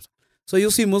 Subhanallah. So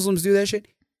you'll see Muslims do that shit.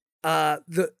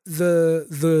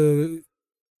 The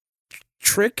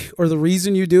trick or the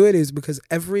reason you do it is because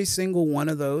every single one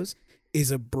of those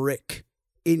is a brick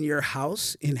in your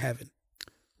house in heaven.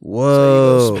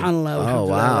 Whoa. So you go, Subhanallah, Oh Alhamdulillah,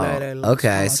 wa la ilaha wow. illallah, Okay,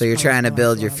 Subhanallah, so you're trying to Subhanallah,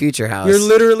 build your Subhanallah. future house. You're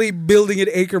literally building it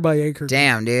acre by acre.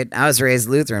 Damn, dude. I was raised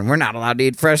Lutheran. We're not allowed to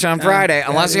eat fresh on Friday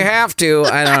unless you have to.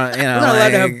 I don't. You know. We're not allowed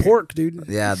to like- have pork, dude.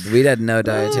 Yeah, we had no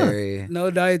dietary.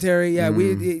 No dietary. Yeah,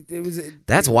 it was.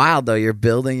 That's wild though. You're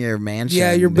building your mansion.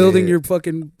 Yeah, you're building dude. your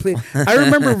fucking. I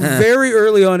remember very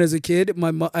early on as a kid,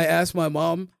 I asked my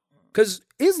mom because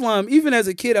Islam, even as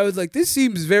a kid, I was like, this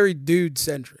seems very dude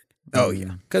centric. Oh,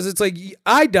 yeah. Because it's like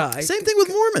I die. Same thing with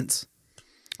Mormons.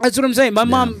 That's what I'm saying. My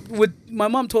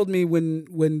mom told me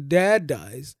when dad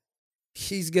dies,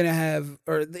 he's gonna have,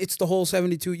 or it's the whole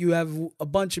 72. You have a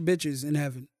bunch of bitches in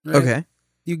heaven. Right? Okay.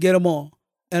 You get them all.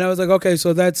 And I was like, okay,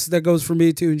 so that goes for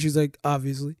me too. And she's like,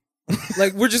 obviously.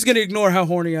 Like, we're just gonna ignore how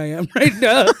horny I am right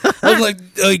now. I'm like,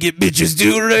 I get bitches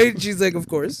too, right? She's like, of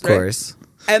course. Of course.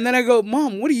 And then I go,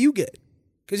 Mom, what do you get?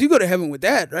 Because you go to heaven with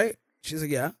dad, right? She's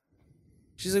like, yeah.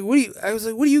 She's like, I was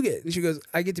like, what do you get? And she goes,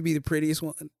 I get to be the prettiest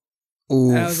one.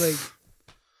 Ooh. And I was like,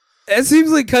 that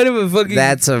seems like kind of a fucking.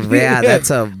 That's a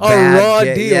that's a a bad raw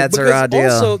deal. deal. Yeah, it's a Because raw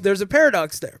deal. Also, there's a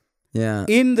paradox there. Yeah.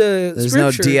 In the There's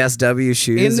scripture, no DSW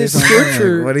shoes. in the or something?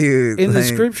 scripture- Like, what do you? in the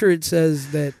like- scripture, it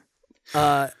says that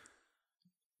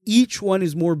each one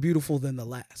is more beautiful than the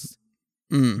last.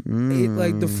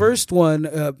 Like the first one,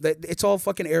 it's all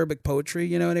fucking Arabic poetry.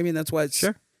 You know what I mean? That's why it's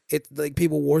It like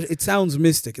people it sounds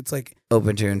mystic. It's like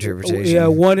Open to interpretation. yeah.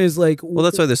 One is like Well,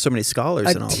 that's why there's so many scholars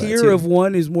and all a that, tier too. of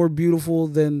one is more beautiful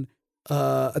than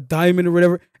a diamond or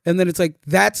whatever, and then it's like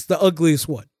that's the ugliest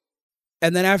one,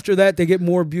 and then after that they get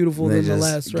more beautiful They than the just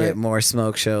last, right? Get more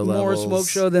smoke show More levels. smoke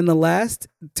show than the last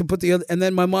to put the other, and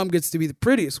then my mom gets to be the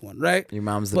prettiest one, right? Your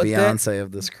mom's the But then- Beyonce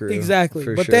of this crew. Exactly.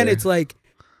 for But sure. then it's like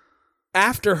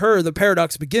after her, the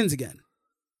paradox begins again.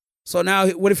 So now,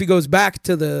 what if he goes back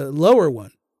to the lower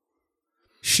one?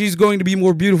 She's going to be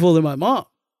more beautiful than my mom.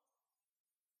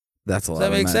 That's a lot. that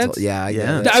of make mental- sense? Yeah, I get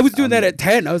Yeah. it. I was doing that at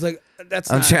 10. I was like,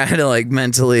 that's I'm not. trying to like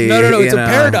mentally. No, it's you a know,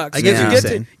 paradox. I get Because what you're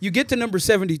saying. you get to number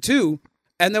 72,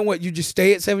 and then what? You just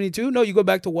stay at 72? No, you go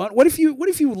back to 1. What if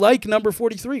you like number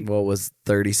 43? What was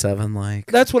 37 like?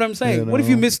 That's what I'm saying. You What if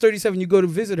you know? miss 37? You go to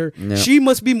visit her. Yeah. She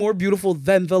must be more beautiful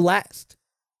than the last.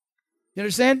 You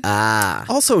understand? Ah,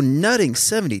 Also, nutting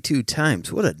 72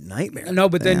 times. What a nightmare. No,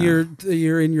 but then Yeah.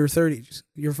 you're in your 30s.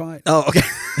 You're fine. Oh, okay.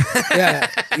 Yeah,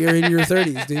 you're in your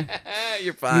 30s, dude. you're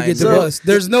You fine. get the So- bus.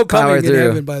 There's no Power coming in through.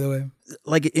 heaven, by the way.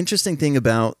 Like, an interesting thing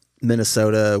about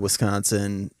Minnesota,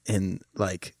 Wisconsin, and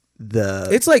like the.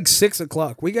 It's like 6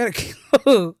 o'clock. We gotta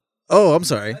go. Oh, I'm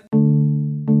sorry.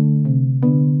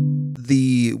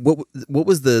 What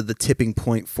was the tipping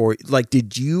point for, like,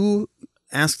 did you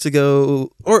ask to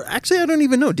go, or actually I don't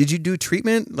even know, did you do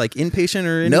treatment, like inpatient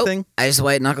or anything? Nope. I just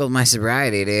white knuckled my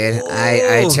sobriety, dude.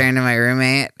 I turned to my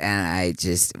roommate and I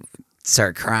just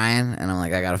start crying, and I'm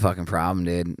like, I got a fucking problem,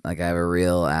 dude. Like I have a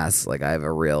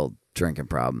real drinking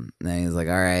problem. And then he's like,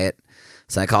 all right.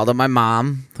 So I called up my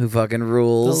mom, who fucking The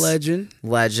rules. legend.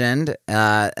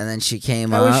 And then she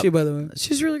came How up. is she, by the way?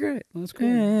 She's really great. That's cool.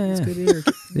 Yeah. That's good to hear. You're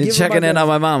Give her checking my in best. on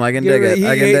my mom. I can Give dig her- it.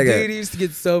 I can dig Dude, he it. used to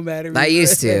get so mad at me. I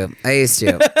used to.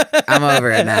 I'm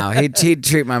over it now. He'd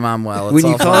treat my mom well. It's When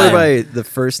you all call fine. her by the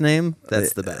first name,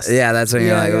 that's the best. Yeah, that's when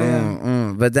you're Yeah, like,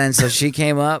 yeah. But then, so she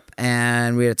came up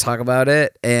and we had to talk about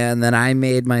it. And then I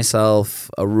made myself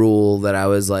a rule that I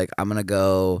was like, I'm going to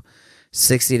go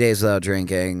 60 days without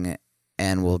drinking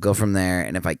and we'll go from there.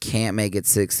 And if I can't make it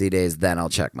 60 days, then I'll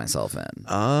check myself in.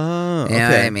 Oh, okay. You know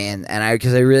what I mean? And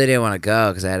because I really didn't want to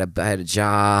go because I had a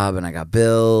job and I got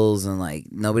bills and like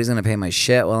nobody's going to pay my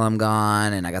shit while I'm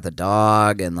gone. And I got the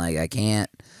dog and like I can't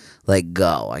like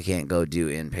go. I can't go do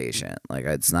inpatient. Like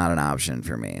it's not an option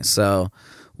for me. So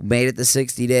made it the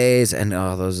 60 days, and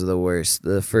those are the worst.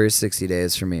 The first 60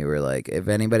 days for me were like, if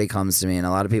anybody comes to me, and a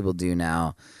lot of people do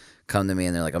now, come to me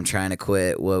and they're like, I'm trying to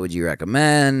quit. What would you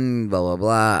recommend? Blah, blah,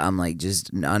 blah. I'm like,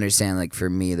 just understand, like, for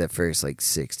me, the first, like,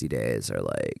 60 days are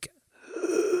like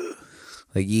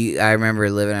I remember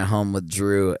living at home with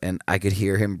Drew, and I could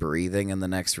hear him breathing in the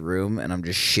next room, and I'm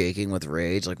just shaking with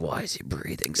rage. Like, why is he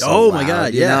breathing so loud? My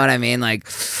God, You know what I mean? Like,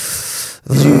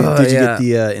 did you get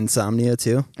the insomnia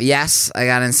too? Yes, I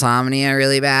got insomnia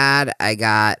really bad. I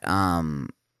got the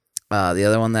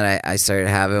other one that I started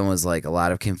having was like a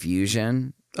lot of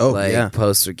confusion. Oh, like yeah.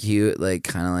 Post-acute, like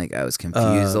kind of like I was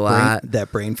confused a lot.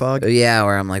 That brain fog? Yeah,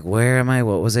 where I'm like, where am I?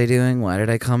 What was I doing? Why did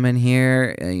I come in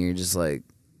here? And you're just like,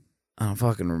 I don't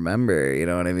fucking remember. You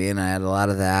know what I mean? I had a lot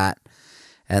of that.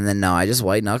 And then, no, I just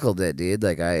white-knuckled it, dude.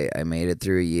 Like, I made it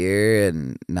through a year,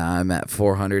 and now I'm at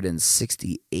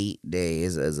 468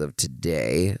 days as of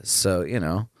today. So, you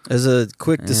know. As a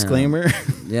quick disclaimer,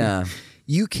 yeah,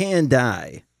 you can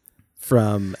die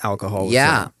from alcohol withdrawal.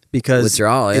 Yeah. Because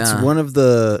withdrawal, it's one of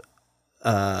the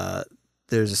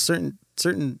there's a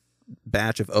certain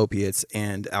batch of opiates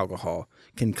and alcohol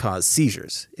can cause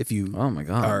seizures if you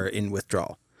are in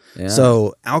withdrawal. Yeah.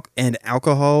 So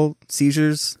alcohol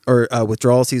seizures or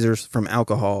withdrawal seizures from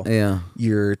alcohol. Yeah.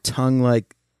 Your tongue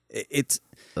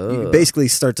you basically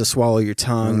start to swallow your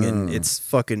tongue, and it's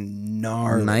fucking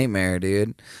gnarly. Nightmare,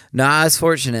 dude. No, I was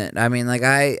fortunate. I mean, like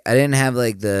I didn't have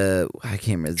like I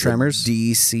can't remember tremors,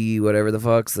 DC, whatever the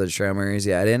fuck's the tremors.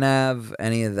 Yeah, I didn't have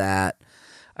any of that.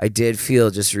 I did feel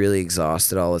just really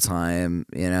exhausted all the time,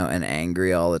 you know, and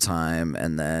angry all the time,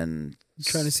 and then I'm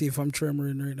trying to see if I'm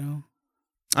tremoring right now.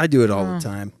 I do it all the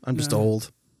time. I'm just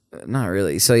old. Not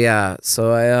really. So yeah.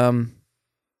 So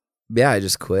I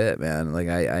just quit, man. Like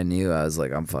I knew I was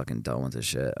like, I'm fucking done with this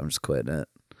shit. I'm just quitting it.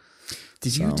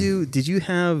 Did you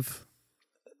have,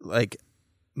 like,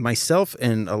 myself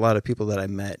and a lot of people that I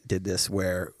met did this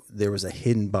where there was a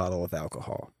hidden bottle of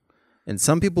alcohol, and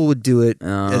some people would do it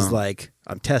as like,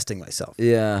 I'm testing myself.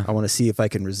 Yeah. I want to see if I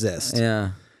can resist.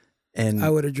 Yeah. And I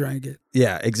would have drank it.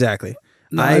 Yeah, exactly.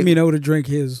 No, I would have drank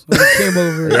his. I came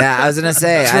over. Yeah, I was gonna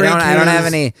say I don't have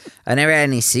any. I never had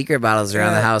any secret bottles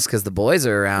around the house because the boys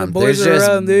are around. The boys There's are just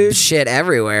around, dude. shit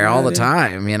everywhere all the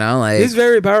time. You know, like it's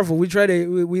very powerful. We tried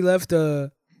to. We left.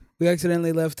 We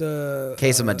accidentally left a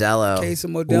case of Modelo.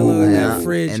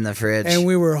 In the fridge, and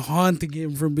we were haunting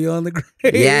him from beyond the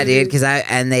grave. Yeah, dude. Because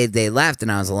they left,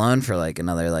 and I was alone for like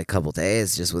another like couple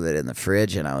days just with it in the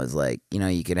fridge, and I was like, you know,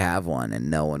 you could have one, and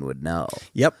no one would know.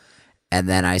 Yep. And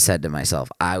then I said to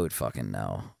myself, I would fucking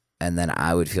know. And then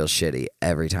I would feel shitty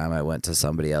every time I went to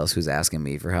somebody else who's asking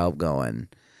me for help going,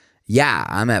 yeah,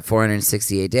 I'm at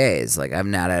 468 days. Like, I've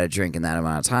not had a drink in that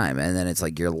amount of time. And then it's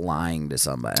like you're lying to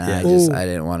somebody. And I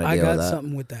didn't want to deal with that. I got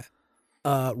something with that.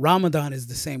 Ramadan is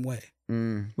the same way.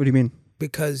 What do you mean?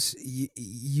 Because if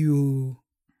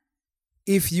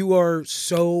you are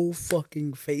so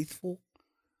fucking faithful,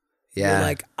 yeah,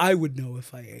 like I would know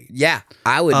if I ate. Yeah,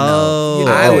 I would know. You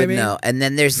know I would mean? know. And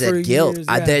then there's that guilt. Years,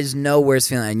 there's no worse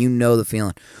feeling, and you know the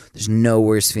feeling. There's no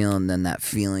worse feeling than that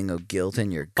feeling of guilt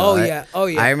in your gut. Oh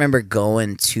yeah. I remember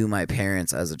going to my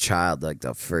parents as a child, like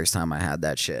the first time I had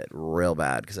that shit, real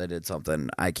bad because I did something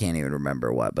I can't even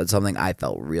remember what, but something I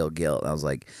felt real guilt. I was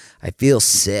like, I feel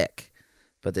sick,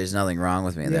 but there's nothing wrong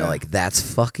with me. And they're like, that's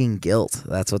fucking guilt.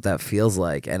 That's what that feels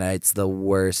like, and it's the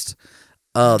worst.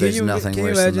 Oh, there's nothing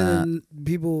worse than that. Can you imagine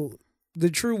people, the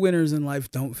true winners in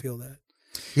life don't feel that?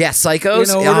 Yeah, psychos.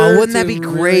 Oh, wouldn't that be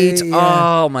great? Really,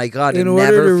 yeah. Oh my god, in order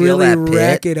never to feel really that pit.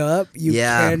 rack it up, you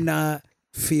cannot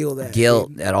feel that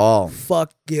guilt at all.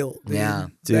 Fuck guilt. Dude. Yeah,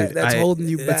 dude, that's holding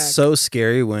you back. It's so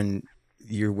scary when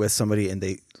you're with somebody and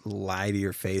they lie to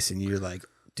your face, and you're like,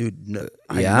 dude, no,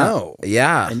 I know.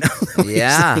 Yeah, I know.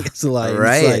 Yeah, it's a lie.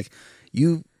 Right. It's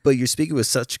like but you're speaking with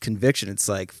such conviction. It's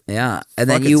like, yeah, and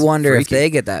then you wonder if they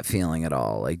get that feeling at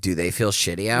all. Like, do they feel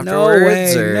shitty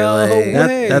afterwards? No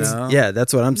way.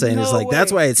 That's what I'm saying. Is like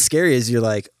that's why it's scary. Is you're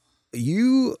like,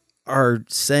 you are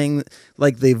saying,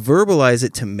 like, they verbalize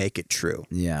it to make it true.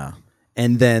 Yeah,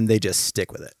 and then they just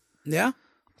stick with it. Yeah.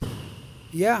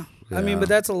 I mean, but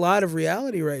that's a lot of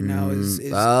reality right now.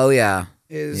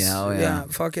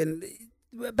 Fucking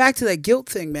back to that guilt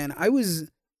thing, man. I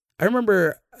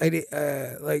remember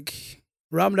like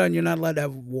Ramadan, you're not allowed to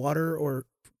have water or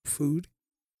food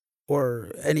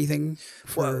or anything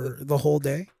for the whole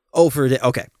day. Oh, for a day.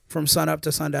 Okay. From sun up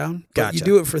to sundown. Gotcha. You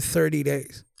do it for 30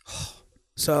 days.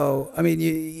 So, I mean,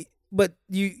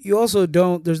 you also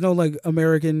don't, there's no like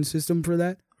American system for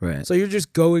that. Right. So you're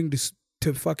just going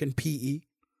to fucking PE.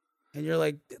 and you're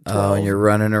like 12. Oh, and you're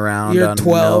running around. You're on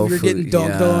 12. No You're food. getting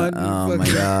dunked on. Oh my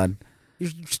god.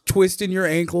 You're twisting your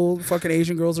ankle. Fucking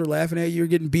Asian girls are laughing at you. You're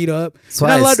getting beat up. That's You're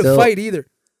why not allowed I to fight either.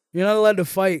 You're not allowed to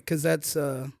fight because that's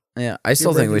Yeah, I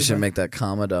still think we breaking should the make that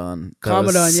Commodon.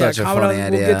 Commodon. Yeah, Such a funny Commodon.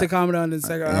 idea. We'll get to Commodon in a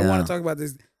second. I Yeah. want to talk about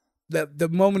this. The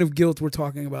moment of guilt we're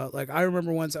talking about. Like I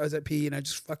remember once I was at PE and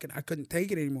I couldn't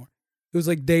take it anymore. It was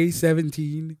like day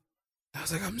 17. I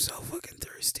was like, I'm so fucking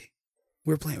thirsty.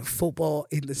 We're playing football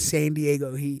in the San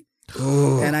Diego heat.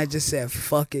 And I just said,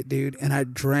 fuck it, dude. And I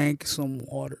drank some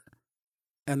water.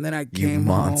 And then I came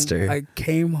home. I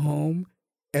came home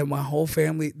and my whole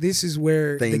family, this is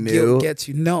where the guilt gets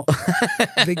you. No.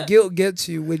 The guilt gets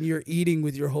you when you're eating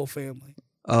with your whole family.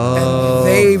 Oh. And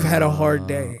they've had a hard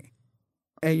day.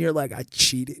 And you're like, I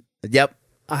cheated. Yep.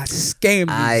 I scammed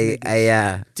these niggas.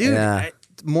 Yeah. Dude, Yeah.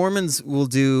 Mormons will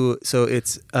do, so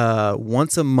it's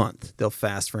once a month they'll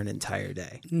fast for an entire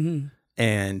day. Mm-hmm.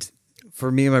 And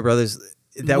for me and my brothers,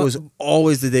 that was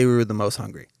always the day we were the most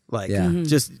hungry. Like,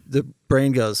 just the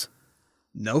brain goes,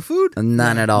 no food?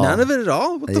 None at all. None of it at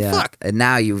all? What the fuck? And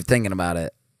now you're thinking about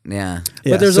it. Yeah.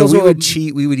 But there's also we would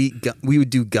cheat. We would eat. We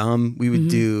would do gum. We would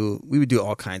do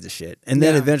all kinds of shit. And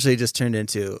then eventually it just turned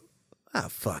into,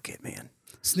 fuck it, man.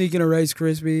 Sneaking a Rice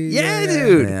Krispie. Yeah,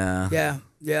 dude. Yeah.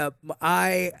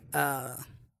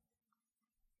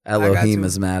 Elohim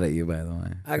is mad at you, by the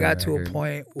way. I got to a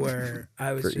point where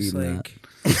I was just like,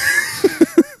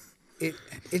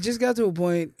 it just got to a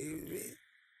point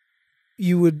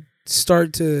you would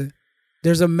start to,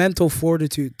 there's a mental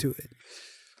fortitude to it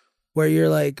where you're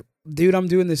like, dude, I'm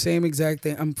doing the same exact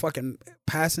thing. I'm fucking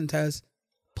passing tests,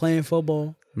 playing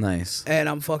football. Nice. And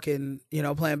I'm fucking,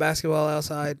 playing basketball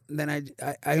outside. And then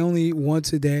I only eat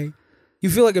once a day. You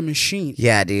feel like a machine.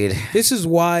 Yeah, dude. This is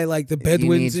why, like, the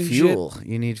Bedouins and fuel. shit.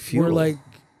 You need fuel. We're like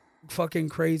fucking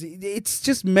crazy. It's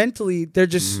just mentally, they're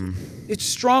just, it's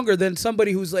stronger than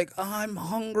somebody who's like, I'm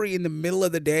hungry in the middle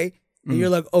of the day. And you're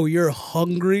like, oh, you're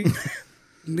hungry?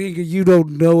 Nigga, you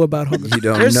don't know about hunger. You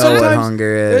don't know what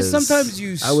hunger is. There's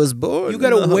sometimes I was born. You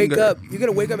gotta wake up. You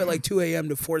gotta wake up at like 2 a.m.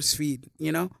 to force feed.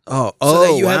 Oh, so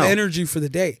that you have energy for the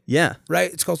day. Yeah,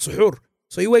 right. It's called suhoor.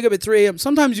 So you wake up at 3 a.m.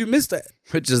 Sometimes you miss that.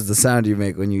 Which is the sound you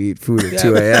make when you eat food at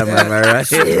 2 a.m. Am I right?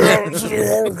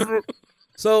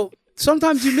 So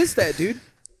sometimes you miss that, dude.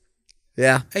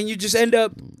 Yeah. And you just end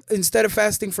up, instead of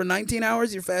fasting for 19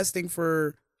 hours, you're fasting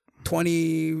for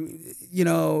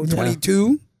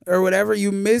 22 or whatever.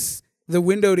 You miss the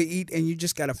window to eat and you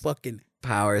just gotta fucking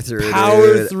power through.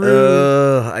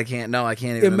 I can't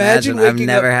even imagine. I've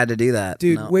never had to do that.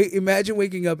 Dude, imagine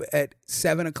waking up at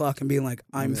 7 o'clock and being like,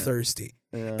 I'm thirsty.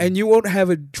 Yeah. And you won't have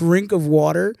a drink of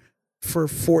water for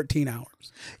 14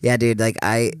 hours. Yeah, dude, like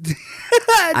I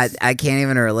can't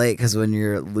even relate because when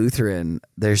you're Lutheran,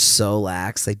 they're so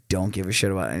lax. They don't give a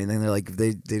shit about anything. They're like,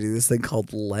 they do this thing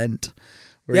called Lent.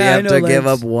 Where you have to give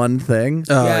up one thing.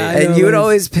 Oh, and you would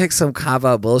always pick some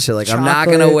cop-out bullshit. Like, I'm not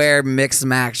going to wear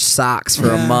mix-match socks for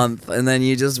a month. And then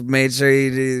you just made sure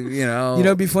you do,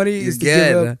 it'd be funny is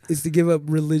to give up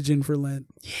religion for Lent.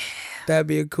 Yeah. That'd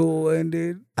be a cool one,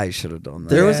 dude. I should have done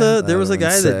that. There was a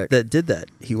guy that did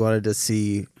that. He wanted to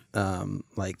see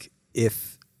like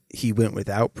if he went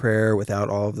without prayer, without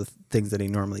all of the things that he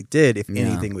normally did, if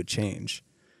anything would change.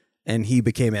 And he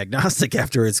became agnostic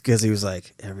afterwards because he was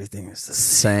like, everything is the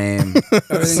same.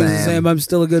 Everything's the same. I'm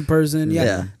still a good person.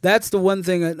 Yeah. That's the one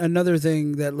thing, another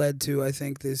thing that led to, I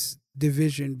think, this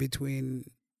division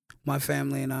between my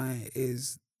family and I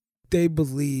is they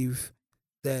believe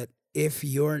that if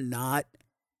you're not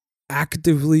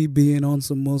actively being on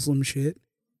some Muslim shit,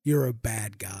 you're a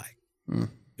bad guy.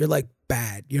 You're like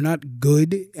bad. You're not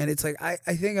good. And it's like, I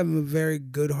think I'm a very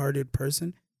good-hearted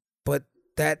person, but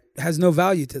that has no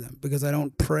value to them because I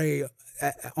don't pray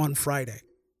on Friday.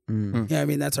 Yeah, I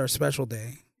mean, that's our special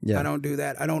day. Yeah. I don't do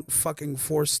that. I don't fucking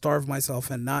starve myself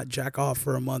and not jack off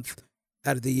for a month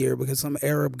out of the year because some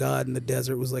Arab god in the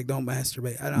desert was like, don't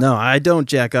masturbate. I don't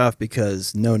jack off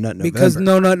because No Nut November. Because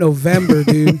No Nut November,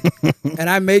 dude. And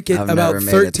I make it about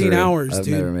 13 hours,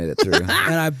 dude. I've never made it through. And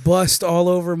I bust all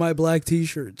over my black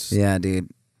t-shirts. Yeah, dude.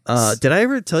 Did I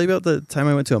ever tell you about the time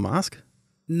I went to a mosque?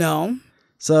 No.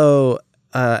 So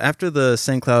after the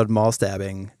St. Cloud mall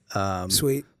stabbing,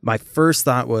 sweet. My first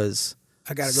thought was,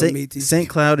 I gotta go meet these St.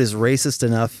 Cloud is racist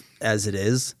enough as it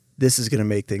is. This is going to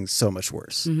make things so much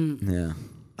worse. Yeah.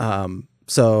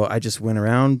 So I just went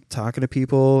around talking to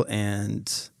people, and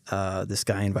this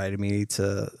guy invited me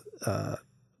to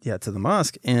the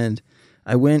mosque, and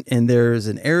I went, and there's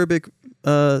an Arabic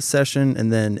session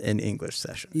and then an English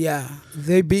session. Yeah,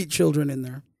 they beat children in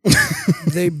there.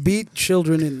 They beat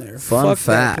children in there. Fuck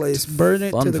that place. Burn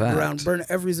it to the ground. Burn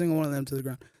every single one of them to the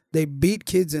ground. They beat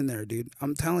kids in there, dude.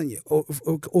 I'm telling you,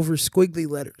 over squiggly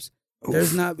letters.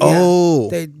 There's not. Oh,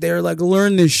 they're like,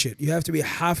 learn this shit. You have to be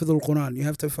Hafidh al-Quran. You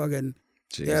have to fucking.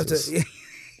 Jesus. You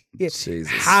have to.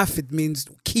 Jesus. Hafid means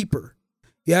keeper.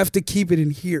 You have to keep it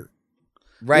in here.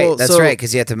 Right, well, that's right,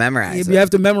 because you have to memorize it. You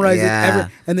have to memorize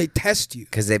it, and they test you.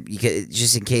 Because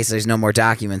just in case there's no more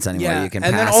documents anymore, you can pass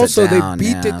it down. And then also they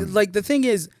beat it. Like, the thing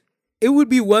is, it would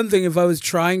be one thing if I was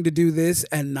trying to do this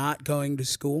and not going to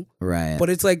school. Right.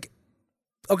 But it's like,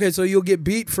 okay, so you'll get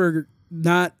beat for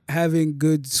not having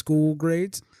good school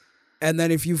grades. And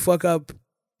then if you fuck up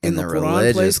in the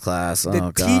Quran religious class,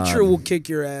 the teacher will kick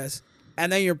your ass.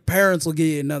 And then your parents will give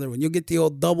you another one. You'll get the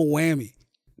old double whammy.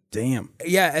 Damn.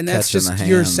 Yeah, and that's just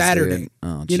your Saturday.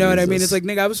 Oh, you know what I mean? It's like,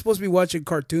 nigga, I was supposed to be watching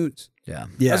cartoons. Yeah.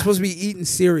 I was supposed to be eating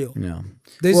cereal. Yeah.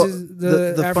 This is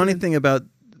the funny thing about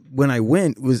when I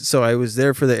went was, so I was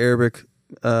there for the Arabic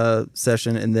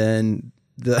session, and then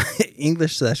the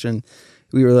English session,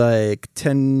 we were like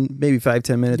 10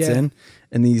 minutes in,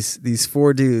 and these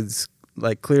four dudes,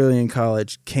 like clearly in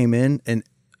college, came in, and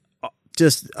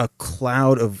just a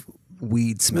cloud of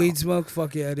weed smell. Weed smoke,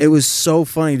 fuck yeah. Dude. It was so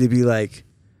funny to be like,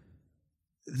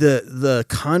 the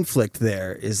conflict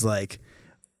there is like,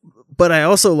 but I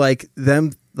also like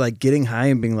them like getting high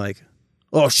and being like,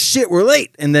 oh shit, we're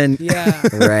late, and then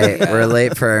right, we're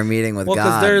late for our meeting with God.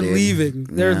 Because they're leaving.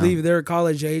 They're leaving. They're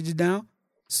college age now,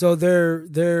 so they're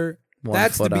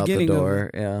that's the beginning out the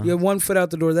door. Of it. Yeah, 1 foot out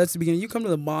the door. That's the beginning. You come to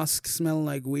the mosque smelling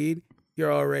like weed,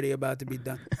 you're already about to be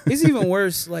done. It's even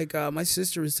worse. Like my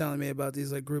sister was telling me about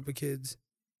these like group of kids,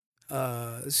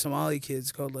 Somali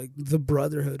kids called like the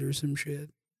Brotherhood or some shit.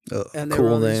 And they cool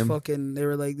were all name. they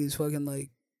were like these fucking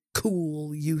like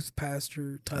cool youth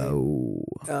pastor type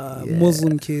yeah.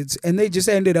 Muslim kids, and they just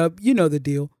ended up, you know the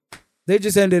deal. They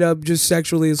just ended up just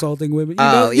sexually assaulting women.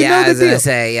 I was gonna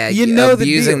say, you know,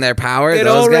 abusing their power.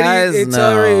 Those guys,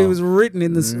 it was written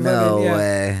in the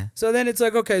way. So then it's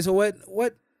like, okay, so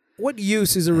what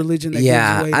use is a religion that gives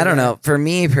away I don't that? know. For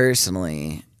me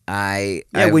personally,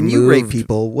 when you rape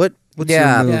people, what's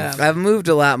your move? I've moved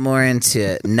a lot more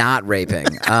into not raping.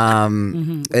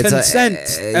 It's consent,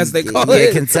 as they call it.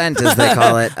 Yeah, consent, as they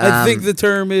call it. I think the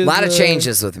term is a lot of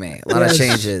changes with me. A lot of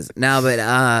changes. No, but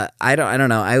I don't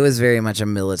know. I was very much a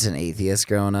militant atheist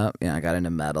growing up. You know, I got into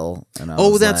metal. And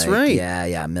that's right.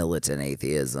 Yeah, militant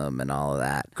atheism and all of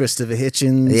that. Christopher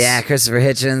Hitchens. Yeah, Christopher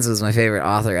Hitchens was my favorite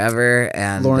author ever,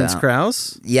 and Lawrence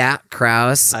Krauss. Yeah,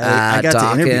 Krauss. I got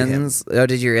Dawkins. to interview him. Oh,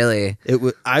 did you really?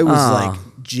 I was like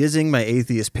jizzing my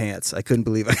atheist pants. I couldn't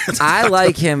believe it. I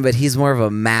like him, but he's more of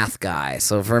a math guy.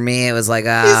 So for me, it was like,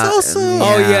 he's also.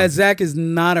 Oh yeah, Zach is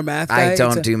not a math guy. I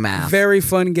don't do math. Very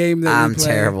fun game that I'm we play.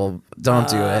 terrible. Don't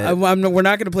do it. We're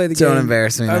not going to play the game. Don't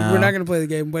embarrass me now. We're not going to play the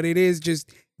game, but it is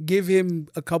just give him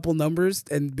a couple numbers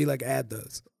and be like, add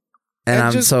those. And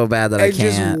I'm just so bad that I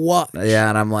can't. Just watch. Yeah,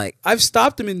 and I'm like, I've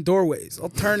stopped him in doorways. I'll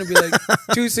turn and be like,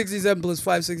 267 plus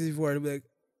 564, and he'll be like.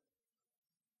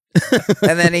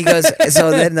 And then he goes,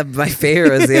 so then my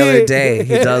favorite was the other day,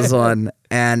 he does one,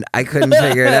 and I couldn't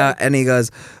figure it out, and he goes,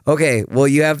 okay, well,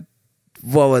 you have,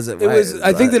 what was it?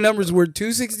 I think the numbers were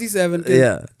 267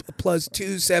 plus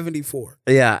 274.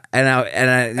 Yeah, and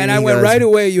I went goes, right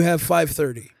away, you have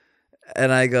 530.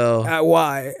 And I go,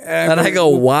 why? And I go,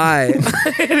 why?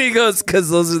 And he goes, because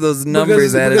those are those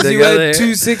numbers added together. Because you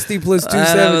had 260 plus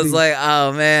 270. And I was like,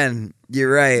 oh man,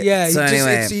 you're right. Yeah, so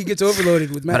anyway, he gets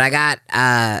overloaded with math. But I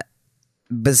got,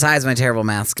 besides my terrible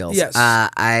math skills, yes.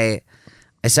 I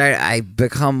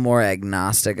become more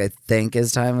agnostic, I think,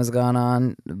 as time has gone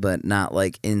on, but not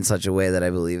like in such a way that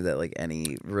I believe that like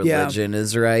any religion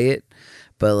is right.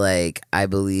 But like, I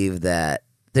believe that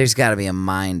there's got to be a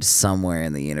mind somewhere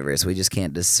in the universe. We just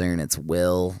can't discern its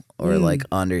will or like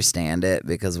understand it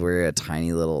because we're a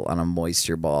tiny little on a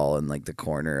moisture ball in like the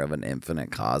corner of an infinite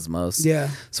cosmos. Yeah.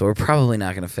 So we're probably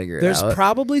not going to figure it out. There's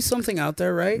probably something out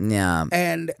there, right? Yeah.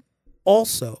 And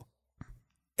also,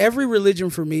 every religion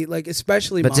for me, like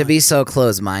especially to be so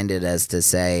close-minded as to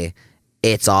say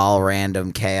it's all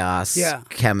random chaos,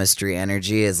 chemistry,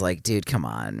 energy is like, dude, come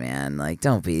on, man. Like,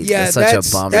 don't be such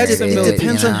a bummer. It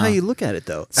depends on how you look at it,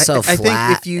 though. So I flat,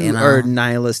 think if you are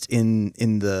nihilist in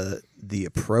the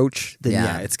approach,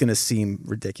 then it's going to seem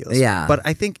ridiculous. Yeah. But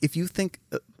I think if you think,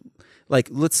 like,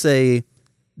 let's say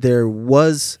there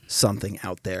was something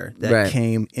out there that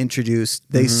came,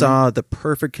 introduced, they saw the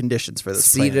perfect conditions for this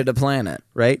seeded a planet.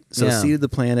 Right? So seeded the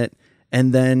planet,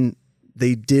 and then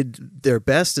they did their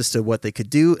best as to what they could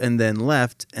do and then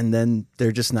left, and then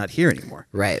they're just not here anymore.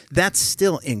 Right. That's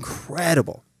still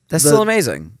incredible. That's still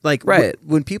amazing. Like,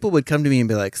 when people would come to me and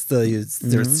be like, there's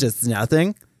just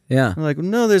nothing. Yeah. I'm like,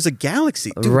 no, there's a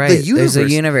galaxy. Dude, right. The universe.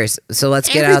 There's a universe. So let's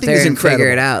get out Everything there is and figure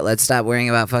incredible. it out. Let's stop worrying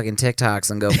about fucking TikToks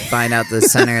and go find out the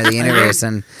center of the universe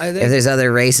and I think- if there's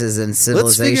other races and Let's figure out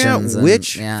civilizations.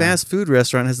 which and, yeah. fast food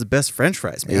restaurant has the best French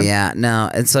fries, man. Yeah, no.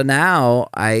 And so now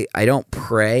I don't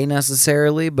pray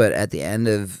necessarily, but at the end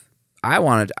of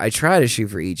I try to shoot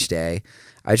for each day.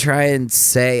 I try and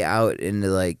say out into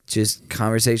like just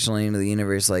conversationally into the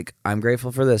universe, like I'm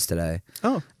grateful for this today.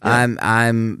 Oh, yeah.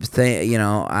 I'm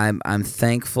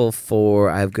thankful for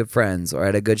I have good friends, or I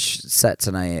had a good set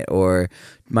tonight, or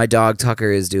my dog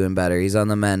Tucker is doing better. He's on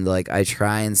the mend. Like I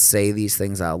try and say these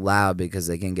things out loud because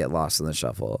they can get lost in the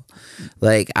shuffle.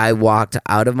 Like I walked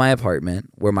out of my apartment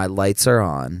where my lights are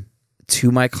on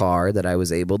to my car that I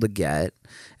was able to get.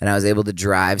 And I was able to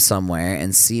drive somewhere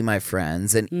and see my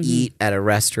friends and eat at a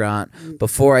restaurant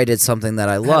before I did something that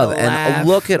I love. And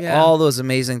look at all those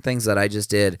amazing things that I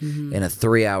just did in a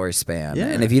 3-hour span. Yeah.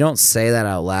 And if you don't say that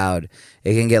out loud,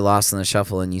 it can get lost in the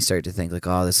shuffle and you start to think like,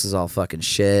 oh, this is all fucking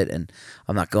shit and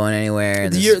I'm not going anywhere.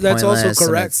 And this is That's also pointless.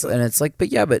 correct. And it's like,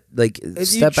 but yeah, but like If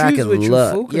step you back choose and what you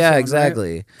look. focus Yeah, on,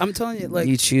 exactly. right? I'm telling you, like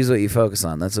you choose what you focus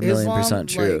on. That's a Islam, 1,000,000%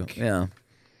 true. like- Yeah.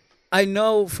 I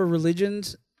know for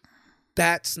religions,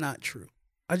 that's not true.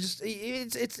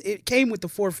 It came with the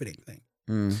forfeiting thing.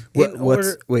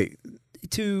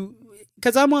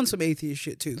 Because I'm on some atheist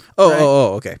shit too. right?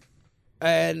 Okay.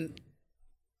 And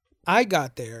I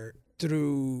got there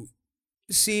through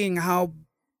seeing how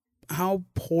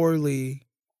poorly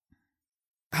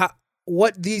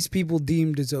what these people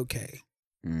deemed is okay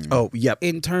Oh, yep.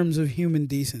 in terms of human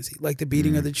decency, like the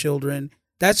beating of the children.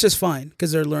 That's just fine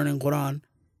because they're learning Quran,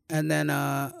 and then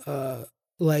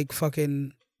like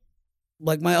fucking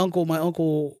like my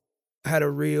uncle had a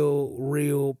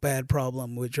real bad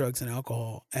problem with drugs and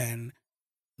alcohol, and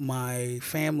my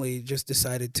family just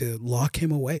decided to lock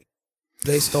him away.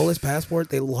 They stole his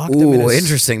passport. They locked him in a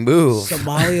interesting move.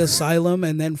 Somalia asylum,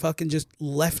 and then fucking just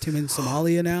left him in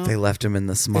Somalia now. They left him in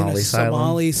the Somali in a asylum.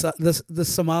 the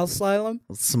Somali asylum.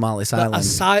 Somali asylum. A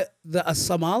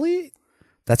Somali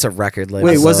That's a record label.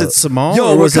 Wait, was it small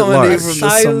Yo, or we're was it coming in large? from the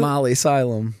Somali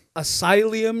asylum.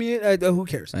 asylum. Who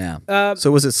cares? Yeah. So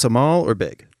was it small or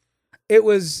big? It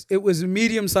was a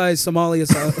medium-sized Somali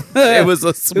asylum. It was a It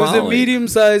was Somali. a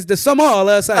medium-sized the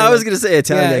Somali asylum. I was gonna say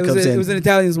Italian. Yeah, that comes in. it was an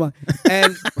Italian Somali,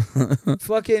 and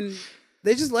fucking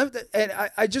they just left it. And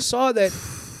I just saw that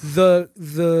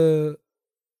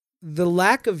the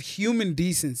lack of human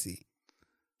decency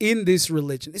in this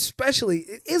religion, especially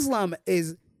Islam,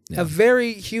 is a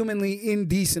very humanly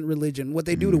indecent religion. What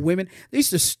they do to women, they used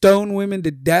to stone women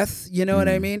to death. You know what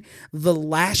I mean? The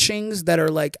lashings that are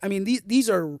like, I mean, these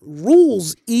are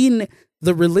rules in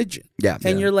the religion. Yeah.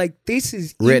 And you're like, this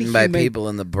is Written by inhumane. people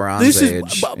in the Bronze This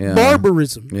Age. is Yeah.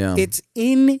 barbarism. Yeah. It's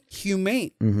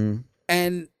inhumane. Mm-hmm.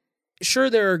 And sure,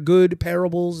 there are good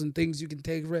parables and things you can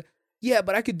take from it. Yeah,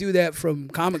 but I could do that from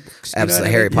comic books. You know Absolutely. what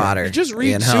I Harry mean? Potter. You just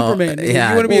read you know? Superman. Yeah.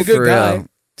 You want to be a good for guy. real.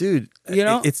 Dude, You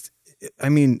know? I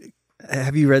mean,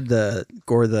 have you read the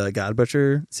Gore the God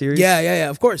Butcher series?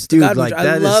 Yeah. Of course, Dude, the God like, Butcher. I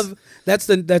that love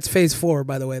that's phase 4.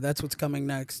 By the way, that's what's coming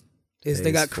next. Is they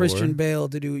Phase got 4? Christian Bale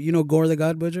to do? You know Gore the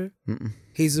God Butcher? Mm-mm.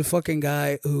 He's a fucking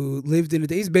guy who lived in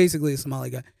he's basically a Somali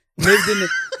guy.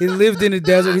 He lived in a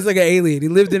desert. He's like an alien. He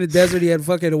lived in a desert. He had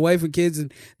fucking a wife and kids,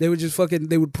 and they would just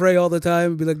they would pray all the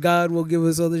time and be like, God will give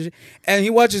us all this shit. And he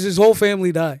watches his whole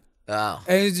family die. Oh.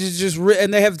 And it's just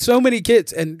and they have so many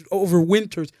kids, and over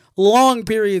winters, long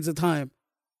periods of time,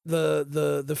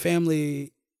 the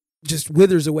family just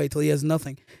withers away till he has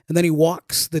nothing, and then he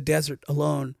walks the desert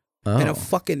alone, and a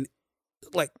fucking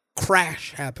like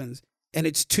crash happens, and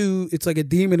it's like a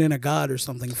demon and a god or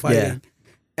something fighting,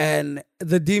 and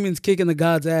the demon's kicking the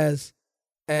god's ass,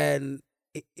 and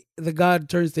the god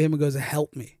turns to him and goes,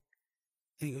 "Help me,"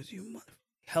 and he goes, "You mother,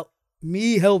 help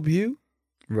me, help you."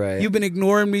 Right. You've been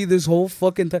ignoring me this whole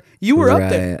fucking time. You were up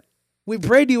there. Right. We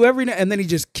prayed to you every night, and then he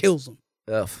just kills him,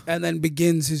 Ugh. and then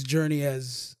begins his journey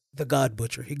as the God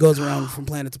Butcher. He goes around from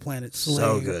planet to planet, So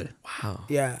slaying. good. Wow.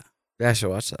 Yeah, Yeah, I should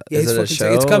watch that. Yeah, Is it's it a fucking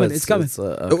show? it's coming. It's coming.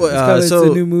 okay. it's so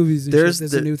the new movies. And there's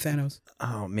there's the- a new Thanos.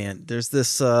 Oh man, there's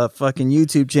this fucking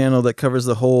YouTube channel that covers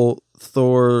the whole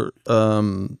Thor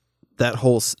that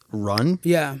whole run.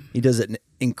 Yeah, He does an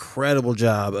incredible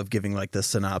job of giving like the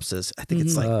synopsis. I think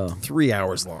it's like Oh. 3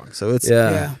 hours long. So it's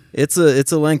yeah. it's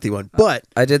a lengthy one. But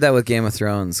I did that with Game of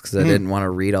Thrones because I didn't want to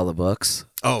read all the books.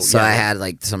 Oh, so yeah. I had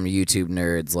like some YouTube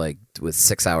nerds like with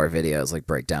 6-hour videos like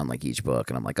break down like each book,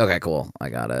 and I'm like, okay, cool, I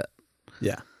got it.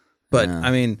 yeah. But Yeah.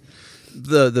 I mean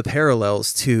the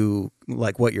parallels to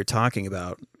like what you're talking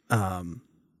about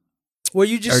Well,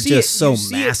 you just are see just it, so you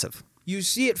see it- massive. You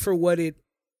see it for what it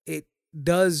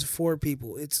does for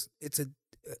people. It's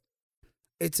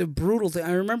a brutal thing.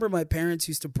 I remember my parents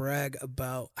used to brag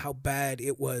about how bad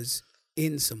it was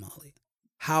in Somalia,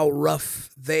 how rough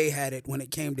they had it when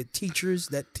it came to teachers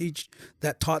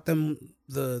that taught them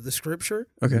the scripture.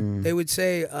 Okay. They would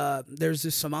say there's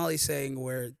this Somali saying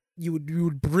where you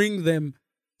would bring them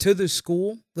to the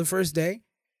school the first day,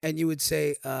 and you would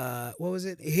say, what was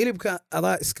it?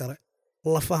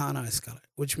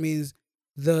 Which means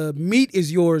the meat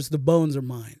is yours, the bones are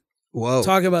mine. Whoa.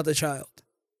 Talking about the child.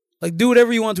 Like, do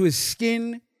whatever you want to his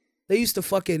skin. They used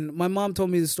to my mom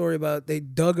told me the story about they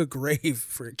dug a grave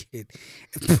for a kid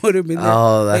and put him in there.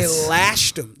 Oh, They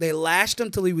lashed him. They lashed him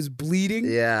till he was bleeding.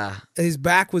 Yeah. His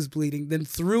back was bleeding. Then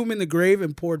threw him in the grave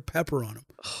and poured pepper on him.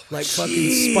 Like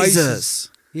fucking spices.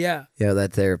 Yeah. Yeah,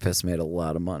 that therapist made a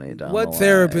lot of money down What the line.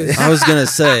 therapist? I was gonna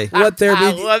say. What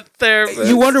therapist? What therapist?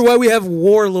 You wonder why we have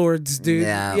warlords, dude.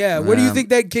 Yeah. What do you think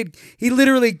that kid? He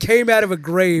literally came out of a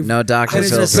grave. No Dr. And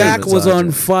Phil his says back it's was doctor.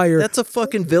 on fire. That's a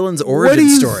fucking villain's origin What do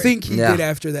you story. think he Yeah. did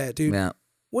after that, dude? Yeah.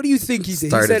 What do you think he did?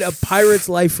 Started He said, "A pirate's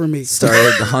life for me."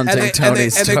 Started hunting Tony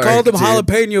and Stark. they called him dude.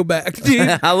 jalapeno back, dude.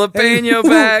 Jalapeno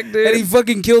back, dude. And he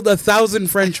fucking killed 1,000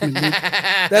 Frenchmen, dude.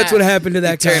 That's what happened to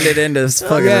that guy. Turned it into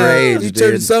fucking Yeah, rage, he dude.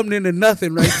 turned something into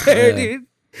nothing right there, Yeah. dude.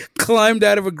 Climbed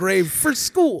out of a grave for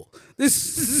school.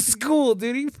 This is school,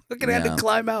 dude. He fucking had Yeah. to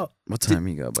climb out. What time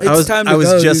you go, It's buddy? time to I was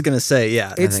go, just dude. gonna say,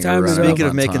 yeah. It's think time we're to running go. Speaking of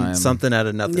on making time. something out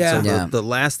of nothing, Yeah. so Yeah. the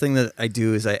last thing that I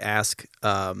do is I ask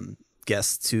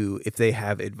guests to if they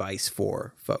have advice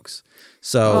for folks.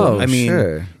 So I mean,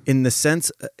 sure. in the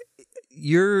sense,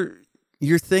 your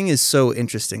thing is so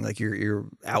interesting, like your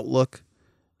outlook,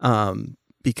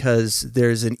 because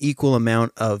there's an equal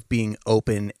amount of being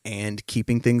open and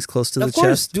keeping things close to the Of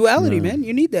course, chest. duality, man.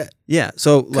 You need that. Yeah.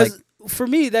 So like, For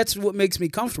me, that's what makes me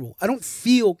comfortable. I don't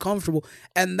feel comfortable.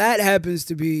 And that happens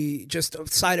to be just a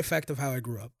side effect of how I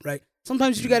grew up, right?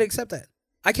 Sometimes you got to accept that.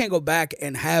 I can't go back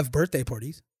and have birthday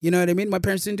parties. You know what I mean? My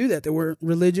parents didn't do that. They weren't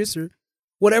religious or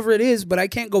whatever it is, but I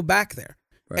can't go back there.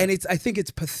 Right. And I think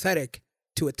it's pathetic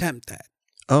to attempt that.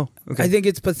 oh, okay. I think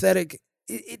it's pathetic.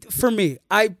 For me,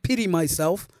 I pity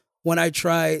myself when I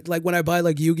try, like when I buy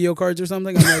like Yu-Gi-Oh cards or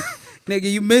something. I'm like,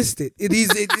 nigga, you missed it.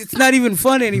 It's not even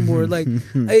fun anymore. Like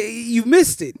you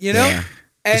missed it, you know. Yeah.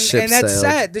 And ship that's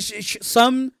sailed. sad.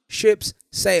 Some ships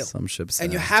sail, Some ships.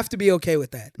 and you have to be okay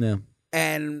with that. Yeah.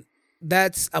 And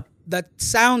that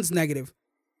sounds negative,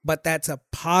 but that's a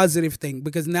positive thing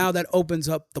because now that opens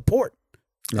up the port.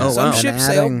 Oh, Some wow. ships And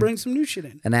sail, adding- bring some new shit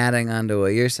in. And adding on to what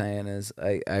you're saying is,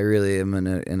 I really am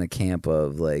in a camp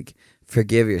of like,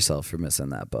 forgive yourself for missing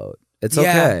that boat. It's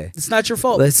okay. It's not your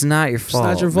fault. It's not your fault.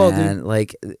 not your fault, man. dude.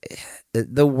 Like,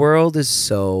 the world is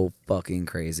so fucking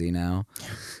crazy now.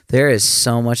 There is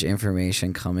so much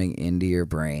information coming into your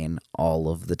brain all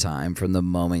of the time, from the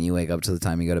moment you wake up to the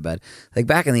time you go to bed. Like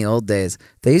back in the old days,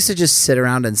 they used to just sit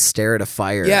around and stare at a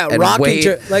fire. Yeah, and rocking wait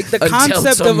chair. Like the until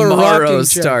concept of a tomorrow rocking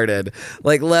chair. started.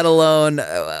 Like, let alone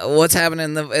what's happening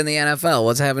in the NFL,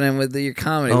 what's happening with your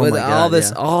comedy, Oh with my all God,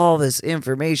 this, yeah. all this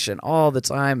information all the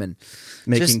time, and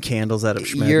Making just- candles out of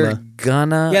you're schmegma.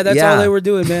 gonna. Yeah, that's all they were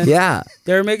doing, man. Yeah.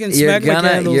 They were making You're smegma gonna-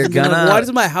 candles. you're and being like, gonna- why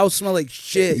does my house smell like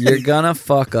shit? You're gonna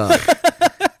fuck up.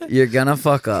 You're gonna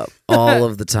fuck up all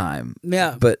of the time.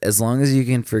 Yeah. But as long as you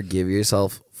can forgive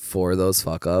yourself for those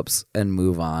fuck ups and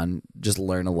move on, just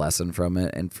learn a lesson from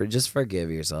it and just forgive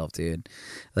yourself, dude.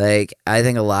 Like, I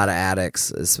think a lot of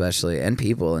addicts, especially, and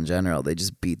people in general, they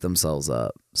just beat themselves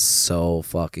up so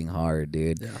fucking hard,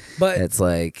 dude. Yeah. But It's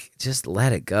like, just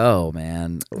let it go,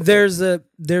 man. there's a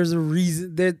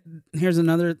reason. Here's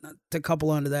another to couple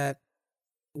onto that.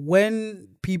 When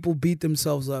people beat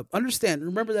themselves up,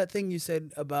 remember that thing you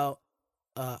said about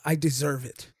I deserve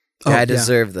it. Yeah, I yeah.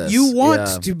 deserve this. You want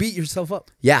Yeah. to beat yourself up.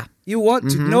 Yeah. You want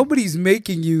to. Mhm. Nobody's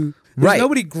making you. There's Right.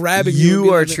 nobody grabbing you. and You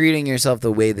being are like- treating yourself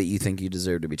the way that you think you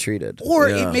deserve to be treated. or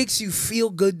Yeah. it makes you feel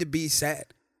good to be sad.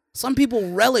 Some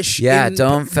people relish. Yeah, in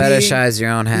don't being- fetishize your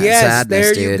own Yes, sadness,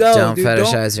 there dude. you go, Don't dude.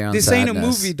 fetishize your own This sadness. ain't a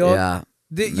movie, dog.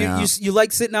 Yeah, No. You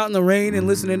like sitting out in the rain and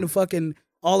listening to fucking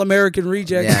All American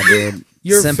Rejects. yeah, dude.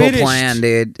 You're Simple finished. plan,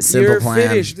 dude. Simple You're plan.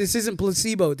 finished. This isn't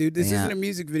placebo, dude. This Yeah. isn't a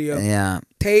music video. Yeah,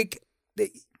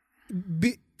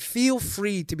 Feel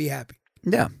free to be happy.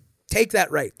 yeah, Take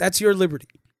that right. That's your liberty.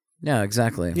 yeah.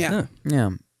 Exactly. Yeah.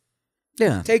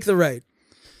 Yeah. Take the right.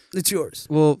 It's yours.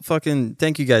 Well, fucking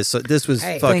thank you guys. So this was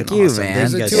Hey, fucking Thank you, awesome. man.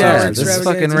 Thank you There's guys a 2 hour so Yeah, much. this is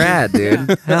extravaganza. fucking rad,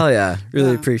 dude. Hell yeah.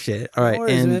 Really Yeah. appreciate it. All right, No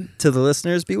worries, and man. to the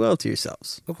listeners, be well to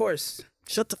yourselves. Of course.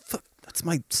 Shut the fuck. That's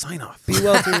my sign off. Be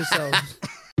well to yourselves.